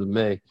 years older than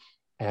me.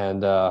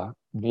 And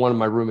one of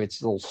my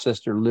roommates' little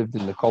sister lived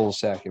in the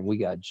cul-de-sac, and we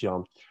got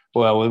jumped.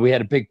 Well, we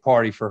had a big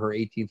party for her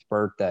 18th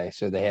birthday.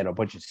 So they had a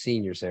bunch of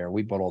seniors there.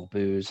 We bought all the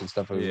booze and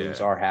stuff. It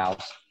was our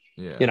house.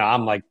 Yeah.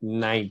 I'm like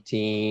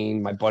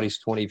 19. My buddy's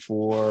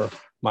 24.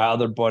 My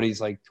other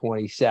buddy's like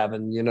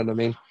 27. You know what I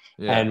mean?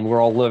 Yeah. And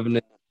we're all living in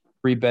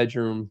a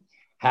 3-bedroom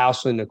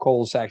house in the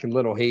cul-de-sac in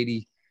Little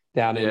Haiti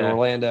down in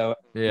Orlando.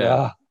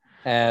 Yeah.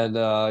 And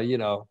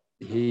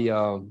he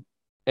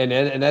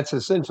and that's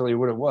essentially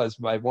what it was.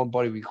 My one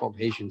buddy, we call him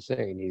Haitian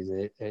Singh.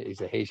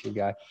 He's a Haitian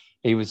guy.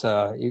 He was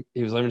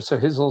living. So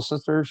his little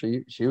sister,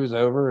 she was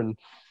over, and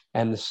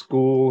the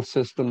school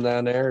system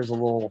down there is a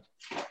little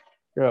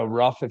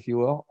rough, if you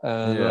will.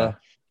 And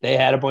they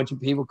had a bunch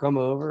of people come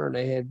over, and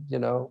they had they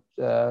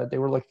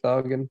were like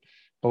thugging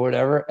or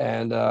whatever.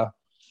 And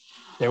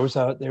there was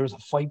a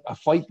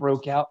fight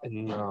broke out,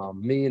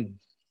 and me and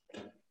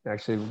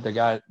actually the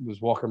guy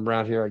was walking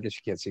around here. I guess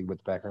you can't see with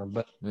the background,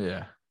 but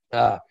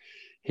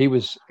he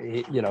was,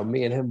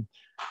 me and him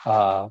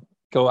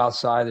go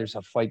outside. There's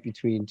a fight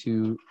between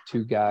two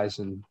guys,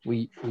 and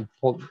we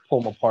pull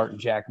them apart and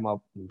jack them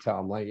up and tell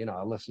them, like,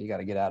 listen, you got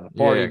to get out of the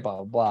party,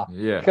 blah blah blah.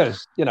 Yeah,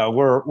 because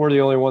we're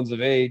the only ones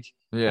of age.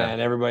 Yeah,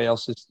 and everybody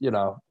else is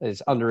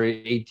is under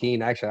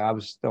 18. Actually, I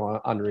was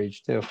still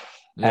underage too.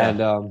 Yeah.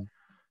 And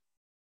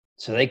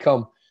so they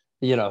come,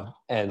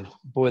 and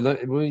boy,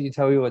 let me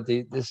tell you what,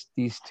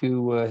 these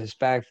two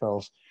Hispanic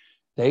fellas,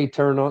 they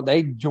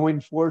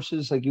joined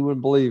forces like you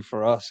wouldn't believe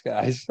for us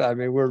guys. I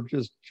mean, we're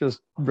just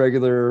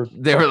regular.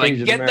 They were like,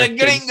 get Americans.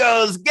 The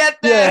gringos,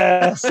 get them.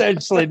 Yeah,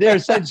 essentially. They're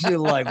essentially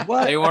like,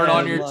 what? They weren't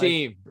on your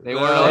team. They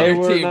weren't on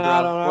your team,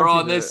 bro. We're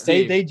on this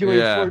team. They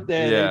joined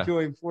they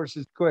joined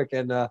forces quick.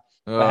 And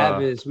what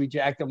happened is we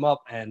jacked them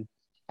up, and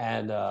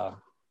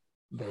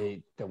the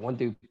one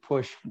dude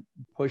pushed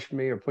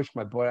me or pushed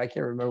my boy. I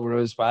can't remember what it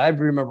was, but I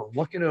remember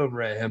looking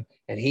over at him,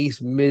 and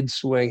he's mid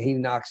swing. He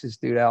knocks this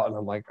dude out, and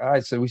I'm like, all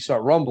right. So we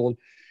start rumbling,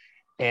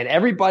 and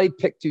everybody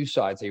picked two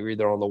sides. They were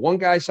either on the one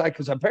guy's side,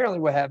 because apparently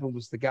what happened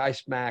was the guy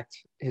smacked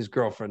his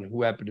girlfriend,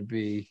 who happened to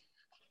be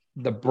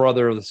the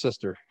brother of the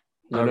sister.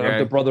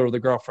 The brother of the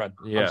girlfriend.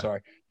 Yeah. I'm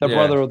sorry. The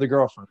brother of the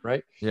girlfriend,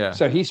 right? Yeah.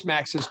 So he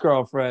smacks his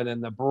girlfriend,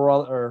 and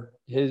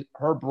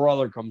her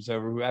brother comes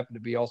over, who happened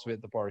to be also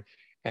at the party,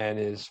 and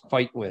is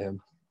fighting with him,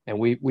 and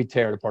we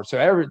tear it apart. So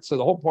the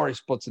whole party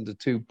splits into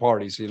two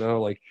parties,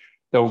 like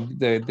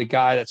the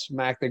guy that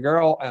smacked the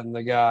girl and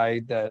the guy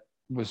that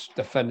was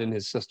defending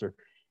his sister,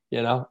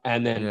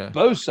 and then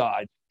both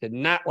sides did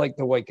not like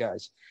the white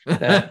guys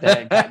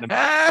that got them.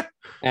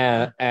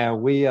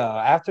 And we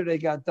after they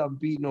got done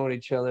beating on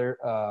each other,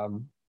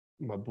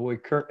 my boy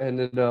Kurt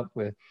ended up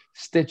with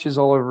stitches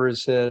all over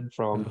his head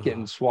from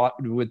getting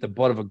swatted with the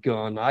butt of a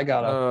gun. I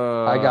got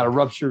a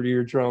ruptured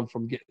eardrum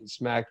from getting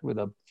smacked with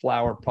a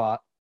flower pot.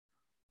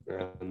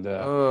 And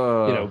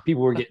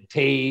people were getting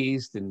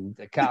tased, and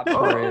the cops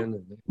were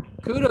in.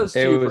 Kudos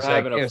to you for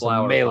having a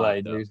flower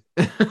melee, pot,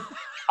 dude.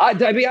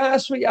 To be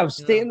honest with you, I was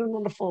standing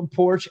on the front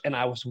porch, and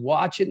I was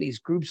watching these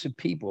groups of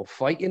people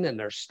fighting, and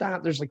there's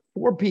like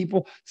 4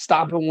 people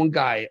stopping one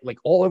guy, like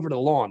all over the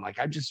lawn. Like,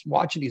 I'm just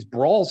watching these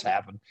brawls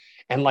happen.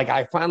 And like,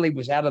 I finally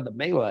was out of the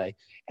melee,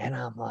 and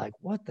I'm like,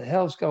 what the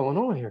hell's going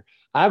on here?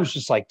 I was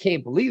just like,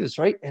 can't believe this,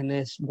 right? And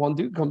this one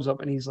dude comes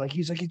up, and he's like,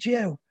 it's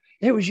you.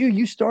 It was you.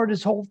 You started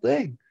this whole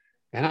thing.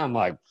 And I'm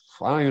like,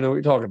 I don't even know what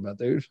you're talking about,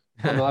 dude.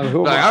 I'm like,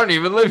 I don't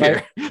even live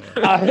here.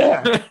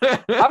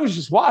 I was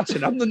just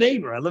watching. I'm the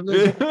neighbor. I live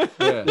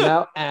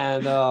there.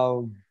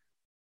 And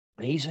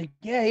he's like,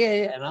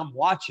 yeah. And I'm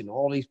watching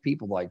all these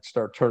people like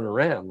start turning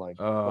around, like,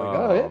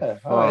 oh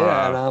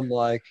yeah. And I'm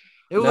like,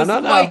 it was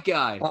the white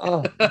guy.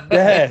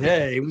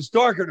 Yeah, he was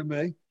darker than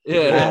me.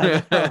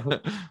 Yeah.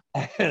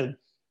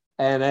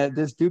 And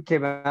this dude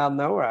came out of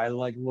nowhere. I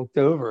like looked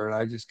over, and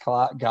I just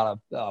got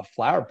a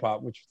flower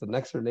pot, which was the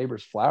next door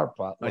neighbor's flower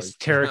pot. Nice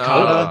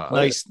terracotta,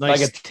 nice like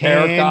a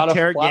terracotta.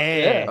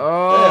 Yeah.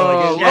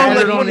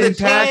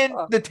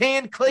 The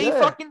tan clay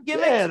fucking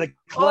gimmick. Yeah, the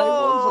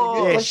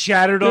clay ones.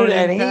 Shattered on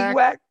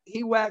impact.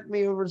 He whacked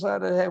me over the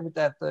side of the head with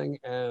that thing,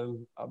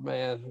 and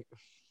man,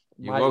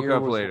 you woke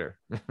up later.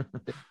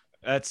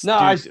 I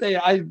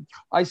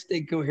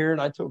stayed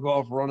coherent. I took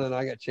off running.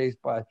 I got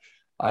chased by.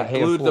 I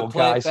glued the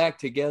plant back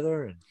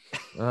together. And...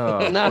 you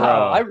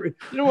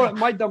know what?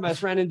 My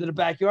dumbass ran into the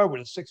backyard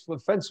with a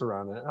 6-foot fence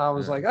around it. I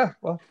was like,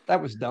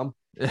 that was dumb.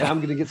 I'm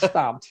going to get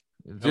stomped.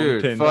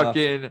 Dude,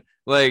 fucking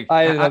like.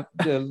 I ended up,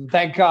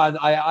 thank God,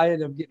 I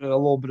ended up getting a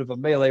little bit of a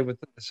melee with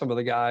some of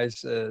the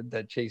guys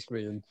that chased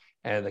me,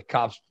 and the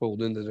cops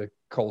pulled into the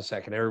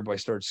cul-de-sac, and everybody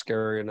started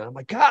scurrying. And I'm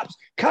like, cops,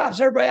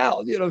 everybody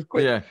out,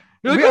 quick. Yeah.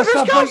 You're like,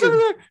 there's cops over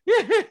there.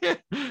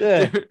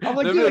 Yeah. I'm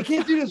like, dude, I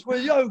can't do this.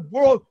 We're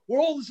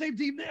all the same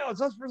team now.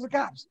 It's us versus the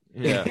cops.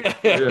 Yeah. Dude,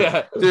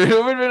 it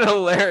would have been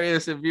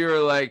hilarious if you were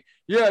like,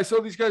 yeah, I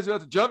saw these guys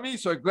about to jump me,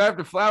 so I grabbed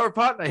a flower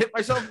pot and I hit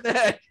myself in the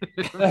head.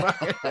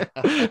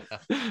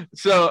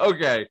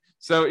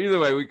 So either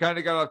way, we kind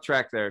of got off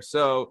track there.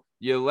 So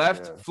you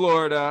left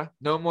Florida,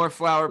 no more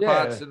flower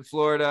pots in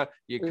Florida.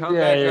 You come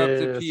back up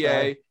to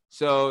PA.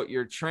 So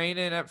you're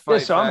training at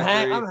Fight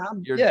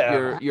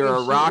Factory. You're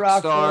a rock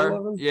star.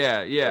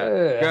 Yeah.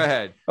 Go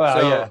ahead.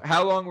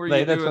 How long were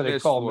you doing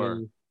this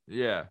for?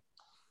 Yeah.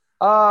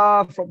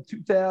 From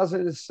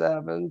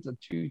 2007 to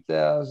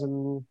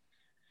 2000.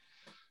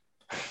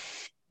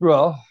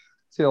 Well,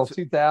 till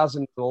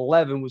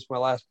 2011 was my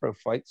last pro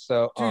fight.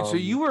 So, dude, so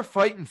you were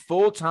fighting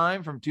full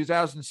time from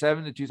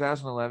 2007 to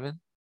 2011?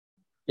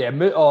 Yeah, June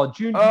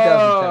 2010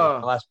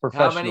 was my last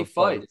professional. How many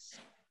fights?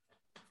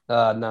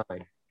 9.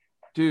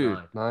 Dude,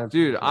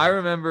 I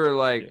remember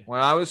like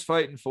when I was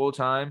fighting full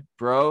time,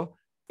 bro,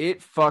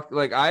 it fucked.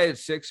 Like I had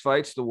 6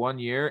 fights the 1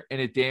 year, and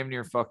it damn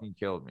near fucking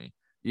killed me.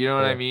 You know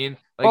what I mean?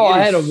 Like, I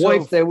had a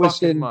wife that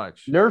was in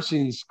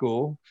nursing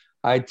school.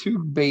 I had 2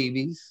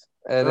 babies.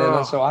 And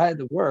then so I had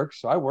to work.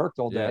 So I worked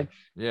all day.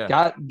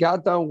 Yeah.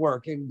 Got done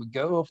working. We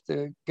go off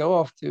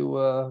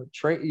to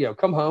train,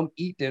 come home,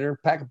 eat dinner,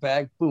 pack a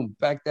bag, boom,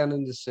 back down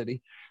in the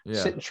city.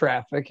 Yeah. Sit in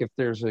traffic if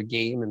there's a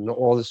game, and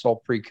all this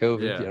all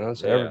pre-COVID,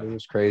 so everything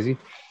was crazy.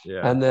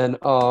 Yeah. And then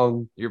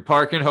you're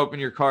parking, hoping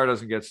your car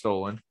doesn't get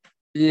stolen.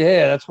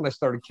 Yeah, that's when I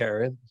started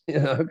carrying.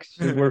 Cause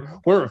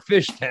we're a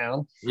fish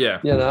town. Yeah.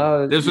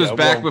 This was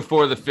back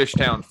before the fish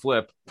town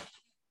flip.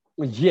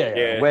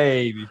 Yeah,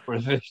 way before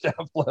the fish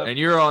town flip. And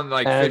you're on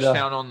fish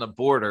town on the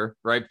border,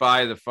 right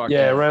by the fucking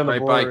around the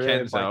right border, by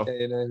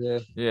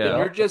Kenzo. Yeah.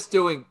 You're just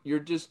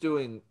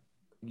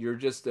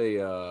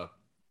a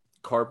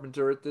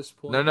carpenter at this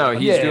point. No,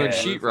 he's doing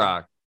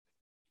sheetrock.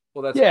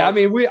 Well, that's I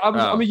mean,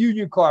 I'm a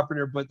union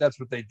carpenter, but that's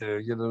what they do.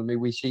 You know what I mean?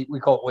 We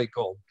call it weight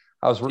gold.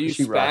 I was working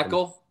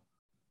spackle.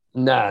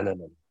 No.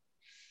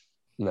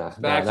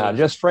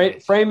 Just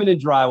framing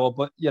and drywall.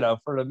 But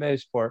for the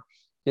most part,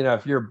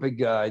 if you're a big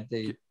guy,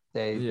 they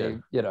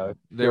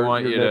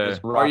want you to.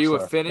 Are you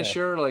a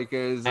finisher? Yeah. Like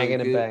is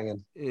hanging and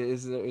banging?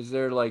 Is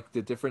there like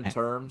the different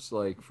terms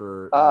like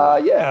for?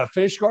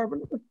 Finish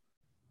carpenter.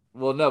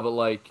 Well, no, but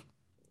like.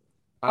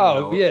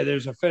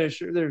 There's a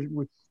finisher. There's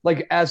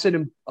like I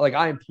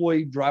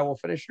employ drywall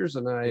finishers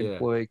and I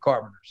employ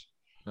carpenters.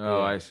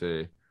 Oh, I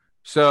see.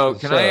 So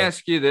can I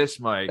ask you this,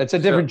 Mike? It's a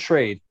different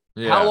trade.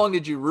 Yeah. How long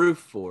did you roof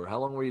for? How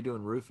long were you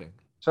doing roofing?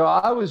 So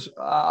I was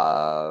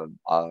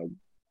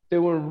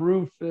doing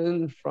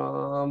roofing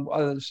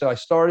from. So I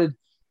started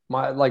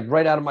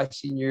right out of my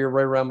senior year,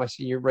 right around my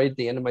senior, right at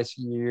the end of my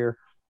senior year,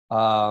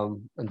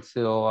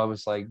 until I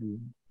was like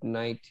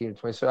 19 or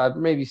 20. So I'd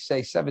maybe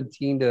say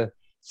 17 to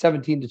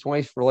 20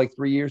 for like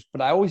 3 years.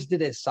 But I always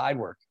did it as side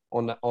work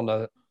on the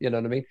you know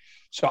what I mean.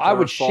 So I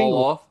would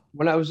shingle off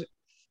when I was.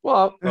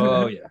 Well,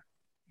 oh yeah.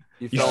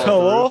 You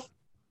fell off?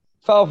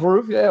 Fell off a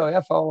roof? Yeah, I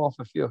fell off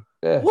a few.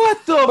 Yeah.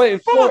 What the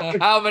fuck?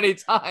 How many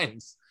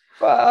times?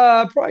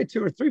 Probably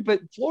 2 or 3, but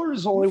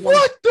Florida's only one.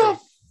 What the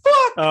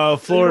fuck? Oh,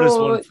 Florida's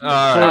one.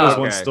 Florida's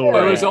one story.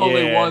 There was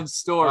only one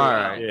story. All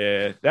right.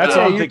 Yeah, that's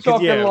all I'm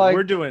thinking. Yeah, like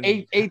we're doing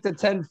 8 to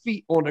 10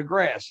 feet on the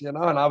grass, and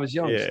I was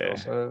young still.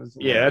 So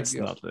that's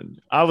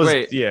nothing. I was.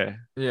 Yeah.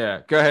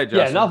 Go ahead, Justin.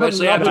 Yeah,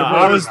 nothing.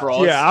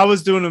 I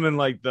was doing them in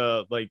like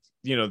the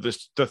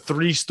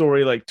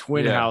 3-story like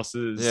twin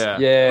houses.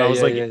 Yeah. I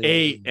was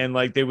 8, and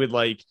like they would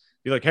like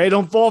be like, "Hey,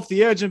 don't fall off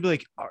the edge," and be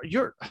like,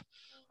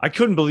 I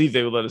couldn't believe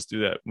they would let us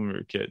do that when we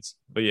were kids.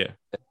 But yeah.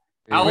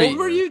 How old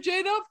were you,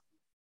 J-Dub?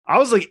 I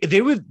was like,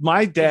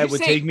 my dad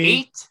would take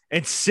me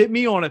and sit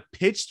me on a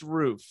pitched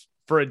roof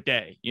for a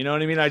day. You know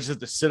what I mean? I just have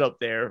to sit up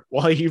there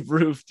while he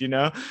roofed, and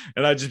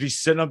I'd just be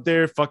sitting up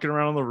there fucking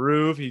around on the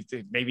roof. He'd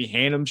maybe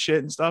hand him shit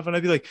and stuff. And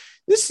I'd be like,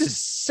 this is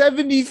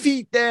 70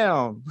 feet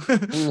down.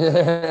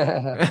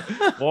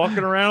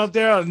 Walking around up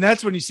there. And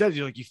that's when you said,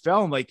 you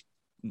fell. I'm like,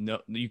 no,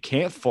 you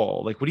can't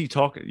fall. Like, what are you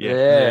talking?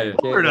 Yeah.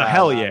 The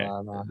hell yeah.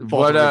 No.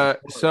 But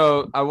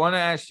so I want to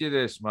ask you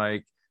this,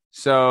 Mike.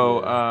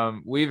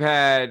 So we've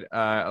had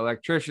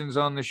electricians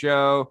on the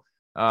show.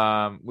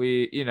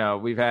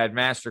 We've had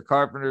master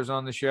carpenters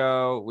on the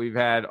show. We've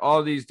had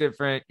all these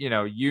different,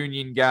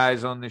 union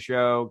guys on the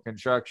show,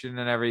 construction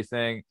and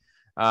everything.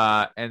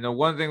 And the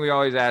one thing we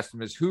always ask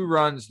them is who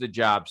runs the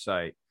job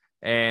site.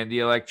 And the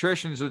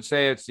electricians would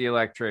say it's the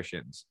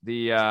electricians.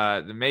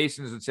 The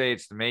masons would say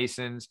it's the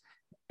masons.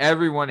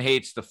 Everyone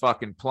hates the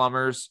fucking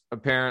plumbers,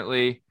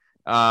 apparently.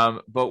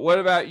 But what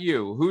about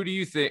you? Who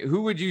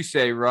would you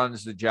say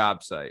runs the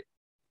job site?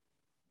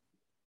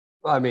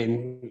 I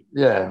mean,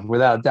 yeah,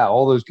 without doubt,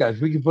 all those guys.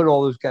 We can put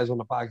all those guys on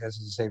the podcast at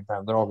the same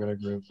time. They're all going to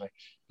agree with me.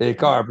 The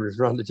carpenters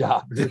run the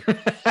job. The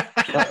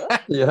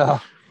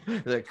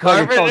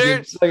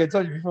carpenters. Like I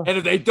told you before. And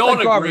if they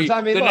don't agree,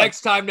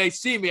 next time they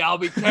see me, I'll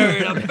be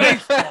carrying a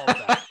baseball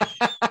bat.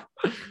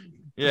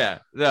 Yeah.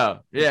 No.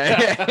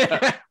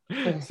 Yeah.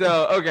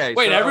 So okay.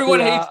 Wait, everyone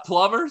hates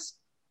plumbers?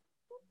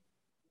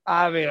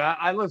 I mean,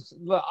 I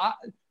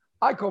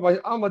call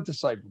I'm a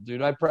disciple,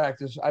 dude. I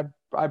practice. I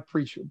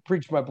preach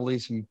my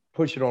beliefs and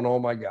push it on all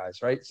my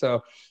guys, right?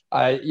 So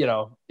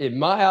in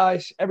my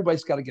eyes,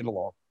 everybody's got to get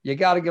along. You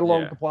got to get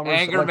along with the plumbers.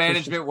 Anger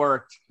management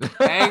worked.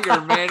 Anger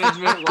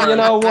management worked. You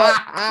know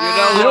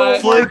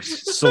what?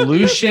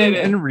 Solution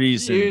and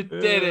reason. You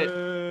did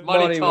it.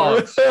 Money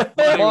talks.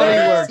 Money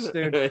works,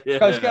 dude.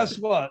 Because guess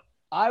what?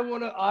 I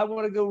want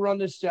to go run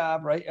this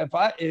job, right?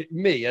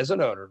 Me as an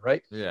owner,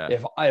 right? Yeah.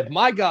 If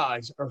my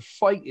guys are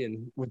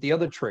fighting with the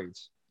other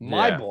trades,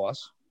 my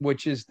boss,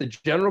 which is the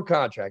general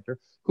contractor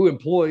who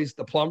employs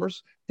the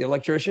plumbers, the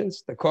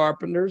electricians, the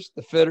carpenters,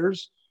 the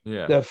fitters,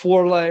 the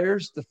floor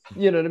layers,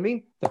 you know what I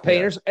mean? The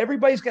painters,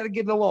 everybody's got to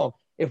get along.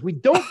 If we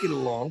don't get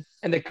along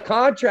and the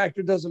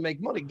contractor doesn't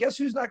make money, guess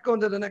who's not going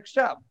to the next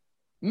job?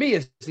 Me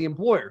as the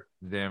employer.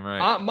 Damn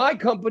right. My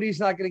company's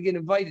not going to get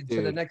invited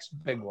to the next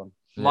big one.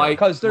 Mike,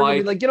 because they're gonna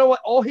be like, you know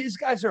what? All his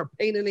guys are a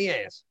pain in the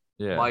ass.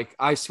 Yeah. Mike,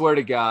 I swear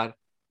to God,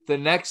 the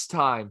next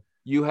time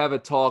you have a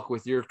talk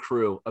with your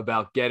crew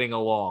about getting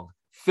along,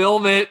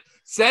 film it,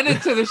 send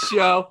it to the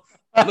show.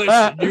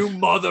 Listen, you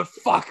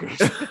motherfuckers.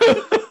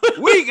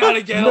 We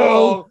gotta get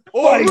along,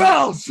 or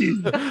else.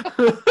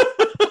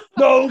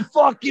 No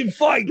fucking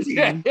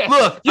fighting.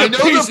 Look, You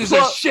pieces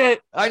of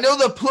shit. I know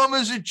the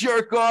plumbers are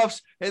jerk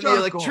offs and the Jerk-off.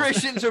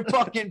 electricians are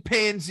fucking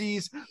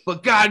pansies,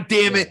 but god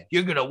damn it,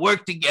 you're gonna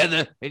work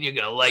together and you're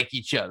gonna like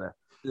each other.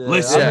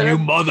 Listen, you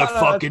that's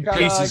motherfucking kinda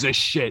pieces like- of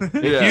shit.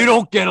 If Yeah. you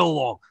don't get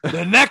along,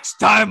 the next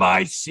time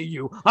I see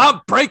you,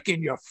 I'm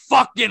breaking your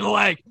fucking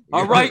leg.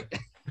 All right?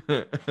 Yeah,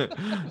 you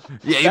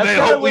That's better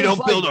kinda hope we what don't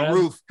it's build like, a man.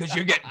 roof because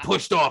you're getting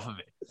pushed off of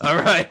it. All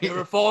right. You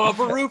ever fallen off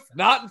a roof?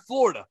 Not in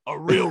Florida. A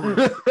real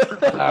roof.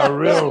 A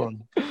real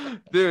one.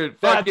 Dude,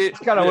 fuck That's it.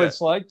 kind of Yeah. what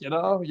it's like, you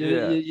know.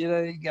 Yeah.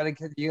 You gotta.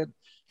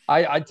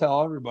 I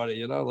tell everybody,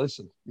 you know,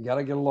 listen, you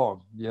gotta get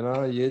along. You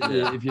know,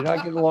 if you're not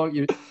getting along,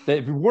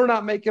 if we're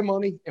not making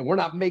money and we're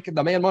not making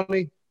the man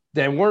money,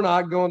 then we're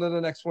not going to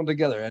the next one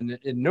together. And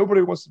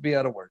nobody wants to be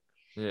out of work.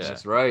 Yeah.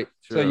 That's right.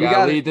 Sure. So You you gotta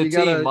gotta- lead the you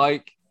team, gotta-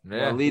 Mike.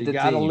 Yeah. Lead the you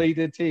gotta team. lead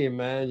the team,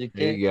 man. You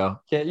There you go.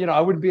 can't. You know,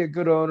 I wouldn't be a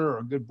good owner or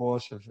a good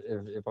boss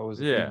if I was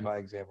leading by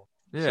example.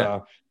 Yeah.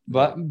 So,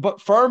 but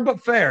firm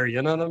but fair.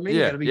 You know what I mean?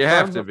 Yeah, gotta be you firm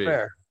have to but be.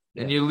 fair.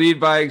 And you lead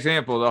by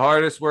example. The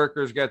hardest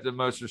workers get the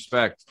most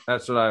respect.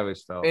 That's what I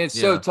always felt. And it's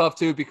so tough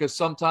too, because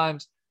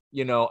sometimes,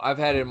 you know, I've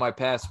had it in my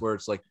past where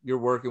it's like you're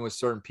working with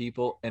certain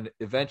people and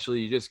eventually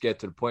you just get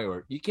to the point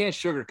where you can't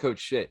sugarcoat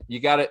shit. You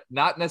got to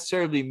not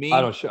necessarily mean.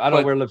 I don't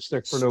but wear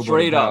lipstick for nobody.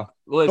 straight pal. up.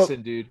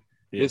 Listen, dude,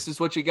 Yeah. this is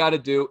what you got to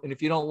do. And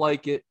if you don't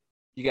like it,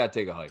 you got to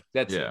take a hike.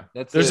 That's Yeah. it.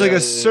 That's There's it. like a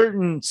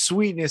certain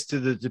sweetness to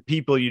the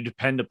people you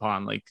depend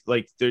upon. Like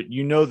there,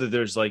 you know that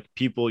there's like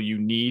people you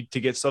need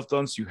to get stuff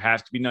done, so you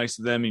have to be nice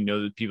to them. You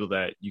know the people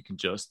that you can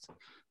just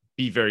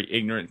be very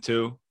ignorant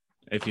to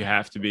if you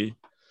have to be.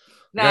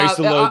 Nah, I used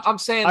to load- I'm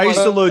saying I used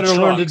like, to load Better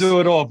learn to trucks. do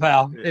it all,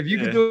 pal. If you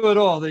Yeah. can do it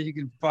all, then you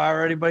can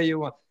fire anybody you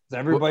want.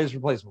 Everybody's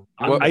replaceable.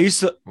 I used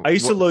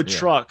to load yeah.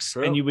 trucks,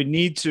 True. and you would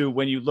need to,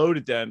 when you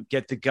loaded them,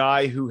 get the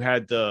guy who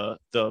had the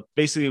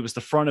basically it was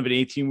the front of an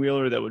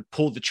 18-wheeler that would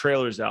pull the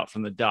trailers out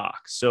from the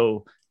dock.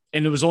 So,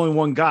 and there was only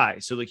one guy,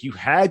 so like you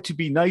had to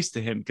be nice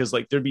to him because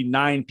like there'd be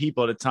 9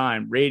 people at a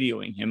time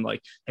radioing him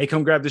like, "Hey,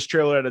 come grab this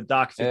trailer at a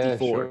dock 54."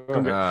 sure.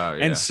 Come grab-" Oh,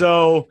 yeah. And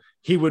so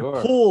he would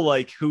Sure. pull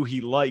like who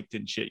he liked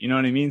and shit. You know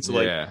what I mean? So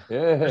like yeah.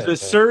 Yeah. there's a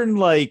certain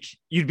like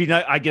you'd be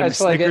nice. I get It's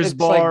a like Snickers it's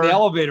bar. like the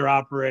elevator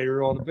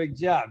operator on a big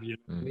job. You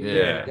know?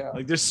 Yeah.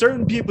 Like there's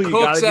certain people you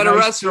cooks gotta at be a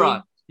nice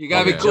restaurant. You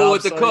gotta Okay. be cool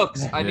with Job the site.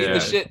 cooks. I need Yeah. the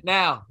shit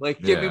now.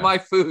 Like, give me Yeah. my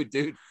food,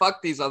 dude.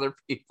 Fuck these other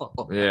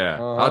people. Yeah.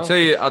 Uh-huh. I'll tell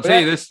you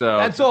this though.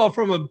 That's all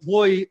from an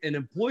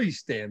employee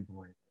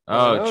standpoint.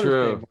 Oh, An owner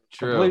true. standpoint,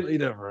 True. Completely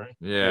different.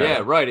 Yeah.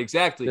 Yeah, right.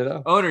 Exactly. You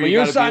know? Owner, When you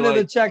you're gotta be signing the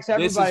like, checks,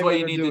 this is everybody what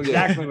you better need do to do.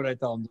 exactly what I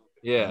tell them.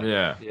 yeah,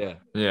 Yeah. yeah.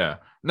 Yeah.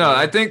 No,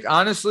 I think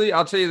honestly,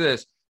 I'll tell you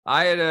this.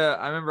 I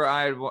remember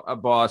I had a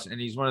boss,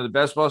 and he's one of the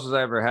best bosses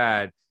I ever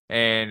had.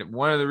 And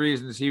one of the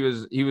reasons he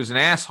was an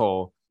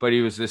asshole, but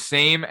he was the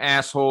same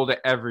asshole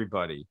to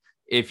everybody.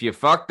 If you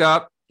fucked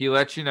up, he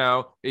let you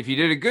know. If you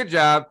did a good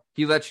job,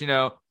 he let you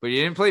know. But he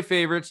didn't play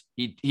favorites.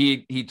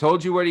 He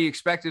told you what he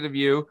expected of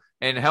you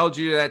and held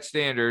you to that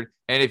standard.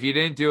 And if you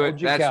didn't do it,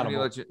 Hold you that's when he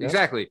accountable. let you.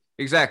 Yep.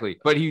 Exactly.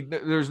 But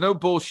there's no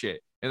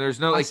bullshit, and there's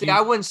no like.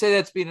 I wouldn't say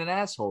that's being an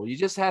asshole. You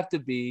just have to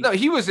be. No,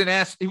 he was an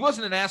ass. He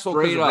wasn't an asshole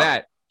because Straight of up.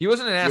 that. He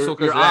wasn't an asshole you're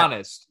because of that.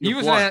 honest. He You're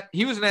was blunt.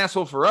 he was an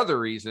asshole for other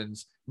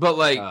reasons, but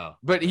like, Oh.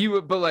 but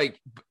like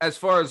as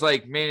far as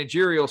like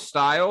managerial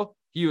style,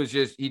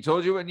 he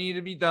told you what needed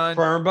to be done,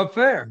 Firm but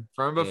fair.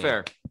 firm but Yeah.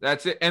 fair.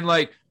 That's it, and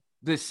like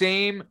the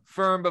same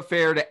firm but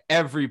fair to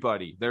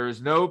everybody. There is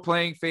no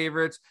playing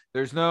favorites.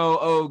 There's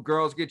no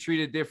girls get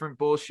treated different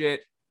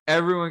bullshit.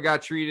 Everyone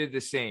got treated the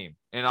same,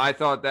 and I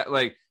thought that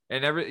like.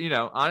 And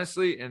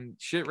honestly, and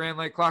shit ran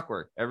like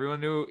clockwork.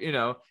 Everyone knew,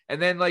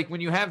 and then like when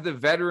you have the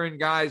veteran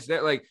guys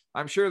that like,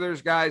 I'm sure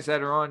there's guys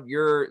that are on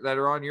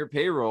your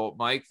payroll,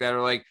 Mike, that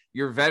are like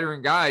your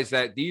veteran guys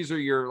that these are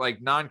your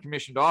like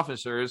non-commissioned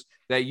officers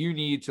that you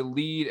need to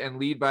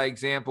lead by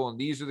example. And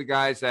these are the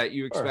guys that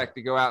you expect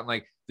to go out and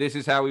like, this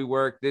is how we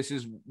work. This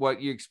is what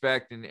you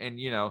expect. And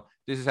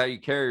this is how you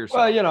carry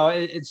yourself. Well,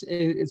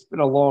 it's been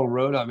a long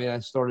road. I mean, I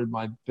started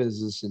my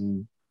business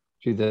in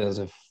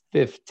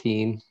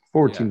 2015.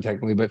 14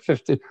 technically, but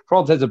 15 for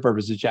all intents and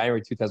purposes, January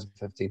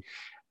 2015.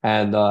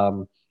 And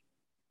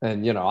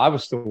I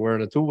was still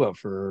wearing a tool belt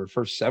for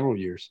first several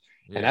years.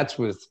 Yeah. And that's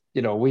with,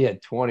 we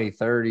had 20,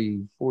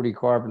 30, 40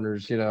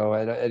 carpenters, at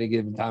any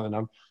given time.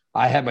 And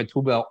I had my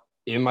tool belt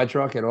in my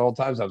truck at all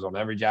times. I was on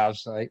every job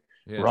site,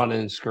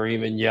 running,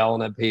 screaming,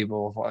 yelling at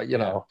people,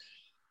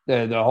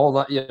 the whole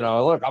lot,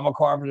 look, I'm a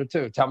carpenter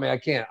too. Tell me I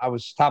can't. I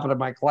was topping of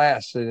my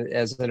class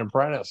as an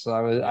apprentice.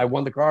 I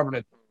won the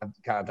carpenter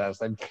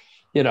contest.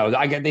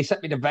 They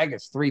sent me to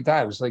Vegas 3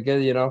 times, and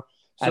then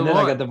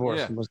I got divorced.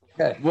 Yeah. And was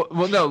okay.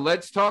 Well, no.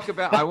 Let's talk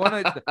about. I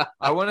want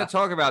to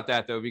talk about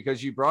that though,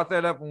 because you brought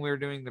that up when we were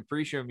doing the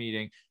pre-show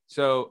meeting.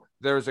 So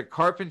there's a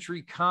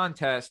carpentry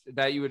contest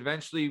that you would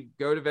eventually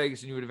go to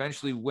Vegas and you would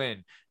eventually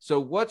win. So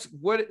what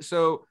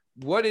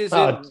is it?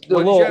 A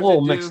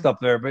little mixed up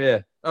there, but yeah.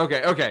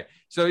 Okay.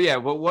 So yeah,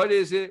 but what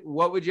is it?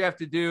 What would you have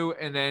to do?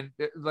 And then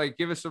like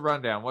give us a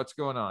rundown. What's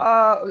going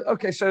on?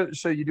 Okay, so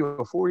you do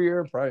a 4-year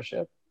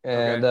apprenticeship,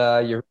 and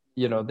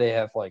they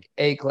have like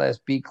A class,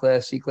 B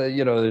class, C class.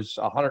 There's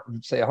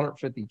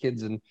 150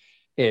 kids in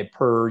it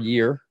per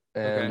year,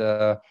 and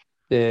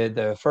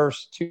the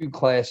first two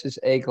classes,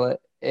 A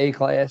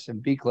class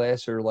and B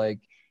class, are like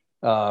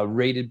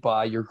rated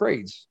by your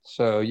grades.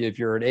 So if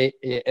you're an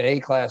A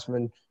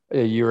classman,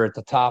 you're at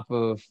the top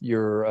of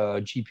your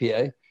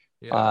GPA.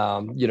 Yeah.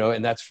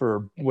 And that's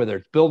for whether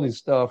it's building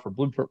stuff or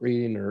blueprint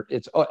reading or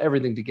it's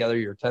everything together,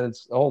 your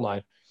attendance, the whole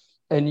nine.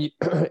 And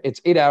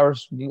it's 8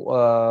 hours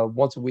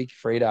once a week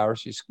for 8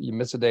 hours. You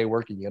miss a day of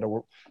work and you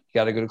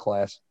got to go to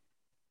class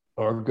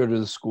or go to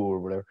the school or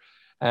whatever.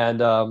 And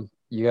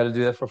you got to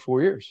do that for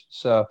 4 years.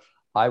 So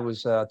I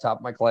was top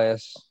of my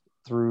class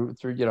through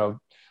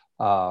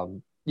I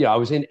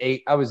was in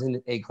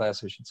A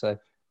class, I should say,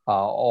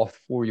 all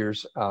 4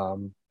 years.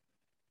 And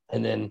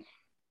then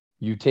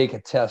you take a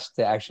test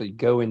to actually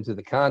go into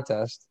the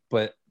contest,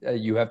 but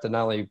you have to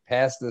not only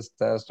pass this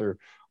test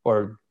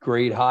or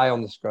grade high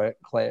on this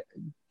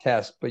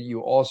test, but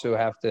you also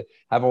have to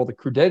have all the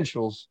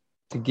credentials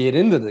to get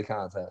into the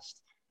contest,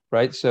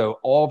 right? So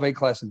all of A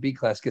class and B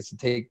class gets to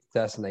take the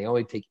test, and they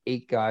only take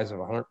 8 guys of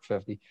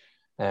 150,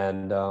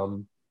 and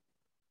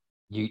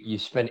you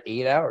spend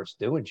 8 hours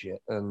doing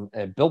shit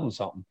and building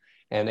something,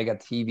 and they got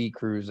TV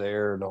crews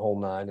there and the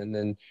whole nine, and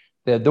then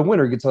the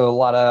winner gets a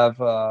lot of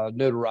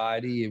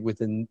notoriety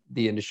within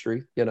the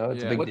industry.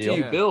 It's a big deal. What do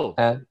you build?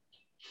 And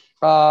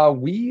I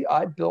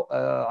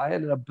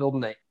ended up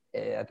building I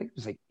think it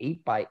was like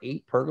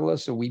 8x8 pergola.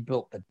 So we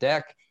built the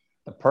deck,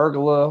 the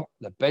pergola,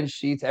 the bench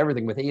seats,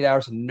 everything with 8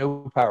 hours and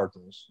no power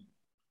tools.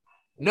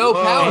 No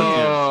power tools.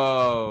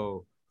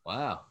 Oh,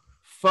 wow.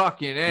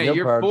 Fucking A. No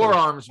Your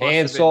forearms must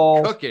hand have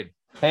saws, been cooking.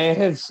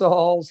 Hand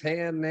saws,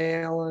 hand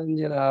nailing,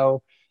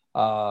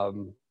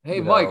 Hey,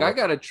 Mike, I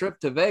got a trip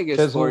to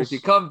Vegas for you. If you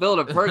come build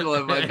a pergola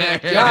in my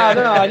backyard.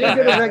 No, I didn't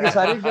go to Vegas.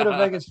 I didn't go to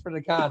Vegas for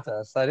the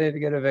contest.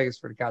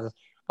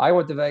 I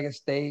went to Vegas.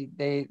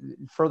 They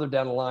further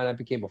down the line, I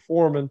became a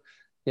foreman.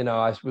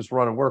 I was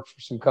running work for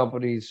some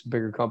companies,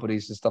 bigger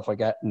companies and stuff like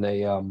that. And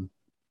they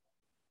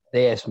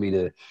asked me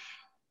to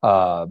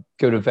go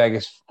to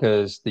Vegas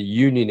because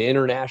the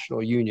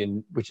International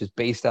Union, which is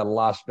based out of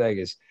Las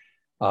Vegas,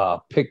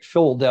 picked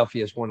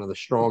Philadelphia as one of the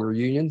stronger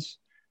unions.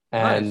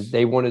 And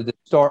they wanted to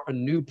start a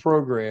new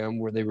program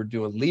where they were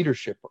doing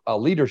a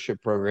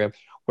leadership program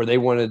where they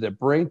wanted to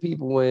bring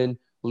people in,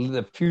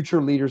 the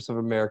future leaders of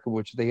America,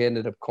 which they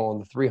ended up calling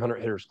the 300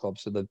 Hitters Club.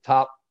 So the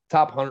top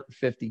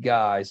 150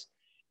 guys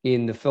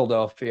in the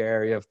Philadelphia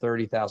area of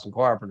 30,000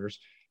 carpenters,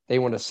 they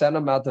want to send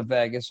them out to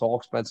Vegas, all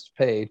expenses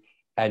paid,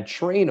 and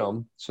train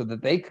them so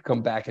that they could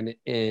come back and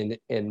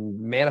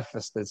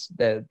manifest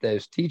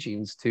those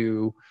teachings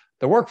to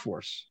the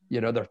workforce,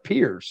 their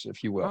peers,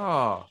 if you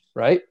will.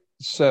 Right?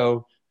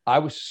 So I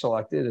was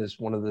selected as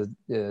one of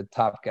the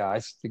top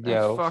guys to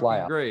go fly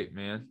out. Great,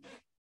 man.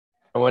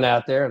 I went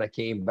out there and I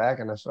came back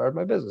and I started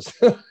my business.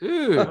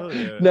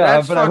 Dude,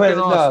 that's fucking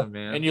awesome,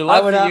 man. And you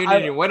left the union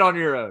and you went on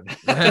your own.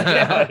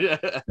 I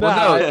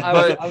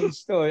was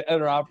still an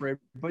owner operator,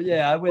 but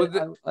yeah,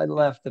 I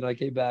left and I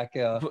came back.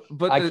 I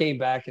came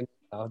back and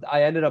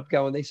I ended up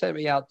going. They sent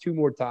me out 2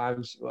 more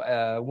times.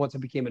 Once I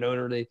became an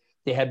owner, they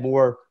had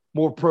more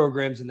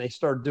programs and they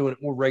started doing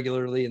it more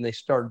regularly, and they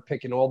started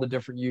picking all the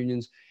different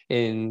unions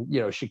in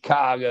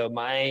Chicago,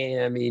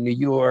 Miami, New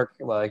York,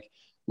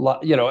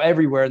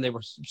 everywhere, and they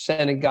were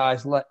sending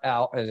guys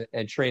out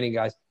and training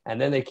guys. And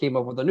then they came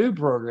up with a new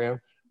program,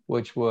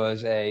 which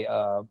was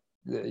that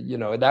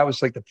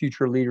was like the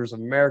Future Leaders of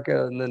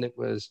America, and then it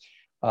was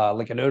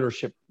like an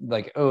ownership,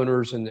 like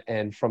owners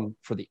and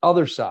for the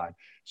other side.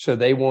 So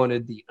they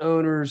wanted the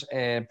owners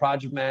and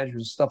project managers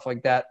and stuff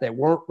like that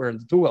weren't wearing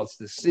the tool belts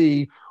to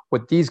see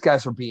what these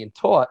guys were being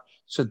taught,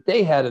 so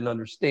they had an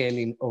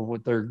understanding of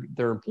what their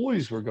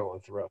employees were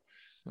going through.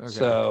 Okay.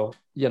 So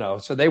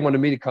so they wanted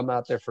me to come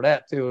out there for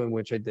that too, in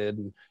which I did,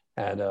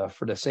 and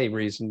for the same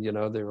reason,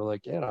 they were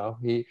like,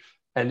 he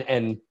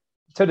and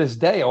to this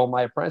day, all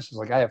my apprentices,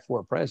 like I have 4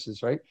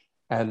 apprentices, right,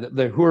 and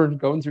who are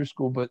going through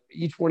school, but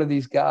each one of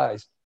these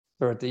guys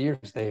throughout the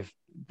years, they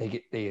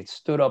had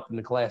stood up in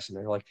the class and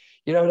they're like,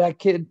 that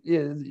kid,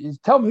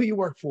 tell them who you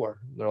work for.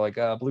 They're like,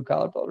 blue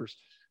collar builders.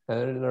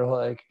 And they're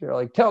like,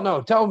 tell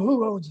them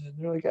who owns it. And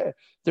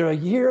they're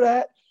like, you hear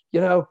that?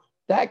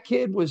 That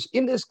kid was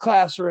in this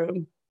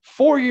classroom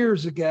 4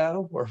 years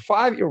ago or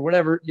 5 or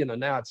whatever.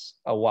 Now it's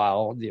a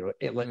while,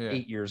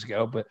 8 years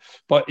ago.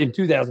 But in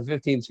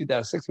 2015,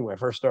 2016, when I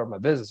first started my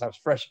business, I was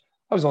fresh.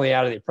 I was only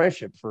out of the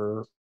apprenticeship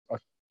for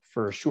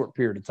a short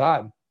period of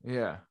time.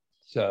 Yeah.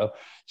 So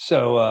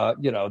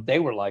they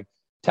were like,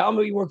 tell them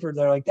who you work for.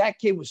 They're like, that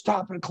kid was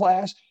top of the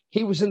class.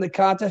 He was in the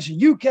contest.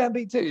 You can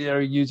be too.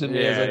 Using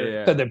me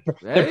as so the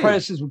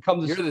apprentices would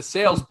come to. You're the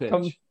sales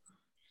pitch.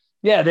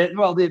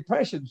 The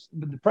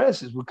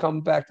apprentices would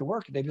come back to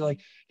work and they'd be like,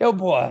 "Yo,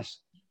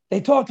 boss,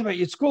 they talked about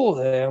you at school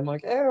today. I'm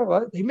like,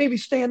 what? They made me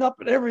stand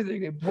up and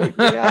everything. They point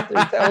me out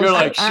there. You're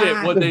like,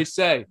 shit, what'd they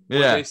say?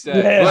 Yeah. They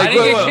say? Yeah. I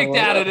didn't get kicked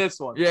out of this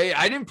one. Yeah,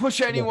 I didn't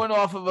push anyone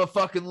off of a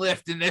fucking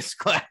lift in this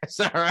class.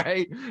 All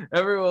right.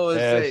 Everyone was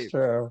safe. It's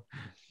true.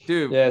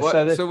 Dude, yeah.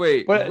 So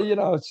wait, but they, it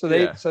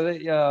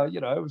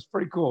was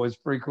pretty cool. It's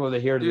pretty cool to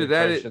hear. Dude,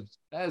 that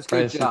is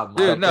good job,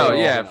 dude. No,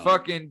 yeah,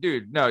 fucking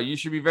dude. No, you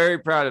should be very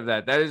proud of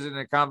that. That is an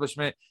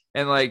accomplishment.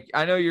 And like,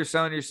 I know you're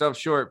selling yourself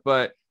short,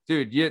 but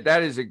dude,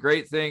 that is a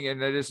great thing,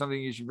 and that is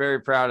something you should be very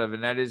proud of.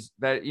 And that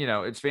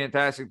it's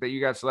fantastic that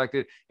you got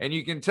selected, and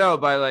you can tell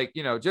by like,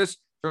 just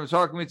from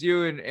talking with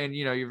you, and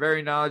you're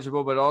very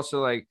knowledgeable, but also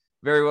like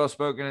very well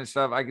spoken and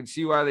stuff. I can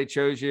see why they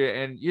chose you,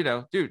 and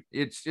dude,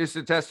 it's just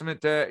a testament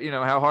to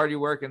how hard you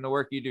work and the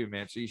work you do,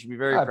 man. So you should be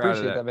very proud of that. I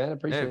appreciate that, man. I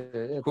appreciate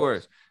it. Of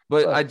course,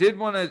 but I did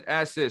want to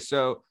ask this.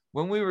 So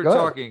when we were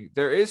talking,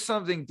 there is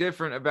something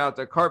different about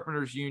the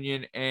carpenters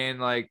union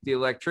and like the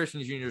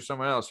electricians union or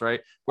someone else,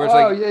 right? Where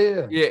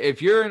it's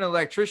if you're an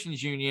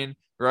electricians union,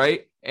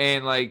 right,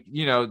 and like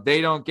they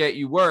don't get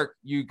you work,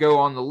 you go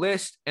on the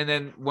list, and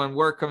then when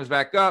work comes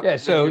back up,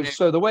 so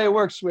the way it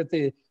works with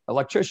the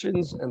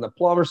electricians and the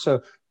plumbers,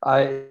 so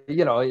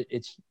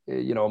it's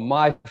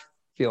my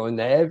feeling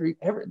that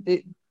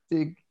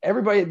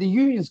everybody, the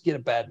unions get a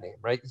bad name,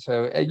 right?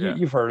 So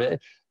you've heard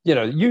it.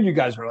 Union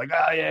guys are like,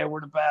 oh yeah, we're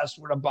the best,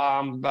 we're the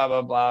bomb, blah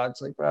blah blah.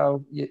 It's like,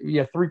 bro, you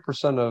have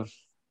 3% of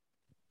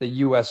the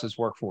U.S.'s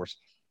workforce,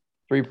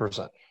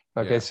 3%.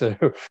 Okay, so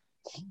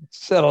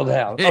settle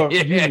down.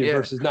 Union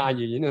versus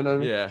non-union, you know what I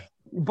mean? Yeah.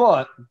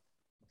 But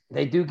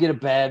they do get a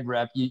bad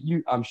rep.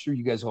 I'm sure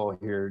you guys all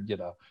hear,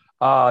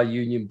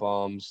 union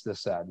bums,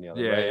 this, that, and the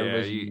other.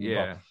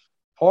 Right?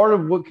 Part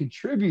of what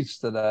contributes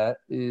to that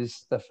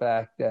is the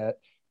fact that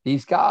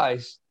these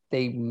guys,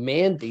 they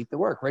mandate the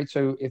work, right?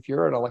 So if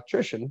you're an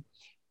electrician,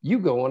 you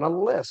go on a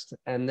list,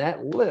 and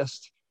that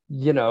list,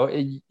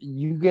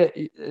 you get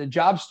a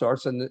job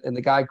starts, and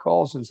the guy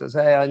calls and says,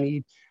 hey, I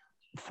need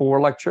 4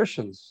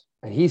 electricians,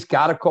 and he's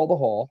got to call the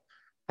hall,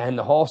 and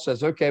the hall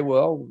says, okay,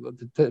 well,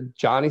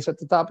 Johnny's at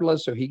the top of the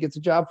list, so he gets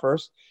a job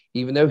first,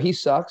 even though he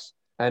sucks.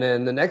 And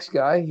then the next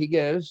guy, he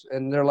goes,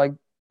 and they're like,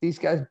 these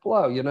guys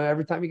blow.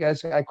 Every time you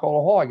guys say I call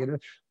a hall, I get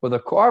it. Well, the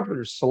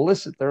carpenters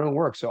solicit their own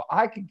work. So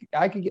I could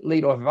get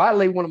laid off. If I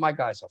lay one of my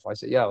guys off, I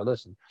say, yo,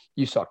 listen,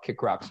 you suck,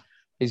 kick rocks.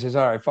 He says,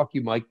 all right, fuck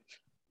you, Mike.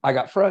 I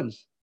got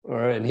friends. All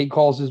right. And he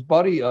calls his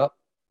buddy up,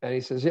 and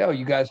he says, yo,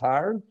 you guys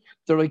hired?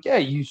 They're like, yeah,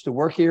 you used to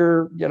work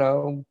here,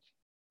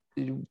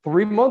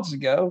 3 months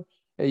ago.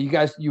 Hey,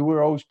 you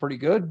were always pretty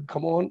good.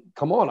 Come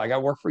on. I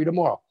got work for you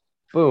tomorrow.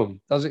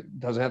 Boom. Doesn't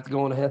have to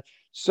go on ahead.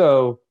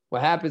 So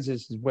what happens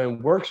is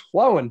when work's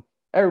flowing,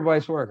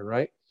 everybody's working,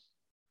 right?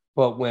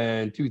 But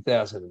when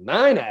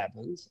 2009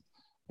 happens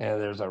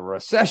and there's a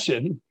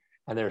recession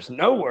and there's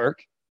no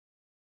work,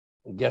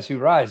 guess who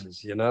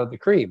rises? The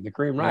cream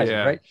rises,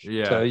 right?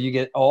 Yeah. So you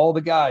get all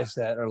the guys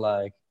that are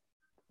like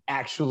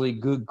actually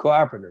good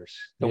carpenters,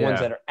 the ones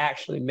that are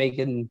actually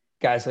making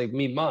guys like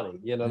me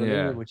money, you know what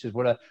I mean? Which is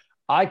what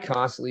I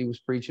constantly was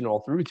preaching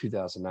all through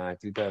 2009,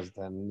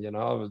 2010.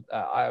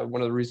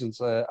 One of the reasons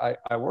I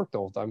worked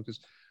all the time, because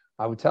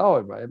I would tell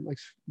everybody, I'm like,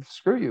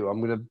 screw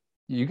you.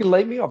 You can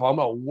lay me off. I'm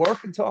going to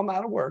work until I'm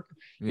out of work.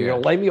 You're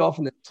going to lay me off,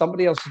 and then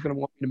somebody else is going to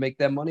want me to make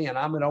that money, and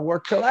I'm going to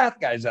work till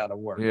that guy's out of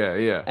work.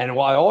 Yeah. And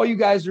while all you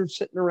guys are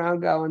sitting around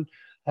going,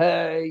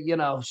 hey,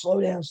 slow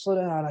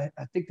down.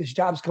 I think this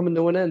job's coming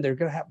to an end. They're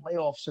going to have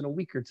layoffs in a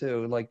week or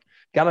two. Like,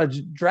 got to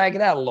drag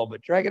it out a little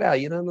bit.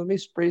 Let me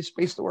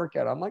space the work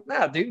out. I'm like,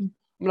 nah, dude,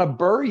 I'm going to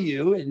bury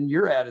you in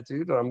your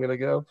attitude, and I'm going to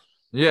go.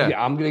 Yeah,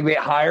 I'm going to get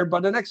hired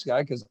by the next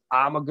guy because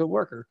I'm a good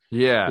worker.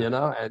 Yeah.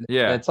 And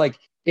it's like,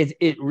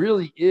 it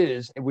really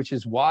is, which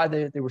is why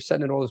they were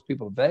sending all those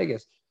people to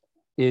Vegas.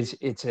 It's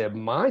a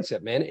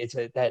mindset, man. It's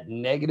that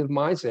negative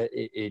mindset.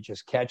 It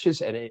just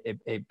catches, and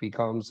it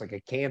becomes like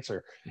a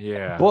cancer.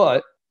 Yeah.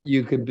 But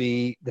you could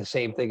be the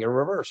same thing in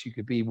reverse. You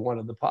could be one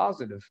of the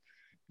positive,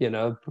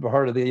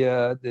 part of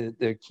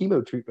the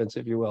chemo treatments,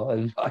 if you will.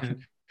 And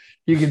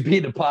you can be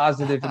the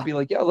positive and be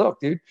like, yeah, look,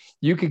 dude,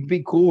 you could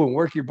be cool and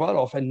work your butt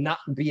off and not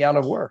be out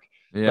of work.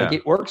 Yeah. Like,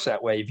 it works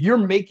that way. If you're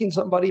making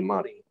somebody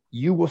money,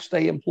 you will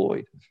stay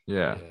employed.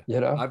 Yeah.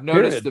 I've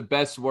noticed the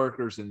best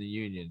workers in the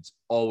unions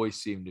always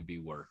seem to be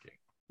working.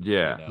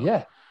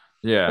 Yeah.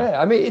 Yeah.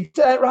 I mean, it's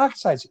at rocket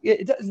science.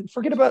 It doesn't,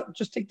 forget about,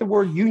 just take the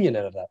word union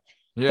out of that.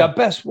 Yeah. The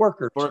best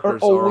workers are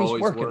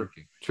always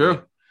working.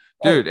 True.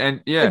 Dude.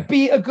 And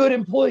be a good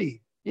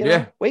employee.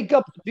 Wake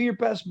up, do your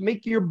best,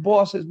 make your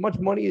boss as much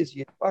money as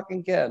you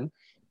fucking can,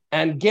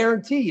 and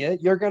guarantee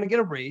you're going to get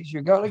a raise.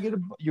 You're going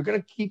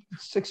to keep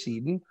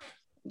succeeding.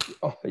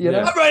 I'm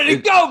ready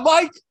to go,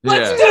 Mike.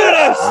 Let's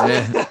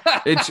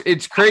do this.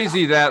 It's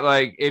crazy that,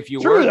 like, if you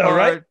true, work though, hard,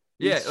 right?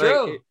 yeah, it's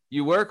true.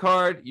 you work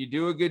hard, you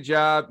do a good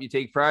job, you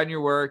take pride in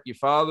your work, you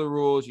follow the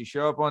rules, you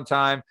show up on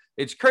time.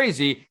 It's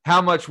crazy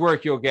how much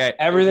work you'll get.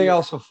 Everything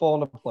else will fall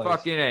into place.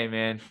 Fucking A,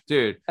 man.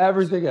 Dude.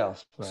 Everything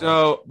else. Man.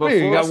 So before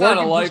you got not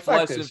a life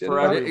lesson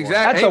for everyone.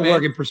 Exactly. That's a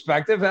working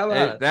perspective. How about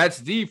that? That's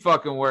the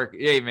fucking work.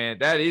 Hey, man,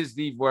 that is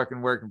the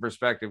working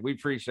perspective. We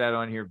preach that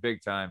on here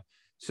big time.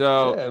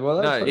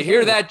 So you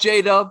hear that,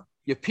 J-Dub?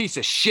 You piece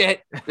of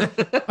shit.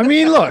 I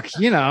mean, look,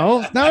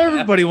 not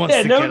everybody wants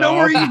to get no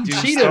more off eating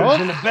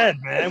Cheetos in the bed,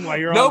 man. While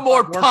you're no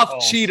more puff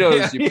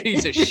Cheetos, you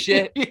piece of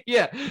shit.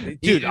 Yeah,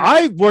 dude,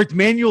 I worked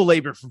manual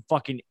labor from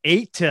fucking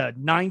 8 to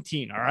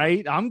 19. All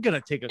right, I'm gonna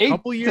take a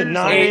couple years.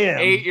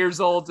 8 years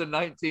old to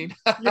 19.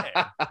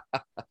 Yeah,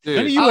 dude,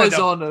 none of you I was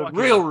on the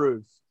real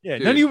roof. Yeah,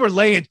 dude. None of you were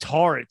laying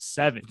tar at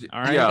 7.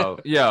 All right,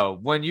 yo,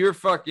 when you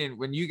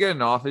get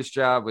an office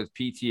job with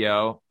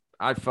PTO.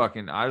 I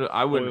don't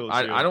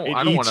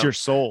want your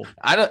soul.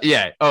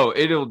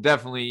 It'll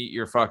definitely eat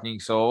your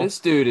fucking soul. This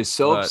dude is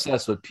so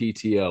obsessed with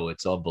PTO.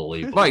 It's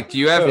unbelievable. Mike, do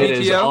you have PTO? It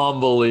is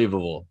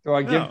unbelievable. Do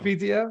I give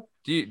PTO?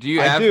 Do you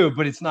have? I do,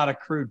 but it's not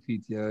accrued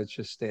PTO. It's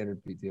just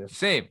standard PTO.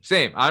 Same.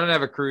 I don't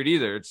have accrued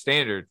either. It's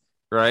standard,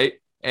 right?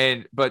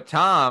 But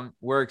Tom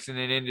works in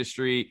an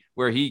industry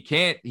where he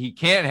can't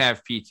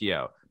have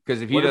PTO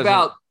because if he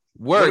doesn't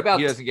work,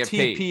 he doesn't get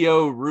paid.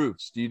 TPO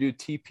roofs. Do you do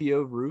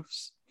TPO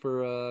roofs?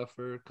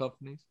 For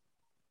companies,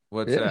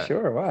 what's that? Yeah,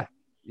 sure. Why?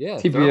 Yeah,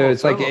 TPO.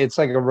 It's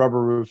like a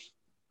rubber roof.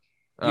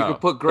 You can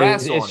put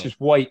grass on it. It's just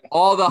white.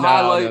 All the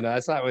highlight. No,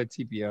 that's not what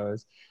TPO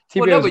is.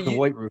 TPO is the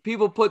white roof.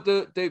 People put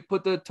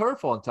the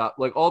turf on top.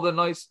 Like all the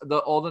nice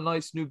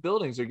new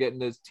buildings are getting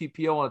this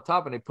TPO on the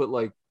top, and they put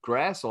like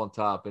grass on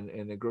top,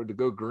 and they grow to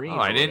go green. Oh,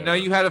 I didn't know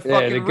you had a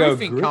fucking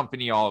roofing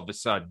company all of a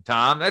sudden,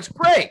 Tom. That's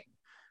great.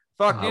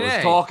 I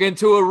was talking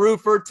to a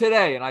roofer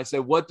today, and I said,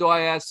 "What do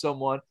I ask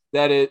someone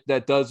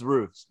that does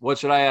roofs? What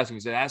should I ask him?" He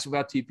said, "Ask him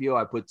about TPO."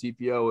 I put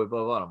TPO with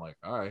blah blah. I'm like,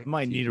 "All right, I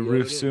might need a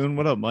roof soon."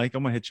 What up, Mike?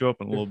 I'm gonna hit you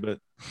up in a little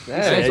bit.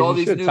 All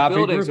these new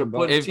buildings are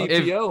putting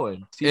TPO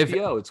in.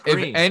 TPO, it's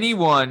green. If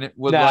anyone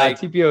would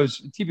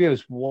TPO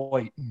is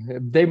white.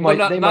 They might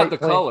not the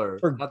color,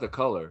 not the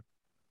color.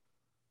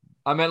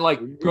 I meant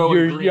like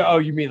going green. Oh,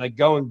 you mean like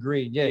going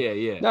green?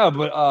 Yeah. No,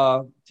 but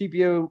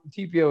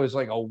TPO is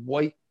like a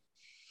white.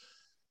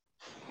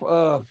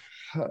 I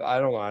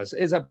don't know.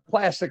 It's a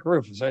plastic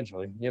roof,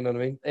 essentially. You know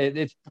what I mean?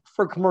 It's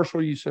for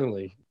commercial use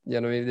only. You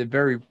know what I mean?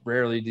 Very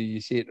rarely do you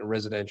see it in a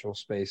residential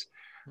space.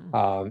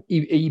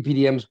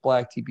 EPDM's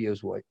black,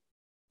 TPO's white.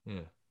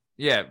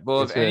 Yeah.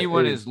 Well, if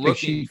anyone is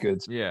looking,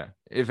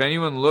 if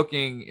anyone's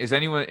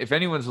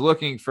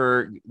looking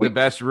for the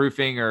best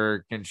roofing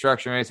or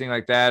construction or anything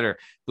like that, or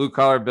blue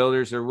collar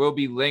builders, there will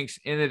be links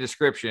in the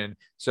description.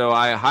 So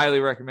I highly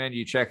recommend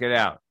you check it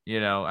out.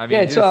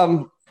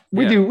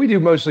 We do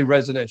mostly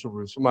residential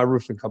roofs. My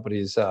roofing company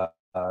is,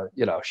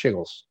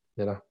 shingles.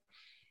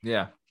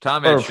 Yeah,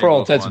 Tom had for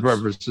all intents and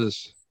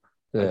purposes.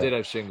 Yeah. I did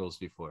have shingles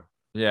before.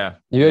 Yeah,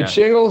 you had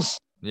shingles.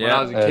 Yeah, when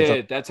I was a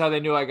kid, that's how they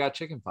knew I got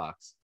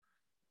chickenpox.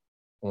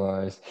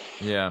 Nice.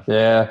 Yeah.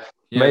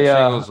 You had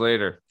shingles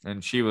later,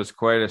 and she was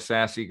quite a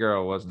sassy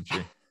girl, wasn't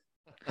she?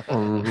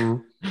 Mm-hmm.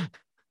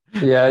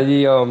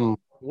 Yeah.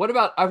 What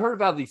about? I've heard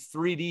about the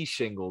 3D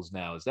shingles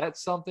now. Is that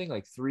something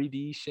like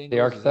 3D shingles? The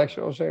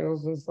architectural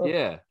shingles and stuff.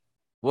 Yeah.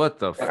 What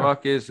the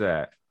fuck is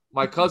that?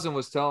 My cousin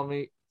was telling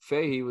me,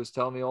 Fahey was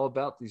telling me all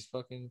about these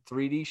fucking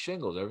 3D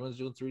shingles. Everyone's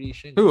doing 3D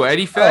shingles. Who,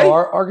 Eddie Fay?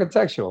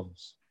 Architectural.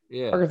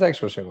 Yeah.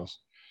 Architectural shingles.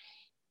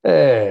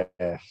 Yeah.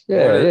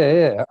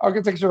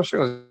 Architectural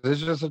shingles.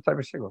 It's just a type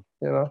of shingle,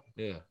 Yeah.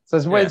 So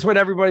it's when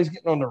everybody's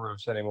getting on the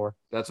roofs anymore.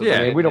 That's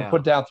what we don't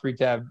put down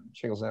 3-tab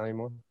shingles now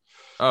anymore.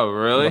 Oh,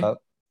 really? No.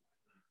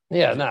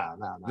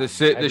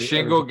 The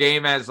shingle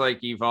game has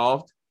like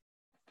evolved.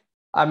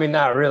 I mean,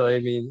 not really. I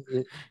mean,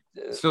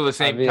 still the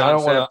same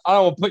concept. I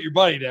don't want to put your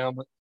buddy down,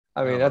 but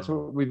I mean, that's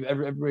what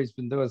everybody's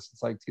been doing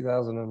since like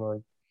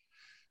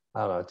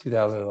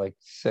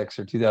 2006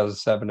 or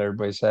 2007.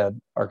 Everybody's had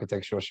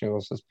architectural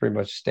shingles. It's pretty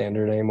much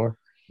standard anymore.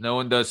 No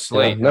one does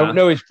slate.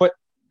 Nobody's put.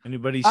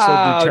 Anybody still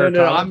do terracotta?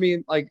 No. I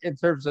mean, like in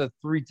terms of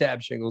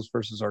 3-tab shingles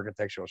versus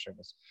architectural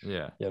shingles.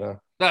 Yeah. No,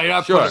 you're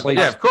not sure.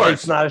 Yeah, of course.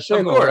 It's not a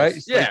shingle, right?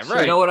 Yeah,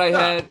 right. You know what I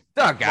had?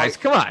 No, guys,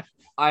 come on.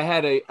 I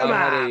had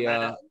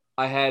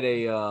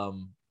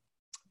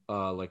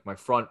like my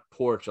front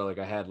porch.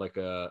 I had like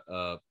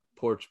a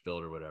porch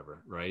build or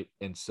whatever, right?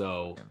 And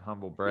so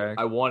humble brag.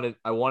 I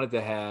wanted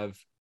to have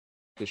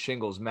the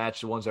shingles match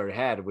the ones I already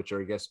had, which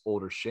are I guess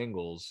older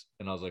shingles.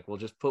 And I was like, well,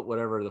 just put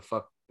whatever the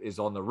fuck is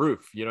on the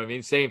roof. You know what I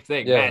mean? Same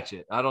thing, match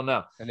it. I don't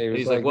know. And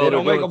he's like, well,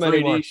 they're doing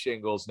 3D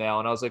shingles now.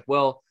 And I was like,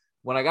 well,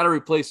 when I got to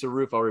replace the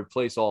roof, I'll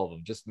replace all of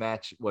them. Just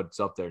match what's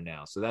up there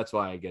now. So that's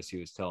why I guess he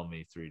was telling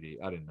me 3D.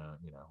 I didn't know,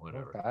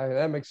 whatever. Okay,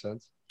 that makes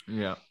sense.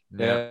 Yeah.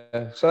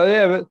 So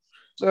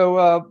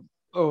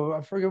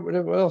I forget what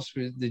else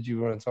did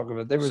you want to talk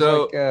about? There was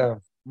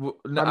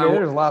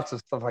there's lots of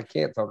stuff I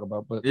can't talk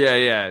about, but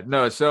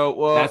no.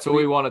 So that's what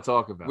we want to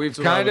talk about. We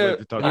kind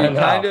of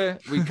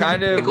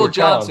Michael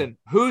Johnson.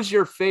 Who's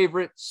your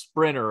favorite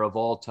sprinter of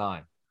all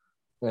time?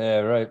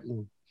 Yeah, right.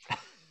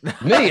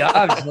 Me,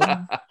 obviously.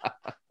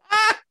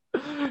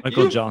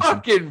 Michael Johnson.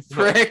 Fucking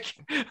prick.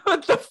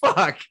 What the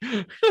fuck?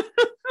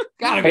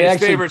 Gotta be his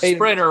favorite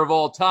sprinter of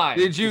all time.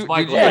 Did you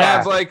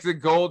have like the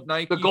gold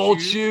Nike the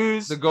gold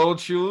shoes? The gold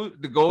shoes?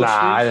 The gold shoes?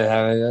 I didn't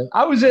have anything.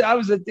 I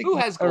was a Dickies, Who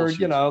has gold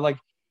shoes? like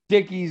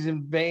Dickies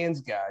and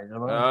Vans guy.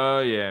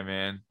 Oh yeah,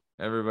 man.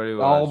 Everybody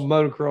was. All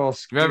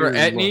motocross. Remember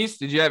Etnies?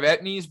 Did you have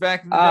Etnies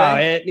back in the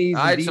day? Etnies.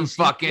 I had some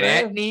fucking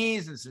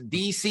Etnies and some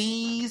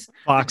DCs.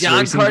 Fox John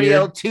Racing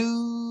Cardiel gear.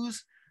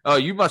 2s. Oh,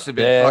 you must have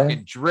been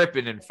fucking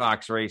dripping in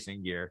Fox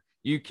Racing gear.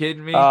 You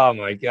kidding me? Oh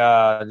my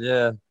god,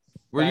 yeah.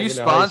 Were you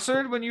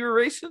sponsored when you were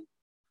racing?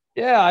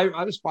 Yeah,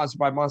 I was sponsored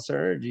by Monster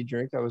Energy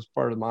Drink. I was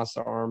part of the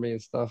Monster Army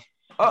and stuff.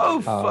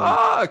 Oh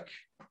fuck.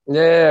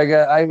 Yeah,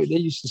 they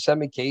used to send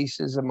me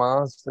cases of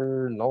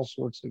Monster and all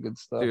sorts of good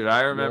stuff. Dude,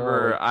 I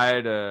remember I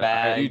had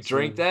a. Do you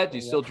drink that? Do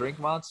you still drink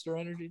Monster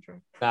Energy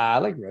Drink? Nah, I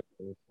like Red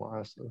Bull,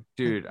 honestly.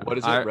 Dude, what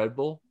is it? Red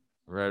Bull?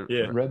 Red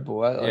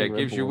Bull. It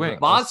gives you wings.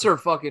 Monster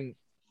fucking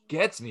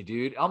gets me,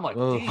 dude. I'm like,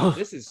 damn,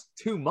 this is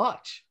too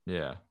much.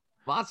 Yeah.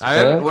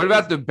 Monster. What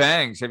about the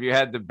Bangs? Have you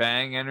had the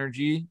Bang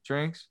energy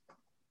drinks?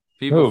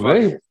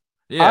 Me?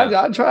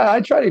 Yeah. I try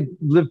to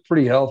live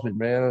pretty healthy,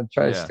 man. I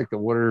try to stick to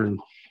water and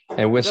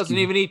whiskey. Doesn't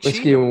even eat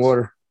whiskey and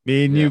water.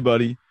 Me and you,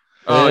 buddy.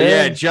 Oh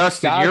yeah,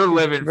 Justin, you're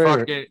living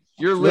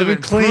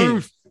clean.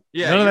 Proof.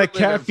 Yeah, none of that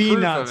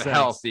caffeine nonsense.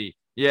 Healthy.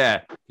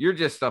 Yeah, you're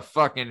just a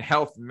fucking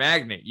health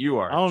magnet. You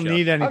are. I don't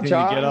need anything to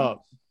get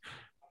up.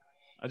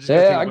 I just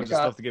gotta take a bunch of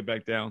stuff to get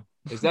back down.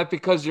 Is that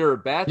because you're a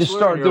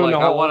bachelor? You're like,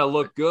 I want to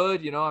look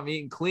good. I'm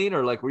eating clean,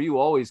 or like, were you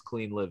always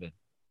clean living?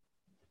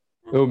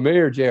 Oh, me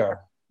or JR?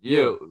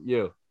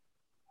 You.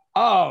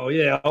 Oh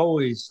yeah,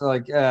 always.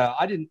 Like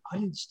I didn't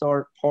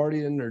start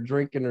partying or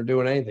drinking or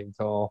doing anything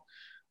until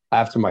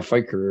after my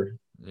fight career.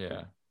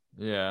 Yeah.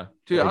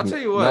 Dude, I'll tell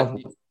you what.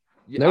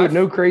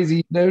 No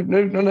crazy, none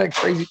of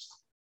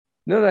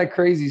that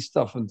crazy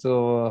stuff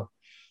until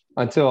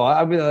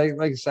I mean,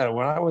 like I said,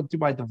 when I went through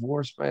my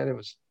divorce, man, it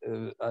was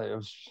a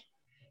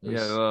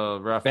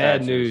little rough.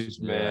 Bad news,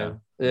 man.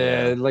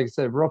 Yeah, like I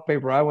said, rough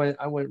paper. I went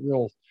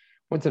to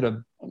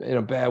the in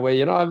a bad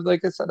way.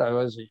 Like I said, I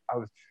was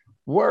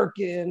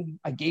working.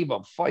 I gave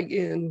up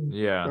fighting.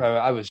 Yeah,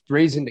 I was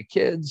raising the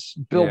kids,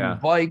 building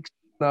bikes,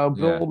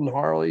 building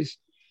Harleys.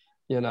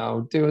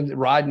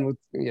 Riding with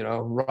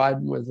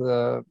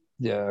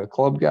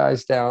club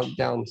guys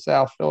down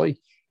South Philly,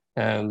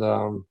 and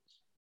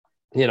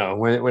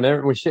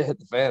when shit hit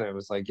the fan, it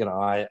was like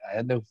I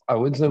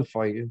wasn't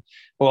fighting.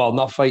 Well,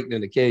 not fighting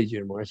in the cage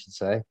anymore, I should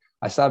say.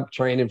 I stopped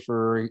training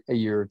for a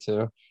year or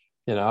two.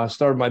 I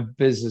started my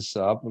business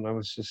up, and I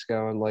was just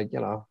going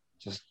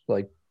just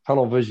like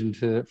tunnel vision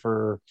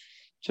for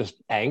just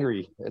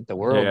angry at the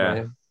world,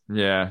 man.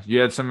 Yeah, you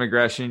had some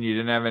aggression. You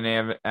didn't have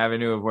an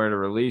avenue of where to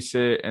release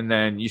it, and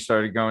then you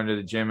started going to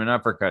the gym and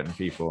uppercutting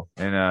people,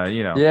 and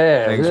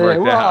things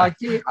worked out.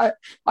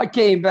 I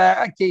came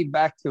back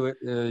to it,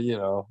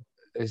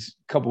 a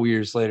couple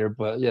years later,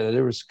 but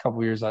there was a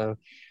couple years. I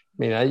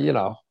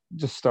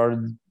just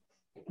started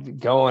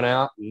going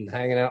out and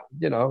hanging out,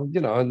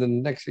 and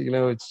then next thing you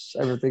know,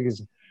 everything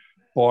is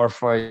bar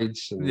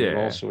fights and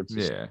all sorts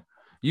of stuff.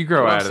 You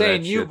grow out of that. I'm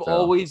saying you've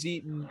always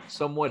eaten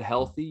somewhat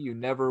healthy. You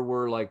never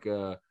were like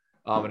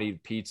I'm gonna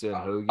eat pizza and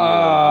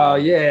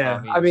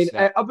hoagie. I mean,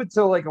 up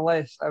until like the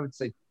last, I would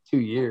say 2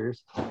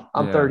 years.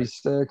 I'm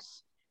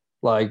 36,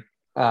 and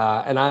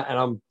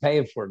I'm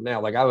paying for it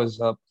now. Like I was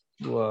up,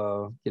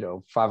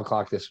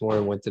 5:00 this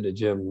morning, went to the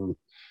gym.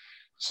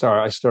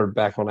 I started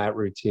back on that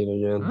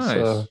routine again.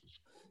 Nice.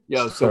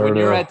 So when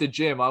you're at the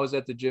gym, I was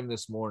at the gym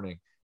this morning,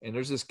 and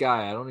there's this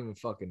guy I don't even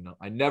fucking know.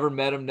 I never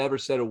met him, never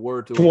said a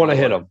word to him. You want to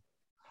hit him?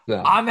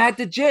 Yeah. I'm at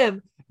the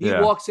gym. He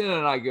walks in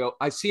and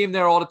I see him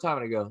there all the time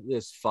and I go,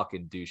 this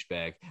fucking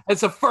douchebag.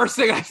 That's the first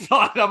thing I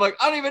thought. I'm like,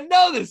 I don't even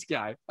know this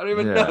guy. I don't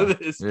even know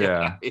this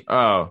guy.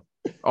 Oh,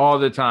 all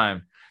the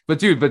time. But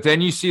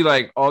then you see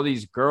like all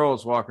these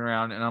girls walking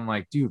around and I'm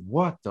like, dude,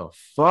 what the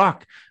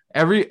fuck?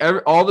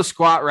 All the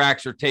squat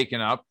racks are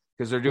taken up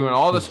because they're doing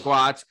all the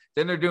squats.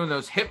 Then they're doing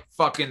those hip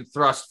fucking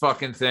thrust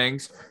fucking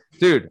things.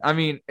 Dude, I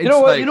mean, it's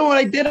you know what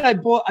I did? I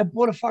bought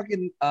a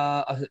fucking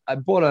I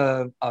bought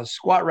a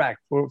squat rack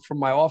from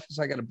my office.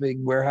 I got a big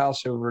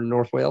warehouse over in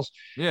North Wales.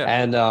 Yeah.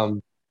 And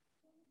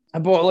I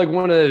bought like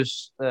one of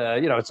those,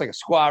 it's like a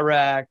squat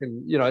rack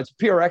and it's a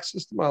PRX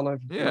system. I don't know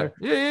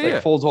if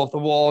it folds off the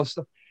wall and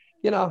stuff.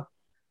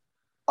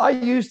 I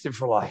used it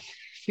for like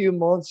a few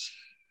months.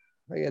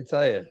 I gotta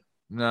tell you.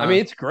 No. I mean,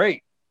 it's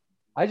great.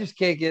 I just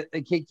can't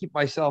keep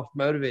myself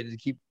motivated to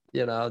keep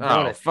doing it.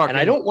 And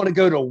I don't want to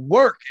go to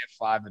work at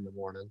 5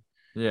 a.m.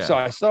 Yeah. So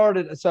I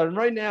started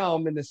right now.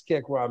 I'm in this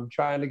kick where I'm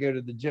trying to go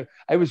to the gym.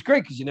 It was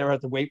great because you never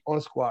have to wait on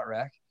a squat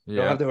rack. You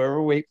don't have to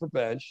ever wait for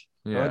bench.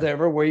 You don't have to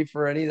ever wait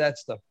for any of that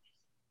stuff.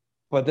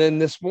 But then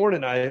this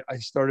morning I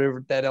started over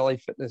at that LA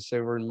Fitness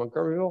over in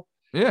Montgomeryville.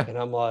 Yeah. And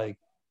I'm like,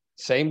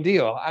 same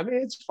deal. I mean,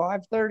 it's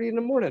 5:30 in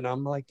the morning.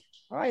 I'm like,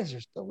 why is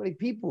there so many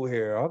people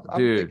here? I'm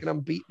thinking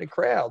I'm beating the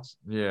crowds.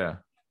 Yeah.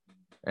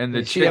 And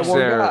the chicks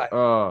there,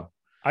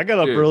 I got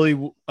up early,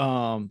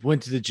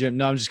 went to the gym.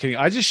 No, I'm just kidding.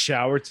 I just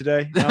showered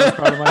today. I was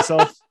proud of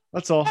myself.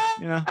 That's all.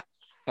 You know,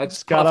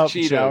 that's got up,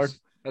 Cheetos. Showered.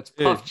 That's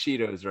Puff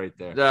Cheetos right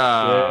there.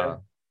 Yeah.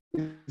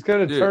 It's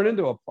gonna turn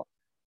into a.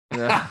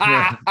 Dude,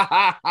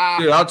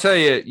 I'll tell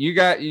you,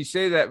 you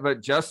say that,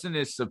 but Justin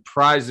is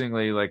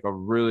surprisingly like a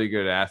really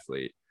good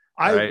athlete.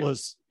 Right?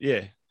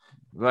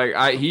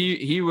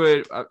 He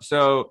would.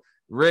 So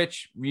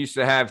Rich used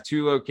to have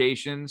 2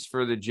 locations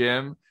for the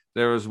gym.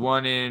 There was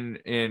one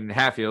in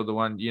Hatfield, the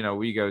one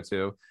we go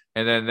to,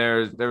 and then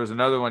there was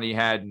another one he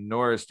had in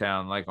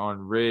Norristown, like on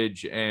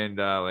Ridge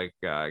and I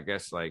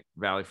guess like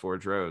Valley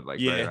Forge Road, like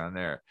right around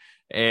there.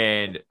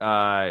 And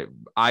I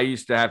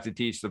used to have to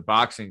teach the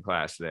boxing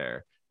class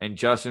there, and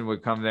Justin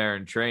would come there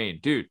and train.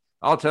 Dude,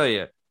 I'll tell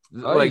you,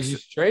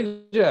 he's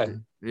trained. Yeah.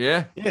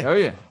 Oh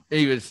yeah.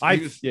 He was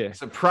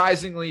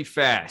surprisingly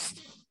fast,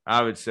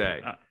 I would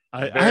say.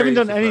 I haven't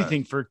done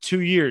anything for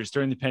 2 years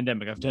during the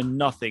pandemic. I've done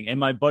nothing. And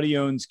my buddy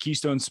owns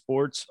Keystone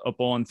Sports up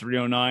on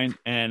 309.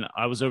 And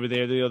I was over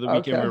there the other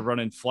weekend. We were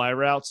running fly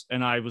routes,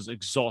 and I was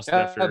exhausted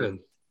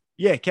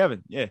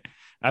Kevin.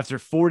 After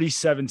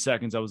 47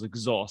 seconds, I was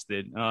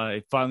exhausted.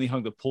 I finally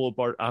hung the pull-up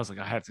bar. I was like,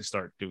 I have to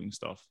start doing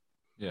stuff.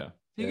 Yeah.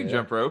 You can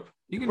jump rope.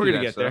 We're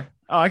gonna get there.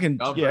 Oh, I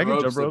can. I can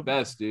jump rope. The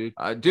best, dude.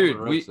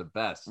 Dude, the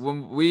best.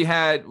 When we've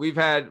had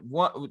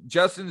one.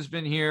 Justin's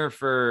been here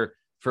for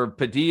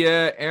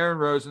Padilla, Aaron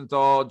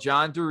Rosenthal,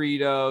 John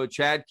Dorito,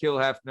 Chad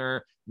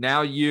Kilhefner.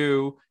 Now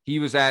he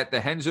was at the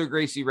Henzo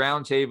Gracie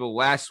Roundtable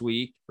last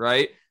week,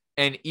 right?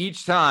 And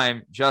each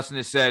time Justin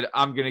has said,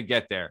 "I'm gonna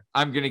get there.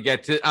 I'm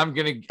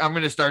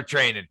gonna start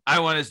training. I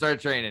want to start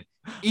training."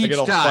 Each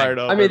time.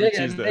 I mean,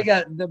 they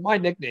got my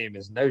nickname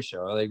is No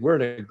Show. Like, we're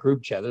in a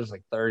group chat. There's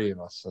like 30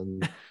 of us,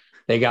 and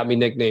they got me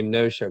nicknamed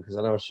No Show because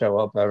I don't show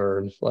up ever,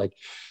 and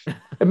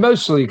and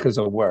mostly because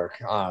of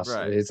work.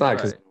 Honestly, it's not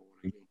because.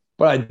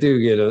 But I do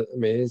get it. I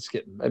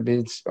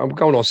mean, I'm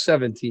going on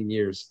 17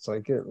 years. It's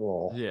like,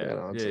 Wear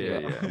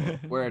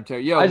and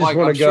tear. I just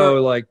want to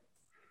go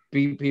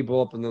beat people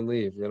up and then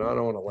leave. I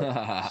don't want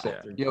to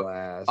sit through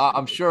class.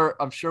 I'm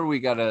sure we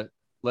gotta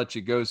let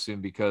you go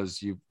soon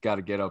because you've got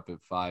to get up at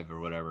 5 or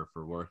whatever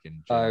for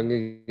working. I'm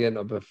getting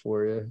up at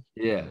 4.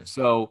 Yeah.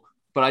 So,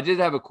 but I did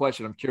have a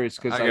question. I'm curious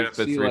because I get up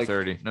at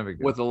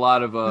 3:30. With a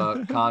lot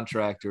of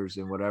contractors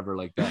and whatever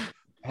like that.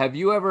 Have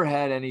you ever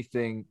had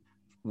anything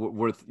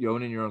worth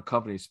owning your own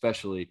company,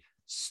 especially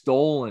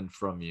stolen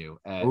from you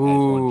at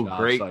one job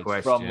great sites,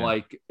 question.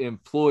 from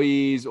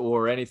employees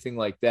or anything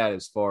like that,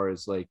 as far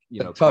as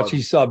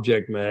touchy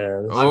subject,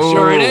 man. I'm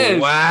sure it is.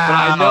 Wow. But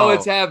I know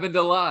it's happened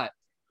a lot.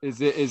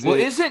 Is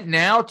it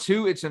now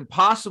too? It's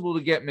impossible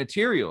to get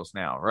materials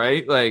now,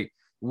 right? Like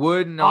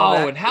wood and all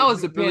that. And how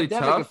has the really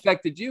pandemic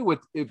affected you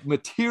with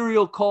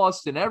material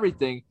costs and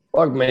everything?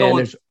 Look, man,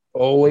 there's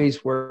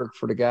always work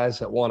for the guys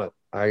that want it.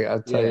 I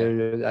tell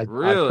you, I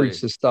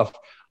preach this stuff.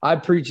 I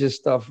preach this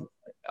stuff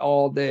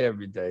all day,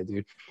 every day,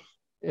 dude.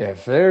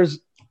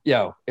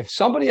 If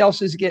somebody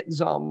else is getting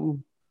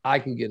something, I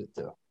can get it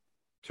too.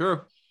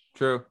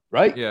 True.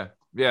 Right? Yeah.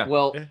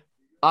 Well,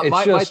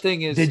 my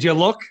thing is, did you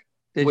look?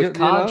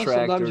 Contractors,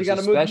 sometimes you got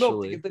to move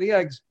milk to get to the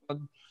eggs.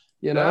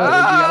 You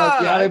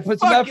got to put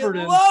some effort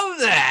in. Love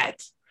that.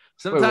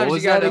 Sometimes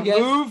you got to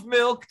move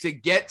milk to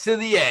get to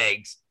the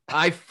eggs.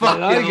 I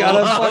fucking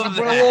love that.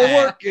 Put a little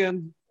work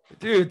in.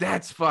 Dude,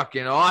 that's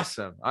fucking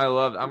awesome. I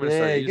love. I'm gonna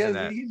start using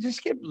that. You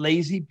just get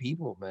lazy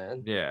people,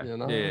 man.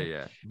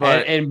 Yeah.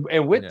 But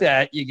and with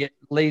that, you get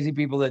lazy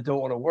people that don't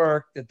want to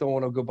work, that don't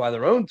want to go buy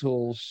their own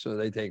tools, so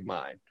they take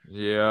mine.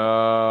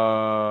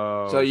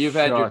 Yeah. So you've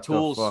had your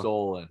tools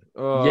stolen.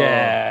 Oh.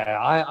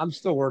 Yeah, I'm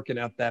still working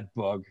out that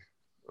bug.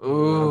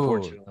 Ooh.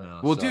 Unfortunately.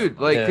 Well, dude,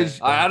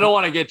 because I don't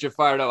want to get you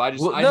fired up.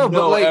 I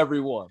know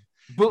everyone.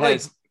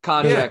 But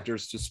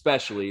contractors,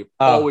 especially,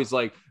 always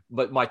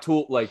but my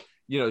tool,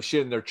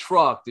 shit in their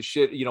truck, the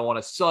shit, on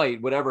a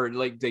site, whatever,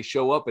 they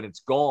show up and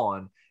it's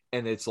gone.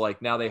 And it's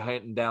now they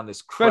hunting down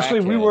this especially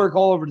we work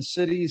all over the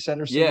city,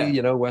 center city,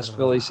 West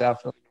Philly,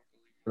 South Philly.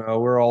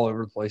 We're all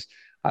over the place.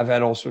 I've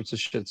had all sorts of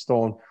shit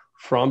stolen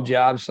from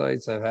job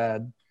sites. I've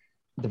had,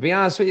 to be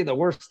honest with you, the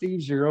worst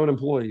thieves are your own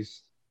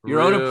employees. Your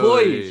own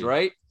employees,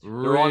 right?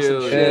 They're on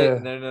some shit,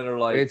 and then they're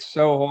like, it's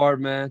so hard,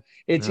 man.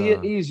 It's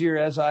getting easier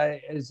as I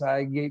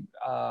get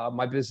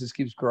my business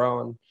keeps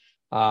growing.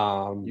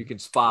 You can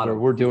spot them.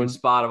 You can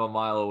spot them a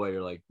mile away.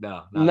 You're like,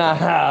 nah.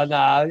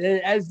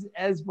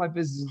 As my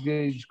business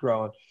is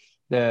growing,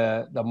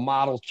 the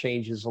model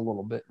changes a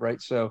little bit,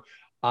 right? So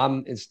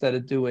I'm, instead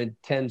of doing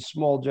 10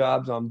 small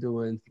jobs, I'm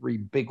doing 3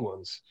 big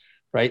ones,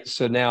 right?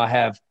 So now I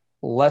have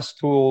less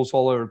tools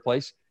all over the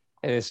place.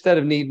 And instead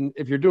of needing,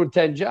 if you're doing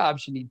 10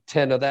 jobs, you need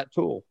 10 of that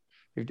tool.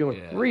 If you're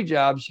doing 3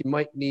 jobs, you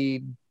might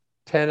need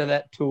 10 of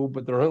that tool,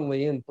 but they're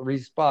only in 3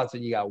 spots,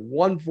 and you got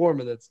one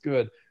foreman that's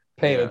good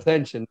paying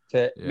attention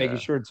to making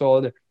sure it's all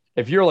in there.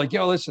 If you're like,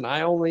 yo, listen,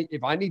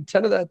 if I need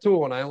 10 of that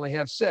tool and I only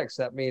have 6,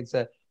 that means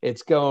that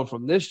it's going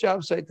from this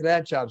job site to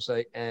that job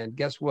site. And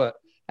guess what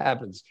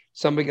happens?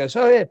 Somebody goes,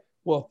 oh yeah,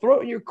 well, throw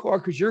it in your car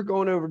because you're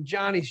going over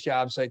Johnny's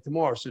job site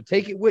tomorrow. So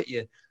take it with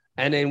you.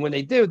 And then when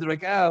they do, they're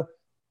like, oh,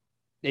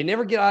 They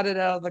never get out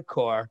of the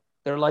car.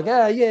 They're like,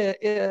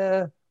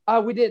 yeah.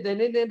 We did. They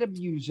didn't end up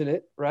using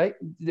it, right?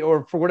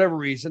 Or for whatever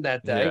reason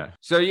that day.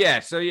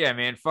 Yeah. So yeah,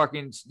 man,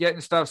 fucking getting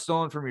stuff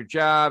stolen from your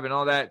job and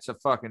all that. It's a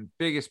fucking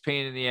biggest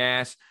pain in the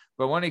ass,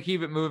 but want to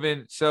keep it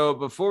moving. So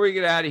before we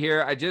get out of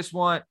here, I just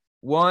want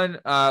one,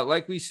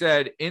 like we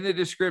said, in the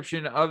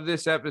description of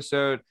this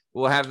episode,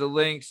 we'll have the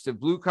links to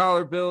Blue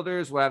Collar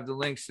Builders. We'll have the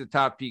links to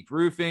Top Peak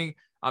Roofing.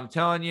 I'm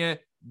telling you,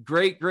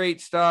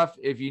 great stuff.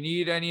 If you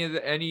need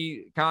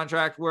any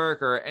contract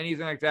work or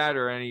anything like that,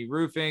 or any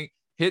roofing,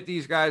 hit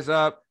these guys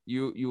up.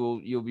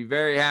 You'll be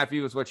very happy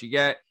with what you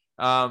get.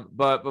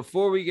 But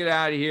before we get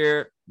out of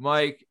here,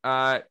 Mike,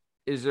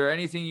 is there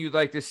anything you'd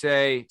like to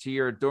say to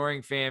your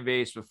adoring fan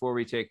base before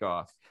we take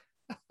off?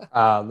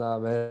 No,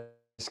 man.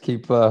 Just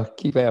keep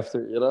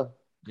after it, you know?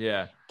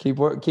 Yeah. Keep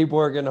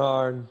working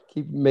hard.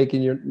 Keep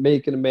making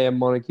a man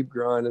money. Keep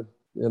grinding,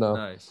 you know?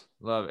 Nice.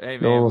 Love it. Hey,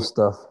 man. Normal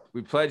stuff.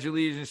 We pledge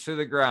allegiance to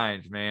the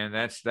grind, man.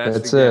 That's it.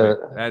 That's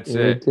you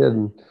it. Ain't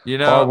kidding. You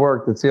know, hard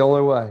work. That's the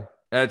only way.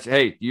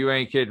 Hey, you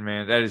ain't kidding,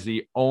 man. That is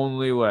the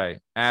only way.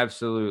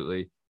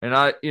 Absolutely. And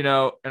I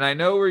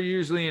know we're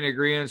usually in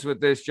agreement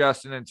with this,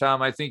 Justin and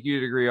Tom. I think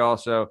you'd agree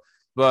also.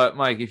 But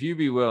Mike, if you'd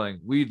be willing,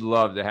 we'd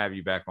love to have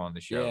you back on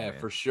the show. Yeah, man.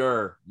 for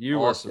sure.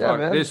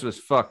 This was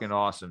fucking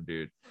awesome,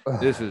 dude.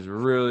 This is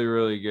really,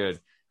 really good.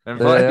 And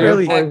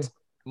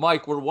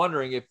Mike, we're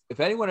wondering if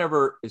anyone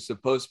ever is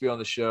supposed to be on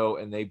the show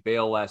and they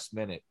bail last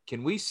minute,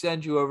 can we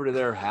send you over to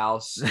their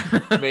house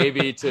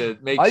maybe to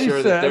make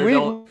sure that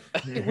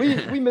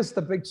we missed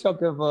a big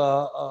chunk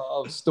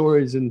of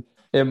stories in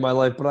my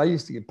life, but I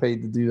used to get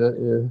paid to do that.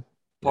 Yeah.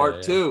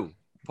 Part two.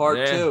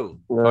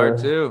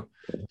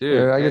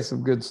 Dude, yeah, I get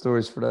some good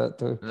stories for that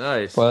too.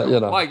 Nice. But you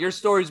know, Mike, your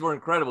stories were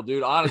incredible,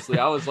 dude. Honestly,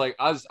 I was like,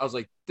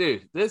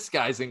 dude, this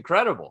guy's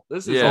incredible.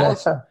 This is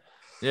awesome.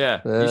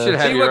 Yeah, you should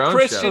have your own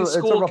Christian show.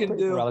 school can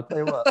do. I'll tell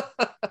you what.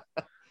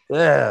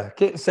 Yeah,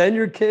 send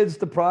your kids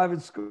to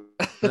private school.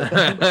 Mike,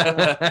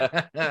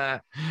 I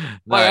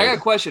got a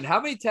question.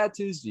 How many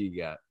tattoos do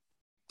you got?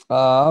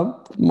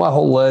 My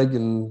whole leg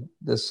and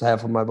this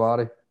half of my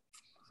body.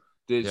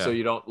 So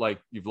you don't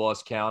you've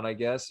lost count, I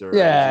guess, or is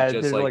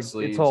it just like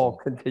sleeves? It's all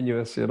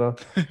continuous, you know.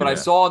 But I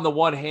saw on the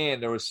one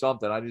hand there was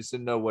something. I just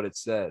didn't know what it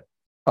said.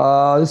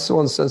 This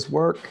one says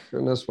work,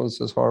 and this one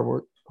says hard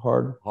work.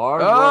 Hard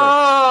work.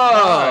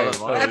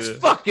 Oh, that's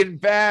fucking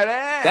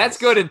badass. That's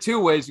good in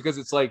two ways, because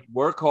it's like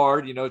work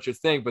hard, you know, it's your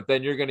thing, but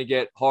then you're gonna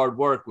get hard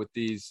work with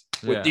these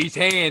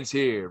hands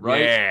here,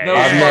 right?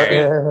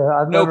 Yeah.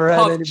 I've never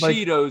had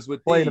anybody Cheetos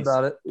with complain these.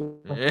 about it.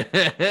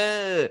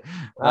 Nice.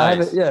 I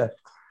haven't. Yeah,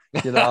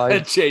 you know,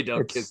 J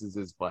Dub kisses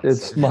his butt.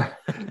 It's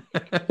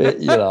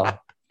you know,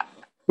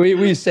 we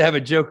used to have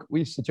a joke. We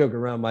used to joke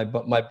around. My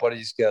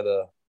buddy's got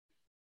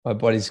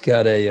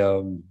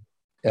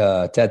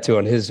a tattoo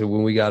on his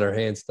when we got our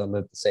hands done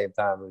at the same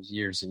time. It was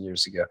years and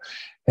years ago,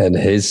 and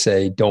his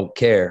say "don't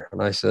care,"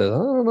 and I said, I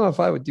don't know if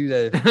I would do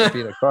that if I was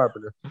being a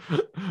carpenter.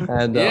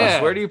 And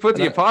where do you put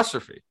the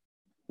apostrophe?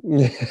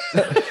 Between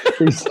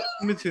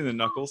the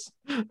knuckles.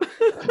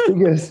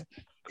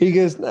 He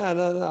goes, no.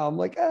 I'm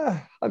like,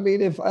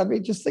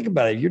 just think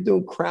about it. You're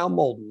doing crown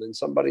molding in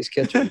somebody's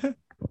kitchen.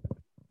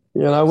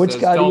 You know, which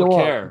guy do you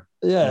want? Care.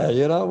 Yeah,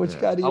 you know, which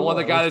guy do you want? I want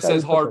the guy that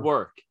says hard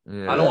work.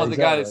 Yeah, I don't want the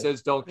guy that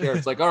says don't care.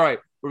 It's like, all right,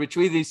 we're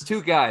between these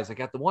two guys. I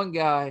got the one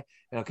guy,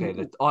 and okay,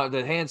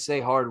 the hands say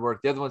hard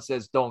work. The other one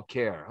says don't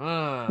care.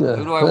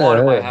 Who do I want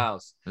in my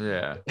house?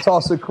 Yeah.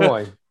 Toss a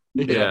coin.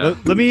 Yeah.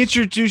 Let me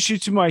introduce you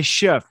to my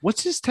chef.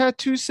 What's his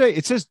tattoo say?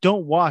 It says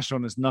 "don't wash"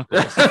 on his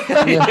knuckles.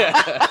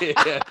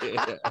 Yeah.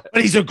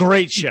 But he's a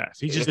great chef.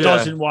 He just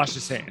doesn't wash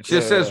his hands.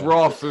 Just says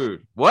raw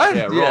food. What?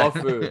 Yeah, raw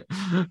food.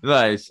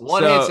 Nice.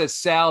 One hand says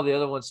Sal, the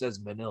other one says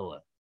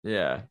Manila.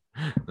 Yeah.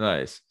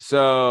 Nice.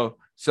 So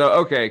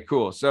okay,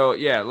 cool. So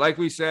yeah, like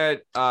we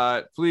said,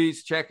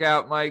 please check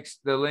out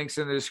the links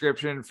in the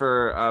description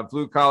for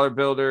Blue Collar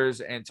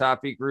Builders and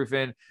Top Peak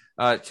Roofing.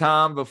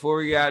 Tom, before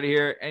we get out of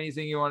here,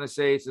 anything you want to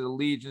say to the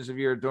legions of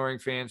your adoring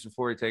fans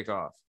before we take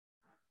off?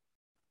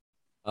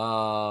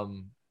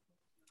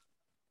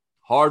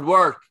 Hard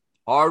work,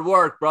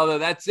 brother.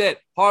 That's it.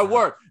 Hard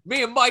work.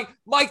 Me and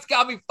Mike's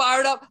got me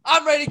fired up.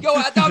 I'm ready to go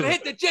out. I'm gonna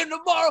hit the gym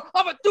tomorrow.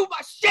 I'm gonna do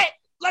my shit.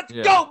 Let's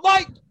go,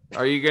 Mike.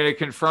 Are you gonna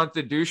confront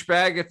the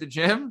douchebag at the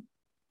gym?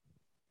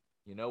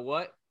 You know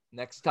what?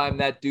 Next time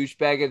that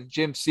douchebag at the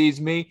gym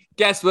sees me,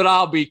 guess what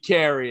I'll be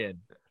carrying?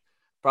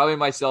 Probably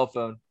my cell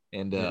phone.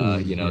 And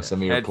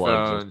some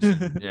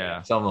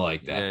earplugs, something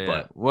like that.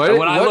 Yeah. But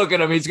when I look at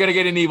him, he's gonna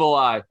get an evil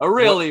eye, a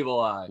real evil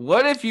eye.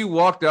 What if you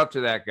walked up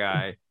to that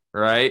guy,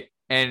 right?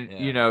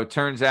 And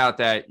turns out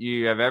that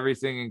you have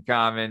everything in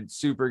common,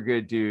 super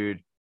good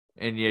dude,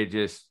 and you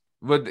just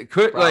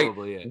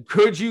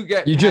could you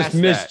get? You just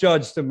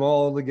misjudged him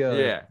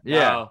altogether.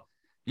 Yeah.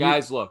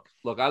 Guys, look.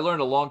 I learned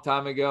a long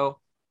time ago.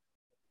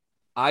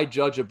 I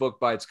judge a book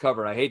by its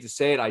cover. I hate to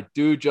say it. I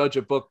do judge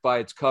a book by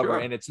its cover. Sure.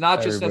 And it's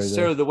not just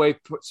necessarily the way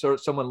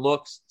someone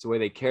looks. It's the way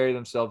they carry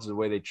themselves, the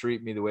way they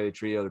treat me, the way they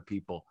treat other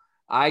people.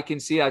 I can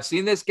see I've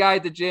seen this guy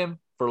at the gym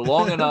for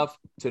long enough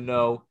to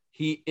know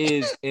he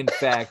is in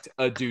fact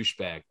a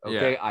douchebag.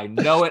 Okay, I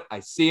know it.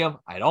 I see him.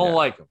 I don't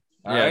like him.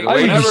 All right,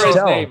 whatever his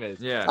name is.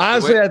 Yeah.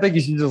 Honestly, I think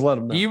you should just let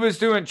him know. He was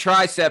doing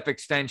tricep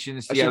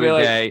extensions the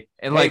other day,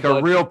 and like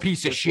a real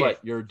piece of shit.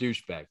 You're a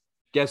douchebag.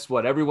 Guess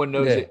what? Everyone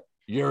knows it.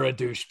 You're a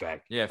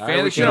douchebag. Yeah, fan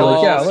of the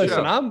show. Yeah,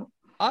 listen,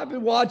 I've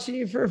been watching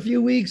you for a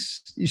few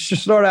weeks. You should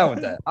start out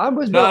with that.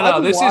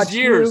 This is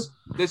years.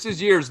 This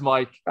is years,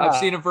 Mike. I've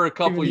seen him for a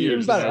couple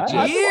years. I've been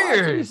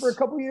watching you for a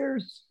couple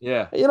years.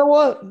 Yeah. You know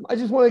what? I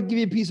just want to give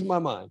you a piece of my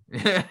mind.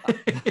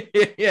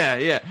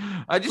 yeah.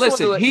 I just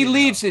listen. He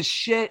leaves his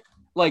shit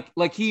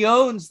like he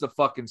owns the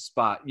fucking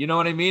spot. You know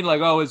what I mean? Like,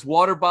 oh, his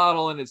water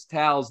bottle and his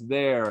towels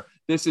there.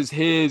 This is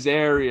his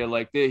area.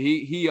 Like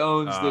he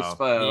owns this.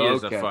 He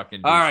is a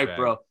fucking douchebag. All right,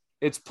 bro.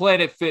 It's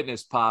Planet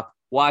Fitness, Pop.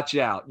 Watch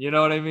out. You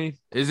know what I mean?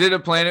 Is it a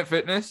Planet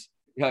Fitness?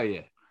 Oh,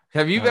 yeah.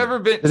 Have you ever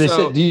been?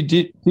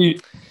 Do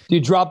you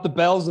drop the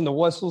bells and the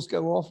whistles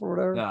go off or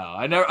whatever? No,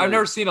 I've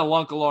never seen a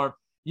lunk alarm.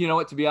 You know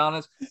what? To be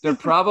honest, they're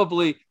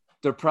probably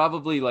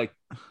like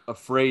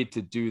afraid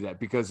to do that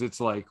because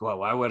it's like, well,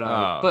 why would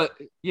I? But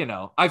you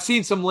know, I've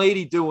seen some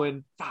lady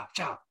doing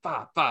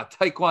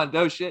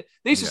taekwondo shit.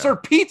 They used to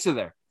serve pizza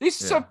there. They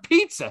used to serve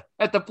pizza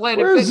at the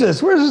Planet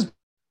Fitness. Where's this?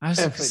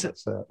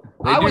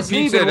 I was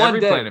leaving one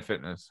day. Planet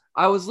Fitness.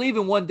 I was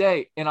leaving one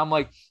day, and I'm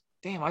like,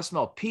 damn, I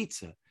smell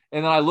pizza.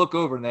 And then I look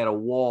over, and they had a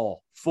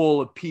wall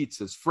full of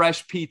pizzas,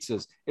 fresh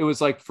pizzas. It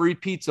was like free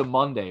pizza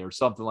Monday or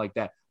something like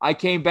that. I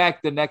came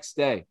back the next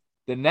day.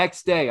 The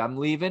next day, I'm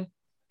leaving,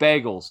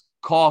 bagels,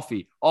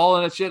 coffee, all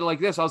in a shit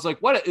like this. I was like,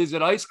 what is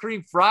it? Ice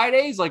cream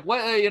Fridays? Like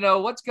what?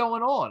 What's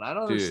going on? I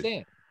don't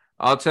understand.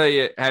 I'll tell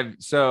you.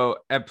 So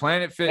at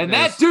Planet Fitness, and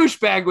that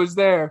douchebag was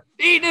there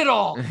eating it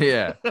all.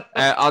 Yeah,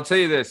 I'll tell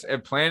you this: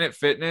 at Planet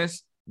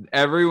Fitness,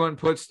 everyone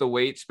puts the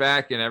weights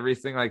back and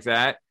everything like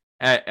that.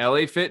 At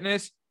LA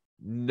Fitness,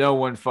 no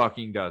one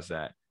fucking does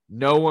that.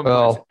 No one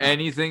puts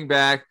anything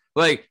back.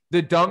 Like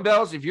the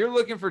dumbbells. If you're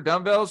looking for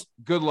dumbbells,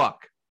 good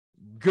luck.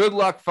 Good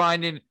luck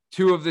finding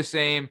two of the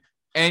same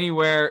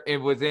anywhere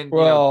within.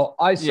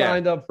 I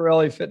signed up for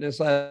LA Fitness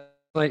last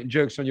night.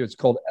 Jokes on you. It's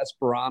called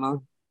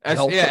Esperana.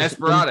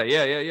 Esperada.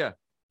 Yeah.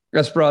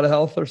 Esperada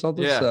Health or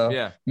something.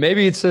 Yeah.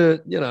 Maybe it's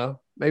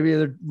maybe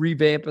they're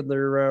revamping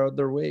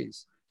their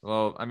ways.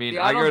 Well, I mean,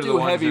 I don't do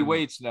heavy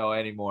weights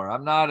anymore.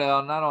 I'm not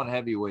on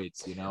heavy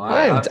weights. You know,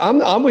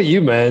 I'm with you,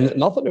 man.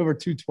 Nothing over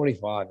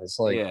 225. It's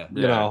like,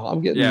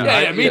 I'm getting.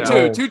 Yeah, me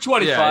too.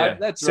 225. Yeah.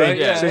 That's right.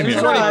 Yeah,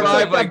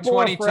 225 like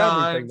 20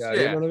 times.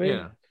 You know what I mean?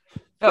 Yeah.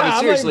 No,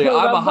 seriously,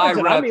 I'm a high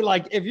rep. I mean,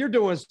 like if you're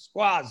doing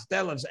squats,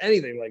 deadlifts,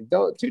 anything, like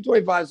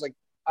 225 is like,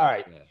 all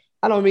right. Yeah.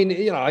 I don't mean,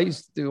 I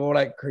used to do all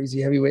that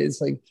crazy heavyweight. It's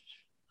like,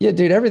 yeah,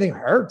 dude, everything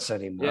hurts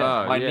anymore.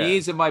 Yeah, my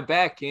knees and my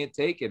back can't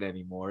take it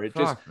anymore. It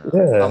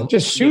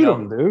just shoot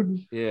them,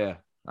 dude. Yeah,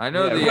 I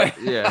know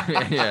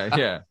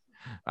Yeah.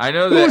 I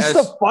know who's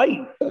the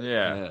fight.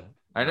 Yeah,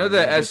 I know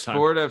that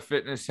Esporta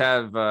Fitness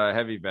have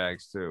heavy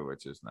bags too,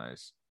 which is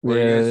nice. What are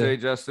you gonna say,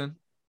 Justin?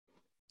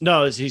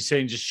 No, he's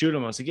saying just shoot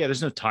him. I was like, yeah,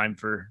 there's no time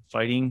for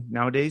fighting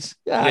nowadays.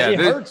 It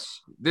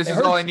hurts. This is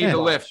all I need to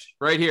lift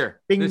right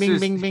here. Bing,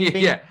 bing.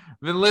 Yeah, I've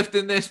been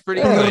lifting this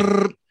pretty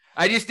good.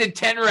 I just did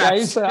 10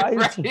 reps.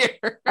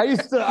 I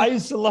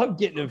used to love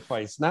getting in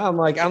fights. Now I'm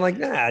like,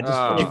 nah, I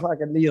just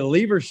fucking need a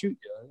lever shoot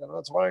you.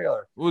 That's why I got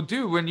it. Well,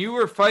 dude, when you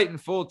were fighting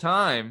full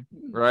time,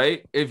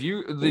 right? Did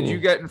you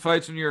get in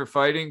fights when you were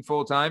fighting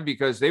full time?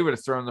 Because they would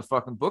have thrown the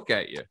fucking book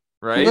at you.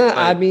 Right. Yeah,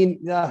 I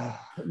mean,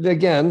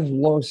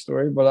 again, long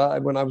story,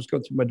 but when I was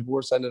going through my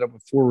divorce, I ended up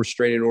with 4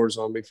 restraining orders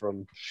on me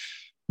from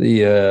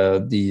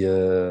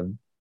the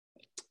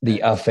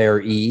affair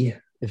E,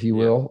 if you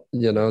will.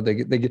 You know,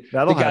 the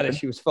guy that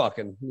she was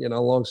fucking. You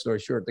know, long story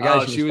short, the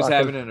guy she was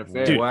having an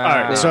affair. Dude, wow.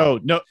 All right,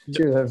 so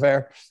she was an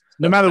affair.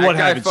 No matter what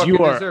happens, you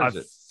are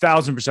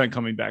 1,000%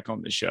 coming back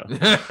on this show.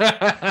 Dude,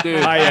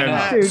 I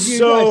am. Dude,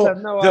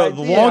 the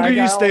longer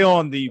you stay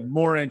on, the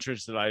more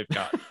interest that I've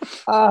got.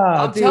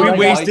 We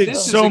wasted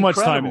so much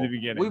time in the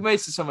beginning. We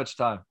wasted so much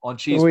time on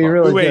cheese. We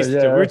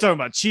were talking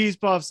about cheese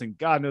puffs and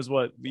God knows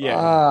what. Yeah.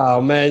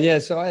 Oh man, yeah.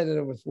 So I ended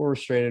up with 4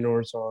 restraining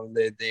orders on.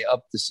 They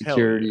upped the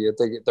security at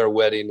their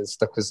wedding and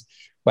stuff. Because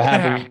what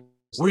happened?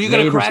 Were you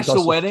gonna crash the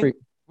wedding?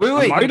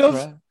 Wait. Might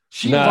have.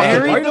 She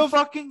married the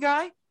fucking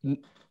guy?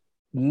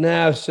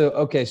 No.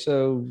 So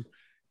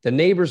the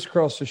neighbors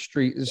across the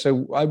street. So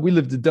we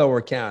lived in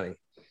Delaware County.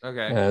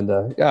 Okay.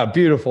 And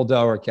beautiful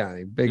Delaware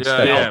County. Big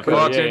stuff. Yeah,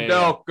 fucking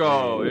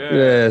Delco.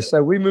 Yeah.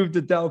 So we moved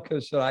to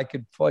Delco so I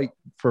could fight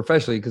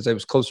professionally because I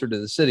was closer to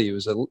the city. It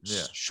was a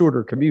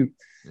shorter commute.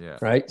 Yeah.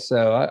 Right.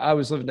 So I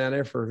was living down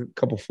there for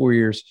a 4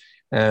 years.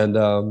 And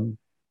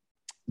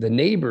the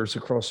neighbors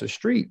across the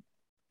street,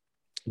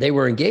 they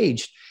were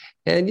engaged.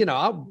 And,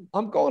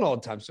 I'm going all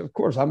the time. So, of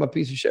course, I'm a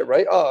piece of shit,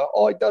 right?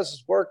 All he does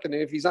is work. And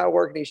if he's not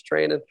working, he's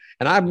training.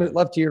 And I'm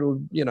left here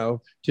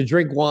to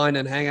drink wine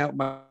and hang out with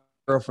my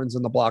girlfriends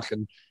in the block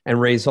and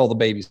raise all the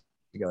babies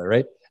together,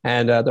 right?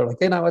 And they're like,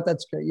 you know what?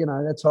 That's great.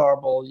 That's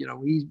horrible.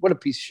 What a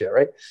piece of shit,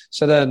 right?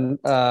 So then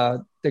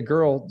the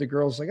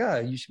girl's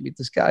like, you should meet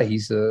this guy.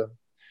 He's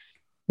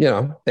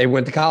they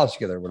went to college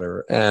together or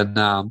whatever. And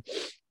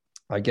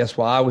I guess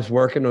while I was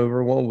working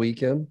over one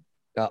weekend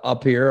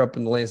up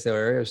in the Lansdale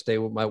area, I stayed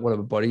with one of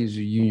my buddies,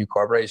 a union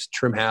carpenter. I used to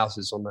trim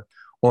houses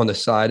on the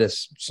side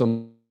as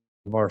some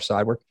of our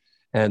side work.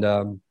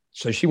 And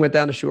so she went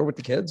down the shore with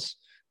the kids,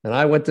 and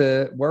I went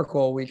to work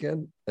all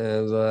weekend.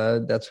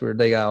 And that's where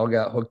they all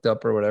got hooked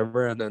up or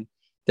whatever. And then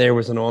there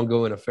was an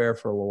ongoing affair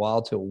for a little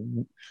while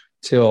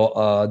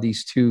till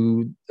these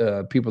two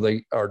people,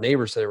 our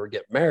neighbors that were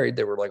getting married,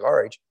 they were like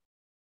our age.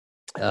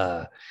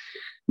 There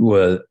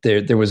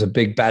was a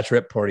big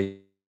bachelorette party.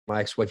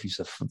 My ex-wife used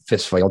to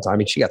fist fight all the time. I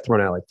mean, she got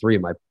thrown out like 3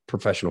 of my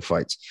professional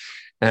fights.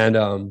 And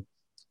I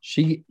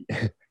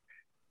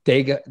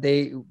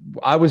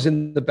was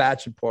in the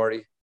bachelor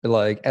party,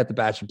 like at the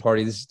bachelor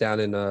party. This is down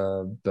in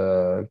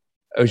the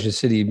Ocean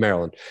City,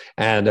 Maryland.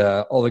 And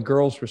all the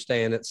girls were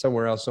staying at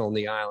somewhere else on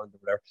the island or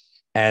whatever.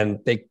 And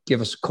they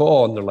give us a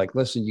call and they're like,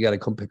 listen, you got to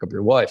come pick up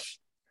your wife.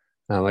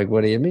 And I'm like,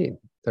 what do you mean?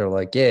 They're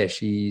like, yeah,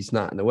 she's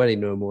not in the wedding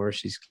no more.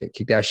 She's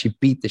kicked out. She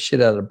beat the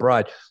shit out of the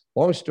bride.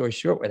 Long story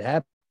short, what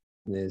happened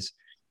is,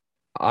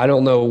 I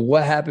don't know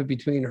what happened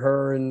between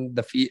her and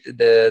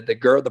the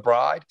girl, the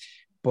bride,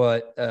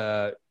 but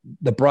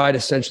the bride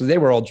essentially, they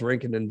were all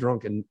drinking and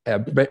drunk, and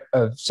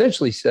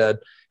essentially said,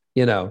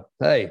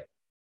 hey,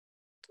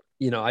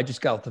 I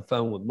just got off the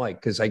phone with Mike,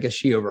 because I guess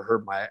she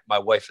overheard my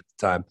wife at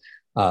the time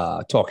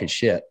talking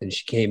shit, and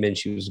she came in.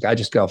 She was like, I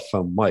just got off the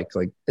phone with Mike,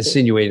 like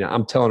insinuating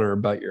I'm telling her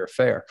about your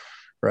affair,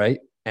 right?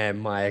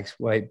 And my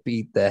ex-wife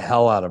beat the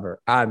hell out of her.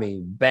 I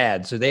mean,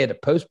 bad. So they had to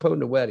postpone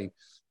the wedding.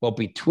 Well,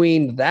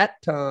 between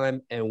that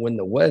time and when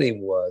the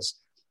wedding was,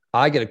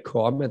 I get a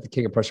call. I'm at the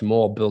King of Prussia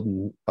Mall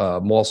building a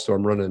mall store.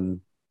 I'm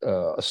running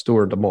a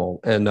store at the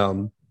mall. And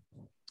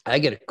I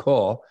get a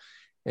call,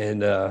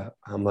 and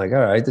I'm like, all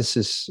right, this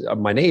is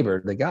my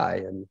neighbor, the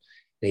guy. And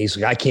he's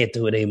like, I can't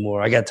do it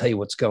anymore. I got to tell you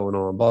what's going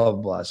on, blah,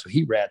 blah, blah. So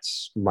he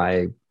rats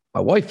my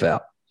wife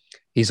out.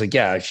 He's like,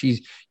 yeah,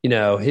 she's,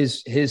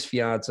 his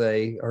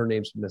fiance, her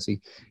name's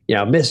Missy.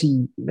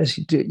 Missy,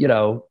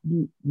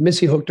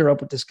 Missy hooked her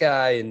up with this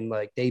guy, and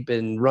like they've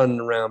been running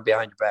around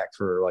behind your back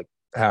for like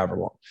however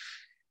long.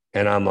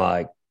 And I'm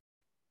like,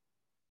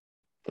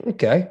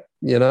 okay,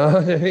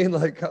 I mean,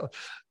 like,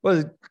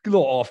 was a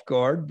little off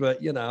guard, but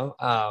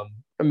I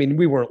mean,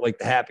 we weren't like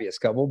the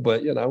happiest couple,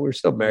 but we were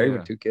still married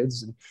with 2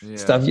 kids and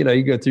stuff. You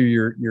go through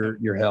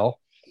your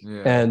hell,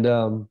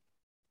 and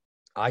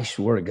I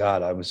swear to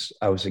God, I was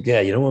like,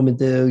 yeah, you know what I'm gonna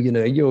do?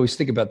 You always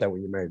think about that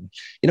when you're married.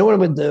 You know what I'm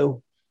gonna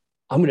do?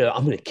 I'm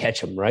gonna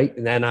catch him, right?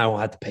 And then I don't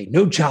have to pay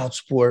no child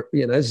support.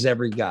 This is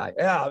every guy.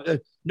 Yeah,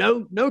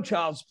 no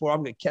child support. I'm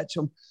gonna catch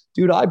him,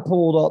 dude. I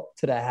pulled up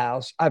to the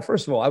house.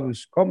 First of all, I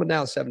was coming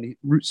down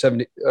Route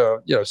 70,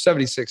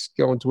 76,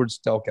 going towards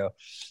Delco.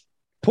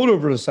 Pulled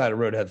over to the side of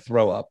the road, had to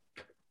throw up.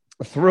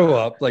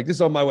 Like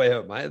this on my way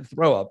home. I had to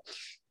throw up.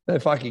 And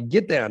if I could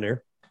get down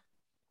there,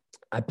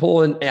 I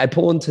pull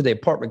into the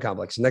apartment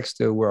complex next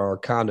to where our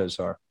condos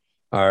are.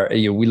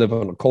 We live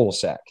on a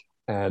cul-de-sac,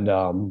 and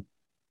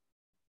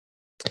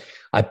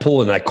I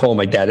pull in and I call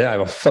my dad. I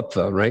have a flip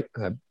phone, right?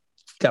 I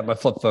got my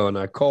flip phone.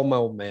 I call my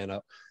old man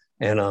up,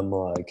 and I'm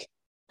like,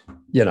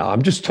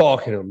 I'm just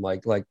talking to him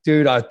like,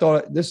 dude, I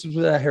thought this is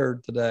what I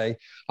heard today.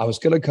 I was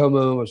gonna come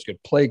home. I was gonna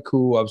play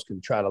cool. I was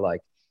gonna try to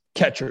like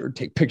catch her,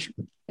 take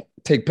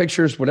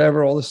pictures,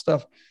 whatever, all this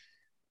stuff.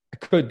 I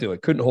could do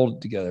it. Couldn't hold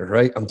it together,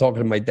 right? I'm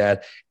talking to my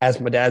dad.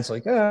 As my dad's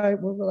like, all right,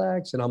 we'll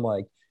relax. And I'm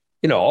like,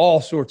 all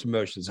sorts of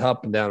emotions,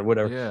 up and down,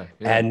 whatever. Yeah.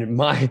 And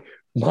my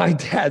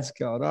dad's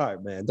going, all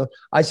right, man.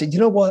 I said, you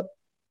know what?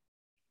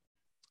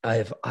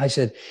 I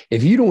said,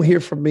 if you don't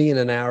hear from me in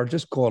an hour,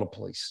 just call the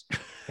police.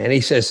 And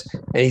he says,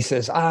 he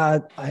said,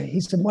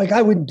 Mike,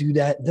 I wouldn't do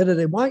that.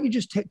 Why don't you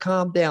just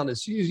calm down?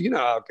 As soon as you know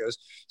how it goes.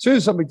 As soon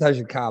as somebody tells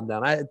you to calm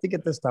down. I think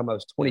at this time I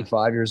was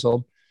 25 years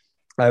old.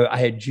 I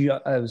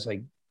was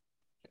in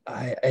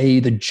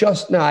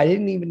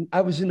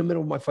the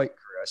middle of my fight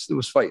career. I still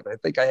was fighting. I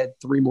think I had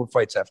 3 more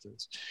fights after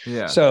this.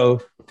 Yeah.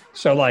 So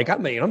like, I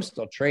mean, I'm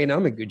still training.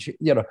 I'm in good shape.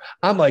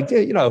 I'm like,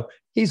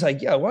 he's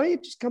like, yeah, why don't you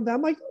just come down?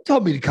 I'm like, don't tell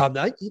me to calm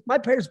down. My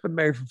parents have been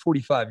married for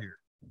 45 years.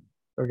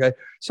 Okay.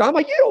 So I'm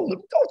like,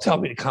 don't tell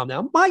me to calm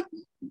down.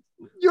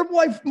 Your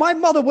wife, my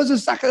mother was a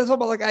sucker.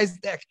 Some other guy's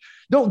dick.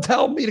 Don't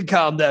tell me to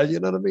calm down. You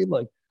know what I mean?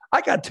 Like,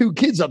 I got 2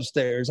 kids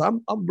upstairs.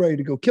 I'm ready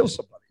to go kill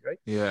somebody. Right.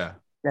 Yeah.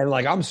 And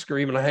like, I'm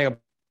screaming. I hang up.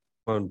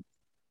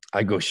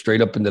 I go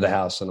straight up into the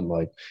house, and I'm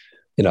like,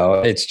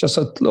 it's just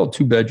a little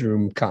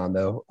 2-bedroom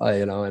condo,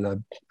 and I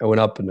went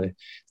up, and the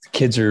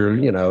kids are,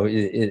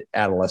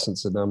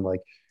 adolescents, and I'm like,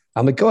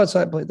 go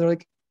outside and play. They're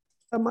like,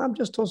 Mom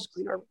just told us to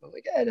clean our room. I'm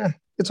like, yeah, nah,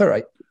 it's all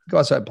right. Go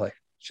outside and play.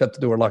 Shut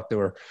the door, lock the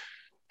door.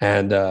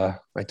 And I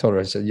told her,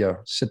 I said,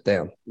 sit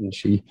down. And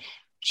she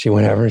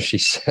went over, and she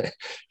sat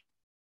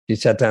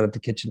down at the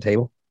kitchen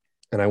table,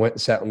 and I went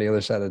and sat on the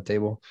other side of the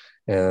table,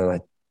 and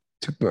I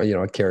took my,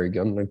 I carry a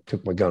gun. I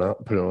took my gun out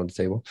and put it on the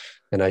table.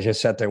 And I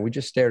just sat there. We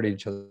just stared at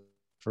each other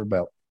for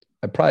about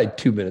probably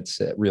 2 minutes,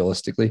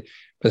 realistically.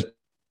 But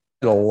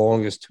the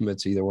longest 2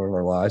 minutes of either one of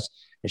our lives.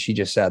 And she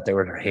just sat there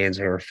with her hands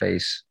in her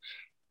face.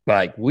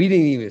 Like, we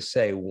didn't even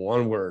say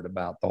one word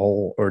about the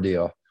whole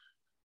ordeal.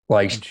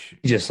 Like, she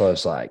just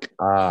was like,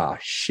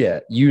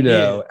 shit,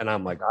 Yeah. And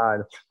I'm like,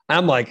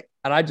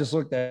 and I just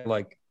looked at her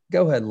like,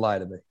 go ahead and lie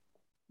to me.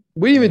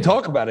 We didn't even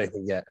talk about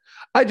anything yet.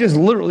 I just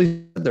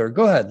literally said there,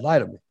 go ahead, lie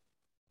to me.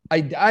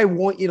 I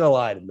want you to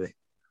lie to me.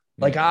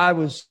 Like, I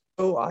was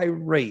so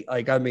irate.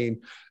 Like, I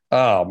mean,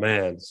 oh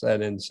man.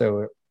 And then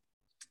so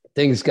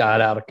things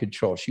got out of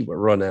control. She would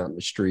run out in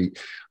the street.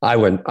 I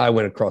went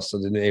across to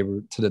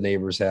the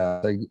neighbor's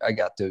house. I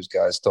got those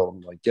guys, told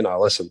them, like,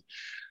 listen,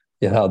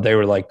 they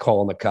were like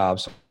calling the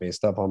cops and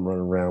stuff. I'm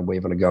running around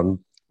waving a gun.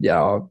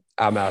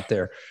 I'm out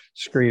there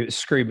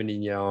screaming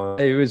and yelling.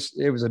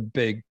 It was a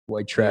big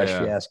white trash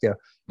fiasco.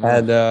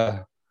 And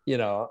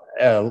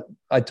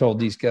I told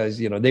these guys,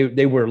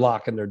 they were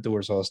locking their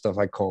doors, all stuff.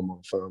 I called them on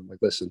the phone. I'm like,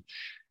 listen,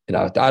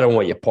 I don't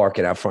want you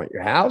parking out front of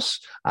your house.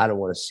 I don't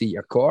want to see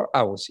your car. I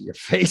don't want to see your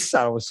face.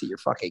 I don't want to see your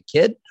fucking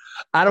kid.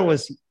 I don't want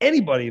to see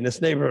anybody in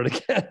this neighborhood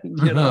again.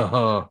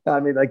 I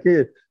mean, like,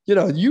 you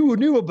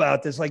knew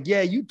about this. Like,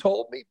 yeah, you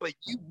told me, but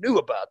you knew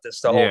about this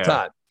the whole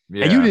time.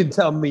 Yeah. And you didn't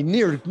tell me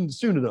near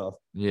soon enough.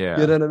 Yeah.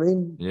 You know what I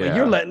mean? Yeah. But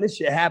you're letting this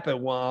shit happen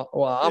while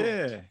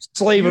I'm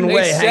slaving They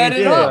away. set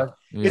it up.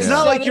 Yeah. It's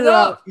not like you're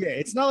out. Yeah,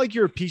 it's not like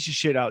you're a piece of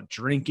shit out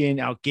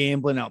drinking, out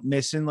gambling, out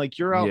missing. Like,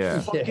 you're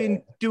out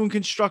fucking doing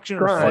construction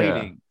or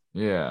fighting.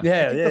 Yeah.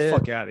 Get the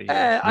fuck out of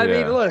here. I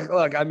mean,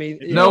 look. I mean,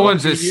 no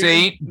one's a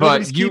saint,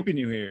 but keeping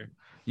you here.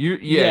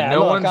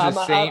 No one's a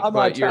saint,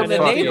 but you're. The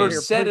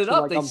neighbors set it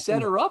up. They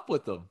set her up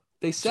with them.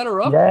 They set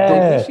her up.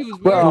 Yeah. She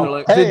was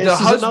well,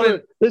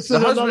 the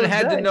husband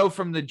had to know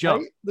from the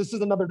jump. Right? This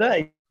is another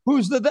day.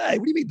 Who's the day?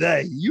 What do you mean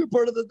day? You're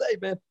part of the day,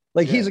 man.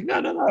 Like, he's like,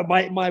 no.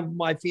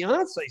 My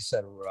fiance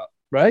set her up,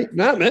 right?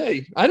 Not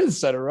me. I didn't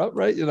set her up,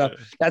 right?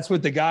 That's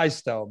what the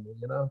guys tell me,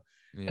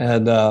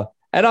 Yeah.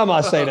 And I'm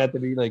not saying that to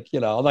be like,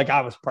 like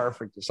I was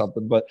perfect or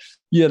something, but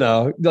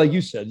like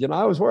you said,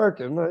 I was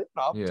working, right?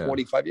 I'm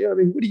 25 years. I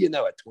mean, what do you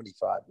know at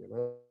 25?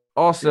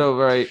 Also,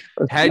 right,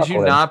 had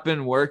you not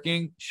been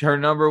working, her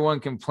number one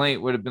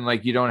complaint would have been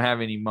like, you don't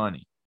have any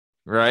money,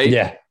 right?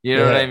 Yeah. You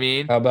know what I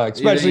mean? How about,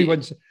 especially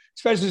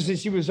since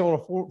she was on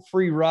a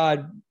free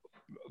ride.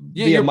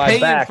 Yeah, you're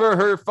paying for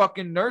her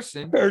fucking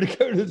nursing. Her to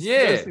go to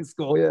nursing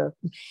school, yeah.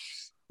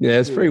 Yeah,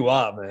 it's pretty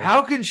wild, man.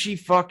 How can she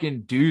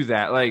fucking do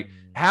that? Like,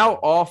 how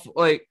awful,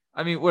 like,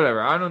 I mean,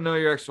 whatever. I don't know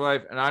your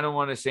ex-wife, and I don't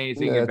want to say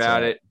anything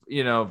about it,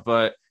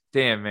 but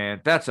damn, man,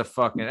 that's a tough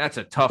fucking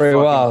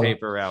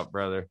paper route,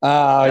 brother.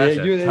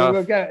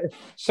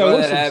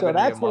 So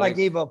that's when I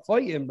gave up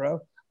fighting, bro.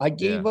 I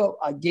gave up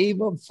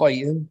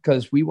fighting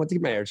because we went to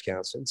marriage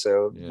counseling.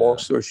 So long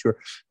story short,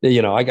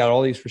 I got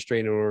all these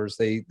restraining orders.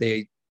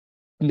 They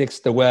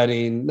nixed the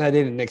wedding. No,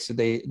 they didn't nix it.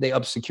 They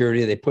upped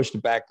security. They pushed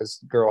it back because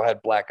the girl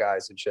had black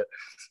eyes and shit.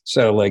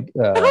 So like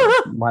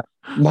my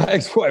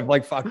ex-wife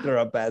like fucked her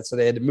up bad. So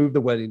they had to move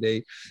the wedding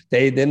date.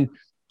 They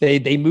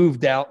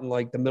moved out in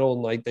like the middle of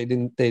the night. They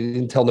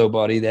didn't tell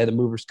nobody. They had the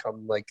movers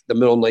come like the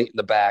middle of the night in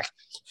the back.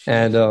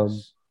 And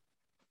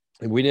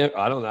we didn't.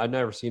 I've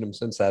never seen him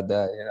since that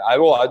day. I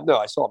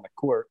saw him at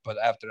court, but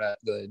after that,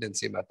 I didn't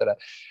see him after that.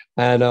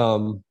 And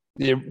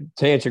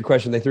to answer your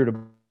question, they threw the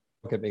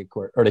book at me in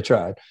court, or they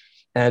tried,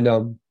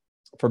 and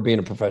for being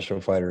a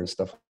professional fighter and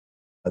stuff,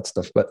 that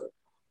stuff. But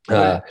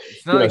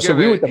it's not like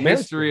we went the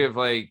history of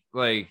like.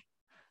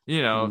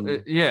 No,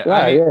 they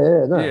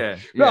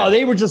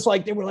were just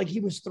like, he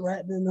was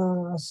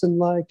threatening us and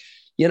like,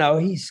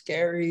 he's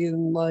scary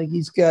and like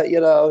he's got,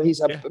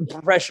 he's a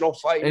professional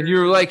fighter. And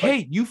you're like,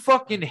 hey, you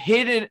fucking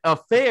hid an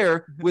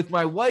affair with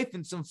my wife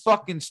and some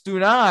fucking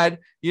stunad,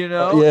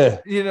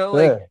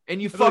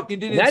 and you fucking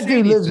didn't. That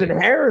dude lives in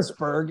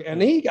Harrisburg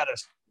and he got a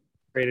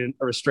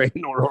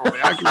restraining order.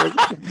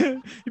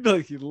 You'd be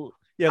like,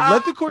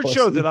 let the court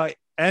show that I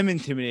am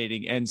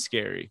intimidating and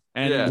scary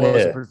and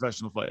was a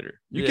professional fighter.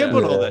 You can't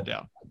put all that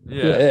down.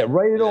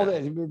 Write it all down.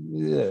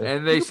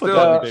 And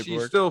she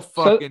still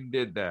fucking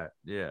did that.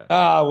 Yeah.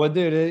 Oh, well,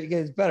 dude, it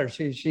gets better.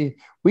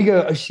 We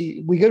go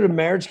to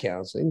marriage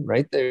counseling,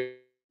 right there.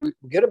 We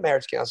go to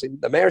marriage counseling.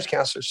 The marriage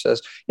counselor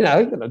says,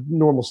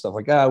 normal stuff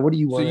like, what do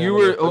you want?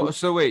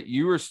 So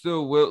you were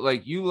still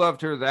you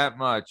loved her that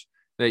much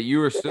that you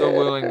were still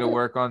willing to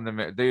work on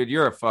the dude.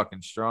 You're a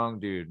fucking strong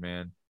dude,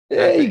 man.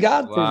 Yeah, you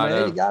got to,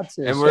 man. You got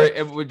to. And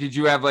did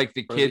you have like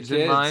the kids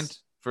in mind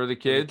for the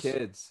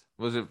kids?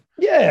 Was it?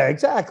 Yeah,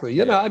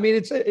 exactly. I mean,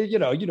 it's you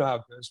know how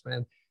it goes,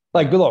 man.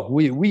 Like, look,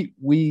 we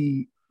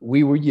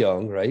were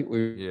young, right?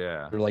 We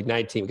were like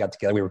 19. We got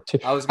together. We were two.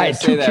 I was going to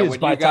say that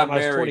when you got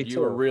married,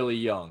 you were really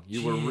young.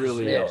 You were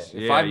really young.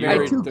 If I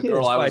married the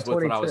girl I was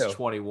with when I was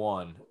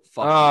 21.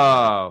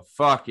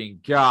 Fucking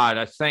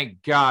God.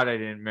 Thank God I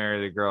didn't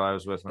marry the girl I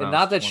was with. And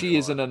not that she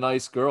isn't a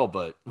nice girl,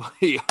 but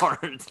we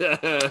aren't.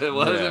 It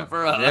wasn't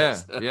for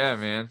us. Yeah,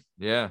 man.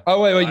 Yeah. Oh,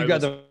 wait, you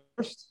got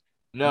divorced?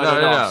 No.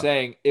 I'm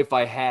saying if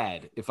I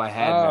had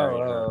married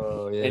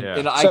her,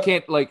 and I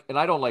can't and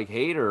I don't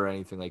hate her or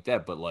anything like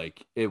that, but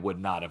it would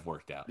not have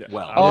worked out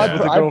well.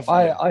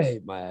 I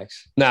hate my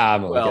ex. Nah,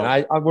 I'm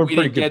we're we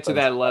pretty didn't good get to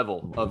that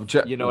level of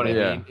you know what I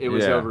mean. It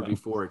was over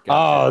before it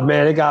got.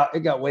 Man, it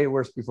got way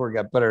worse before it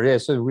got better. Yeah,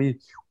 so we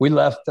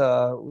left.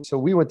 So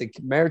we went to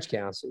marriage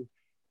counseling,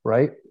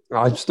 right?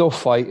 I'm still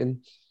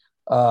fighting.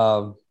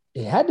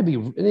 It had to be,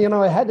 it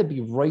had to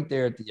be right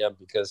there at the end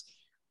because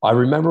I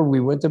remember we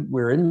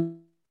were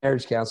in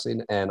marriage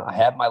counseling and I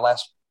had my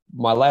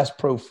last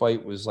pro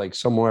fight was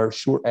somewhere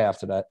short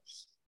after that.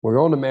 We're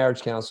going to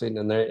marriage counseling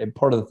and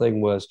part of the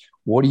thing was,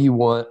 what do you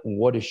want? And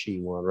what does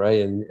she want?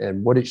 Right.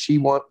 And what did she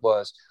want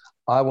was,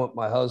 I want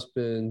my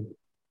husband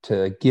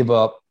to give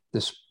up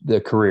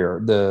the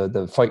career,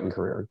 the fighting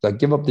career,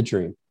 give up the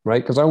dream.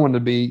 Right. Cause I wanted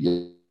to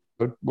be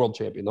world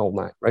champion the whole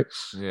night. Right.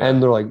 Yeah.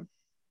 And they're like,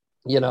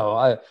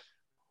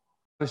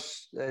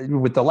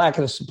 with the lack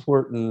of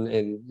support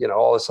and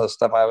all this other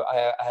stuff,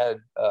 I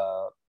had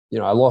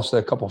I lost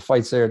a couple of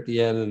fights there at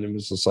the end, and it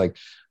was just all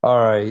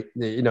right,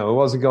 it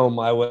wasn't going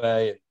my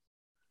way,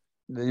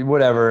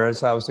 whatever. And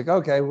so I was like,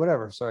 okay,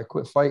 whatever. So I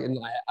quit fighting.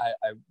 I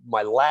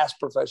my last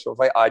professional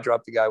fight, I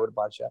dropped the guy with a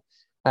body shot.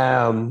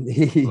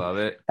 Love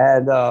it.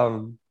 And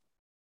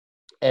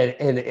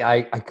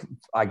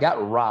I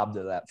got robbed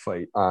of that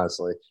fight,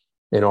 honestly,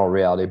 in all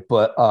reality.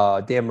 But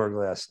Dan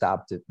Merkley, I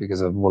stopped it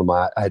because of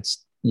I had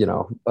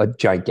a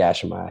giant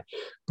gash in my eye.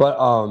 But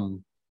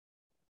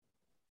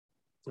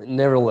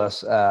nevertheless,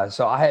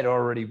 so I had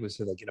already was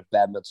in a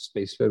bad mental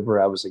space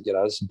where I was like,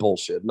 this is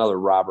bullshit, another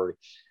robbery.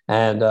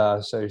 And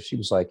so she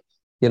was like,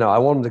 I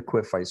wanted to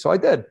quit fight. So I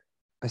did.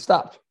 I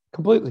stopped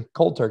completely,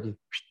 cold turkey.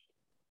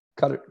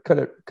 Cut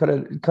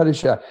it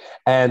shot.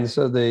 And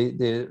so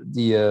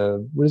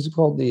the what is it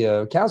called?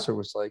 The counselor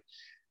was like,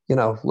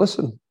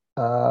 listen,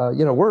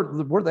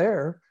 we're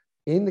there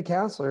in the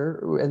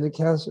counselor, and the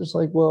counselor's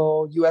like,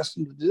 well, you asked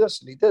him to do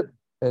this and he did,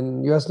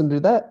 and you asked him to do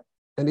that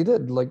and he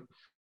did.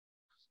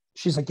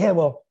 She's like, yeah,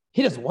 well,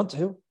 he doesn't want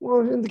to.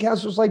 Well, and the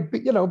counselor's like,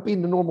 being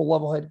the normal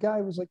level-headed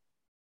guy, was like,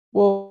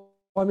 well,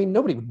 I mean,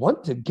 nobody would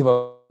want to give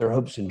up their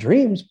hopes and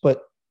dreams,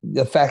 but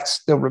the fact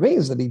still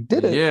remains that he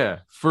did it. Yeah,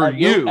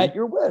 at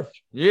your wish.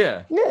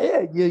 Yeah.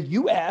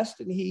 You asked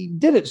and he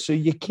did it, so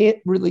you can't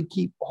really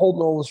keep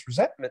holding all this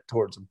resentment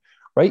towards him,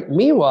 right?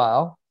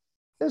 Meanwhile,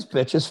 this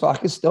bitch is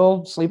fucking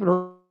still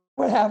sleeping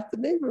with half the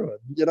neighborhood,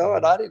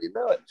 and I didn't even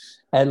know it.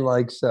 And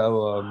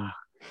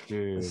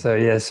dude.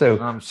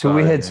 So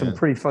we had some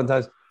pretty fun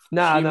times. She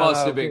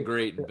must have been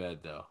great in bed,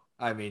 though.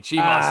 I mean, she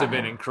must have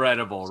been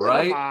incredible,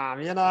 right?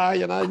 Mom,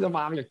 the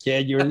mom, your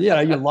kid, you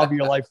love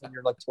your life when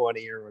you're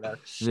 20 or whatever.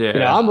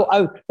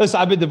 Yeah. Listen,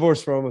 I've been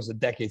divorced for almost a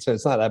decade, so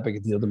it's not that big a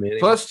deal to me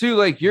anymore. Plus,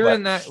 too, you're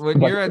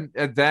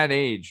at that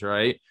age,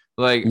 right?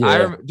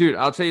 Dude,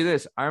 I'll tell you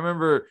this. I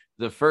remember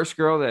the first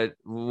girl that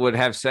would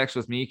have sex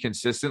with me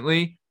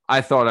consistently.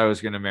 I thought I was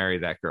going to marry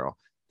that girl.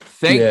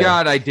 Thank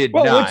God I did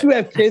not. Once you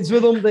have kids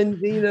with them, then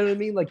you know what I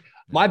mean?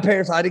 My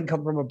parents, I didn't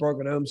come from a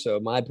broken home, so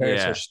my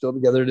parents are still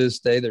together to this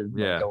day. They're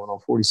going on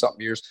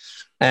 40-something years.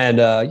 And,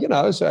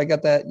 so I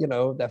got that,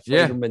 that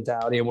fighter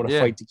mentality. I want to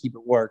fight to keep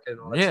it working.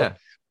 And all that stuff.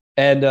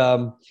 And,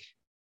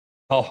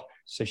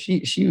 so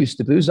she used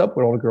to booze up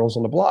with all the girls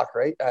on the block,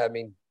 right? I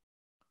mean,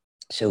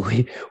 so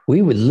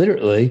we would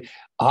literally,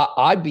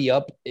 I'd be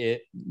up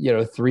at,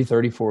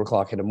 3:30, 4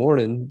 o'clock in the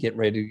morning, getting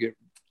ready to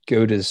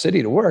go to the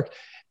city to work.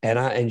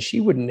 And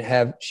she would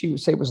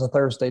say it was a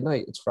Thursday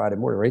night. It's Friday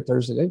morning, right?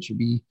 Thursday night.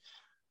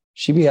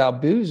 She'd be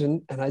out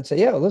boozing. And I'd say,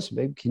 yeah, listen,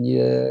 babe, can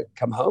you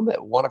come home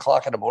at 1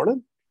 o'clock in the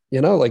morning?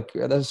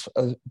 That's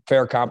a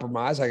fair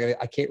compromise.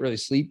 I can't really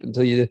sleep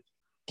until you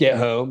get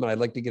home. And I'd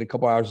like to get a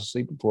couple hours of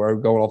sleep before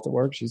I'm going off to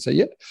work. She'd say,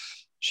 yeah.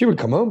 She would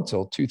come home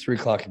till 2, 3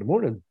 o'clock in the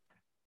morning.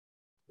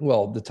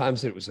 Well, the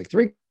times that it was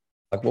 3,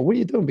 well, what are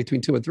you doing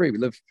between 2 and 3? We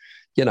live,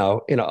 in a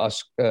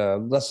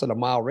less than a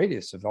mile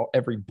radius of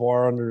every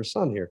bar under the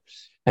sun here.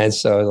 And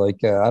so, I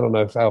don't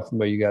know how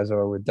familiar you guys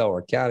are with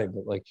Delaware County,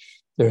 but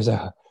there's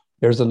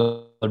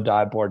another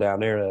dive bar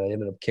down there that I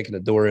ended up kicking the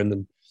door in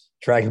and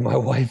dragging my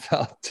wife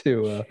out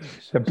to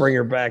bring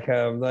her back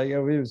home. It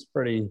was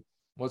pretty.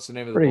 What's the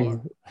name of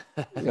the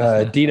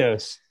bar?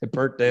 Dino's. It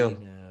burnt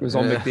down. It was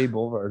on McDade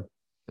Boulevard.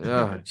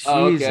 Oh,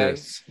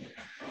 Jesus. Okay.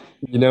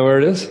 You know where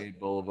it is? McDade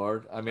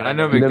Boulevard. I mean, I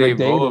know McDade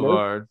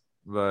Boulevard,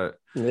 but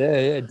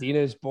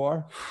Dino's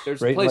bar.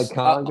 There's a place.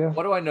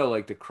 What do I know?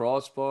 The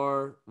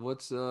Crossbar.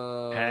 What's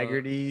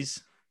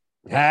Haggerty's?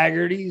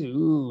 Haggerty's.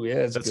 Ooh,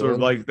 yeah, that's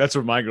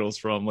where my girl's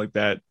from.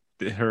 That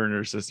her and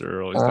her sister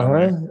are always down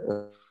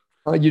there.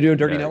 Oh, you doing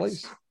Dirty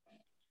Nellies?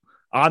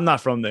 I'm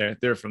not from there.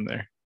 They're from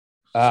there.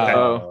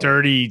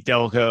 Dirty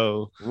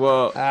Delco.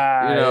 Well,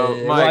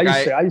 Mike,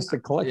 I used to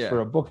collect for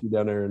a bookie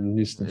down there and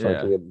used to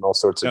get all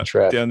sorts of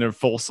trash down there.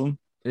 Folsom.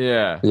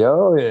 Yeah.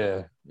 Oh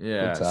yeah.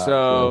 Yeah.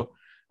 So,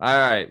 all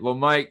right. Well,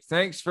 Mike,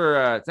 thanks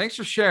for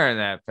sharing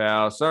that,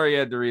 pal. Sorry you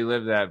had to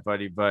relive that,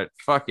 buddy, but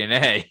fucking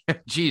A.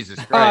 Jesus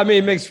Christ. I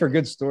mean, it makes for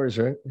good stories,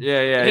 right?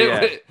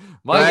 Yeah.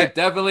 Mike, it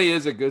definitely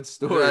is a good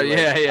story.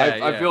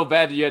 I feel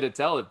bad that you had to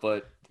tell it,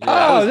 but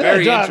Oh,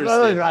 very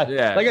interesting.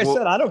 Yeah. Like I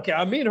said, I don't care.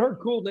 I mean, her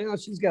cool now.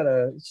 She got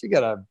a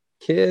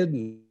kid,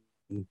 and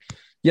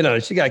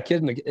she got a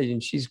kid,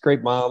 and she's a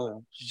great mom,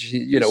 and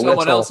she,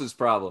 someone else's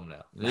problem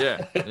now.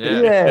 Yeah.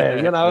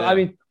 I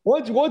mean,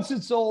 once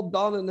it's all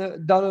done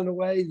in a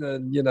way,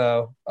 then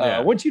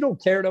once you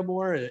don't care no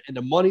more, and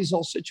the money's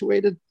all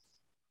situated,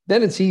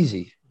 then it's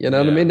easy. You know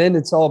what I mean? Then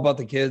it's all about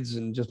the kids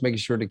and just making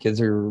sure the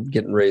kids are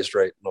getting raised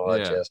right and all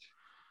that jazz.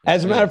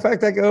 As a matter of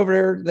fact, I go over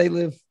there. They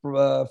live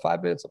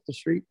 5 minutes up the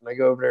street, and I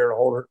go over there and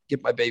hold her,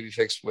 get my baby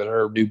fixed with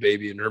her new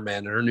baby and her man.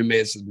 And her new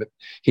man says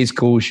he's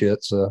cool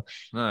shit. So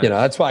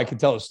that's why I can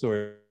tell a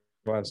story.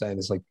 What I'm saying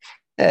is like,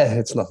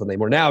 it's nothing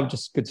anymore. Now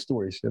just good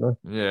stories,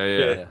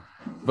 Yeah.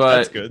 But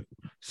that's good.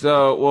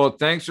 So, well,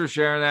 thanks for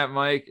sharing that,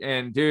 Mike.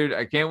 And dude,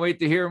 I can't wait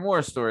to hear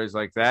more stories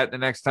like that the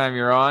next time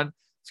you're on.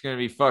 It's gonna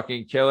be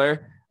fucking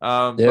killer.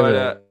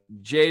 Jada,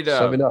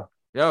 let me know.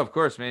 Yeah, of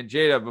course, man.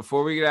 Jada,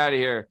 before we get out of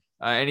here.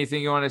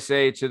 Anything you want to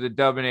say to the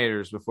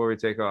Dubinators before we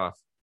take off?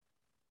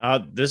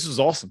 This was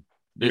awesome.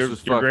 You're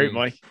great,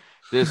 Mike.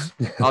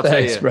 I'll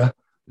tell you, bro.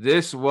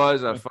 This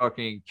was a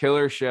fucking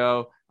killer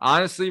show.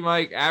 Honestly,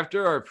 Mike,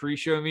 after our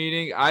pre-show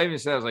meeting, I even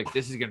said, I was like,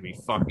 this is going to be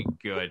fucking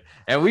good.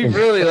 And we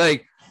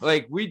really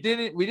we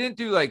didn't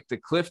do like the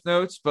cliff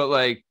notes, but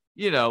like,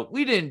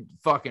 we didn't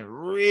fucking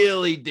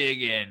really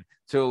dig in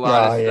to a lot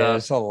of stuff. Yeah,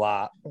 it's a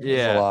lot.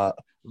 It's a lot.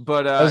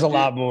 But there's a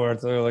lot more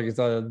to like it's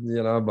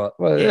but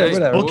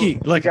whatever. Bookie,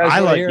 like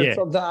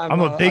I'm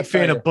a big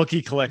fan of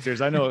bookie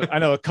collectors. I know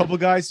a couple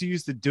guys who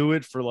used to do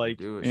it for like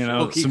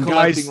bookie some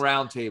collecting guys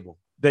round table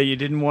that you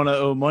didn't want to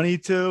owe money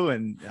to,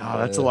 and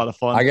that's a lot of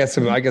fun. I got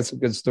some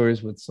good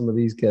stories with some of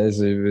these guys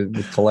who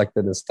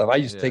collected and stuff. I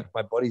used to take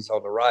my buddies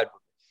on the ride.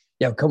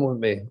 Yeah, come with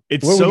me.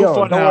 It's so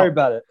fun. Don't worry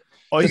about it.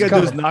 All you gotta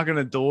do is knock on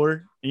a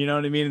door. You know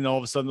what I mean? And all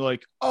of a sudden they're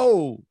like,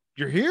 "Oh,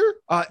 you're here?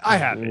 I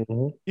have it."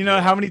 Mm-hmm. You know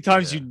how many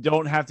times you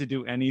don't have to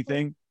do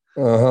anything?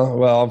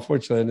 Well,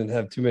 unfortunately, I didn't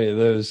have too many of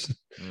those,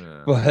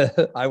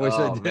 but I wish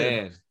I did.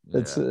 Man.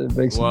 It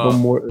makes it one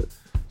more.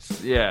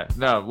 Yeah,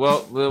 no,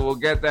 we'll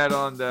get that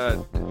on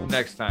the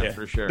next time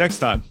for sure. Next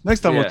time we'll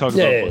talk about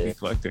bookie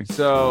collecting.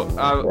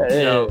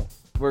 So,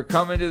 we're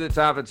coming to the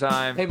top of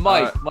time. Hey,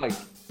 Mike,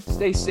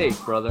 stay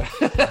safe, brother.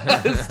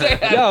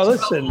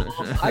 Listen,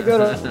 I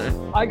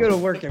go to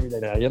work every day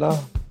now.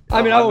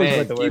 I mean, I always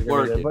went to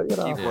work every day, but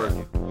keep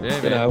working. Yeah,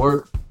 man.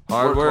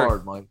 Hard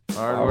work, Mike.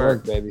 Hard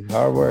work, baby.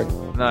 Hard work.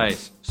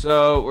 Nice.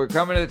 So we're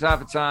coming to the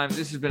top of time.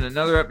 This has been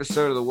another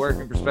episode of the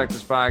Working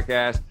Perspectives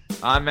podcast.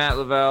 I'm Matt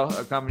Lavelle,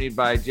 accompanied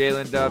by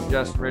Jalen Dub,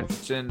 Justin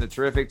Richardson, the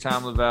terrific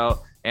Tom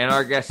Lavelle, and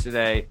our guest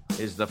today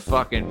is the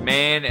fucking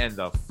man and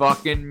the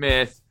fucking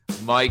myth,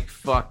 Mike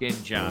fucking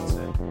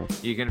Johnson.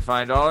 You can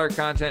find all our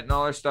content and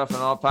all our stuff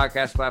on all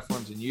podcast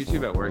platforms and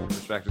YouTube at Working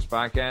Perspectives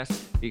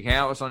Podcast. You can hang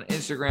out with us on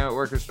Instagram at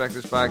Working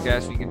Perspectives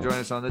Podcast. You can join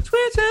us on the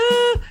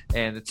Twitter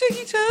and the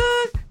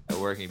TikTok at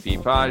Working P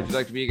Pod. If you'd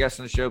like to be a guest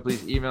on the show,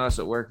 please email us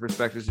at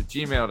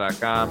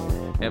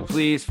workingperspectives@gmail.com. And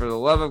please, for the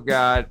love of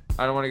God,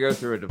 I don't want to go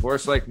through a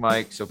divorce like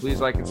Mike, so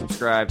please like and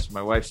subscribe so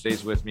my wife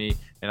stays with me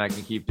and I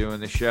can keep doing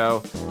the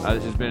show.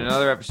 This has been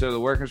another episode of the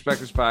Working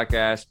Perspectives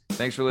Podcast.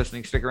 Thanks for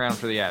listening. Stick around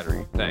for the ad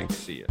read. Thanks.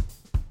 See ya.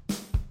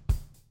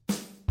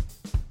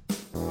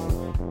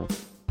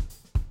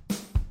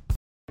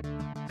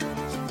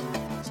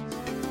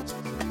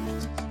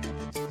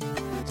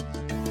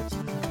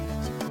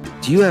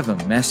 Do you have a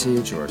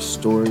message or a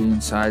story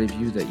inside of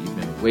you that you've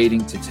been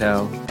waiting to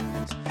tell?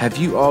 Have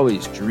you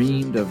always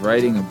dreamed of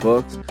writing a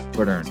book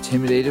but are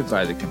intimidated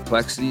by the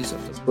complexities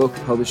of the book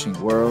publishing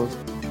world?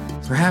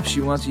 Perhaps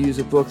you want to use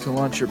a book to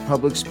launch your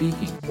public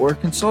speaking or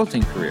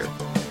consulting career.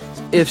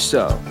 If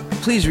so,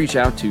 please reach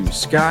out to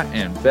Scott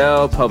and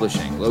Bell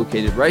Publishing,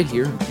 located right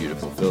here in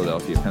beautiful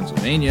Philadelphia,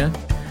 Pennsylvania.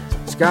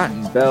 Scott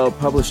and Bell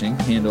Publishing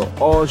handle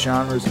all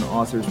genres and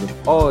authors with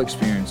all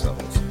experience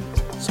levels.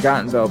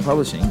 Scott & Bell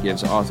Publishing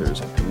gives authors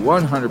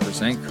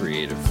 100%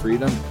 creative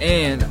freedom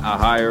and a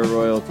higher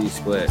royalty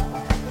split.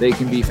 They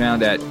can be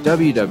found at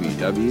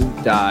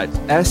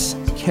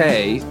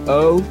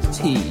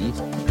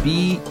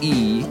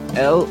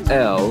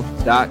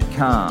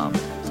www.skotbell.com.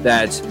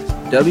 That's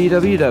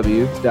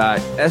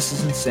www.S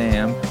as in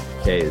Sam,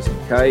 K as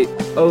in Kite,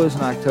 O as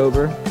in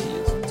October, T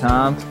as in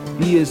Tom,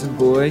 B as in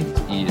Boy,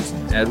 E as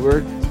in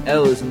Edward,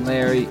 L as in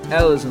Larry,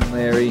 L as in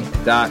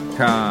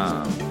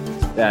Larry.com.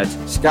 That's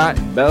Scott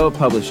 & Bell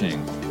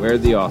Publishing, where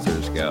the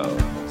authors go.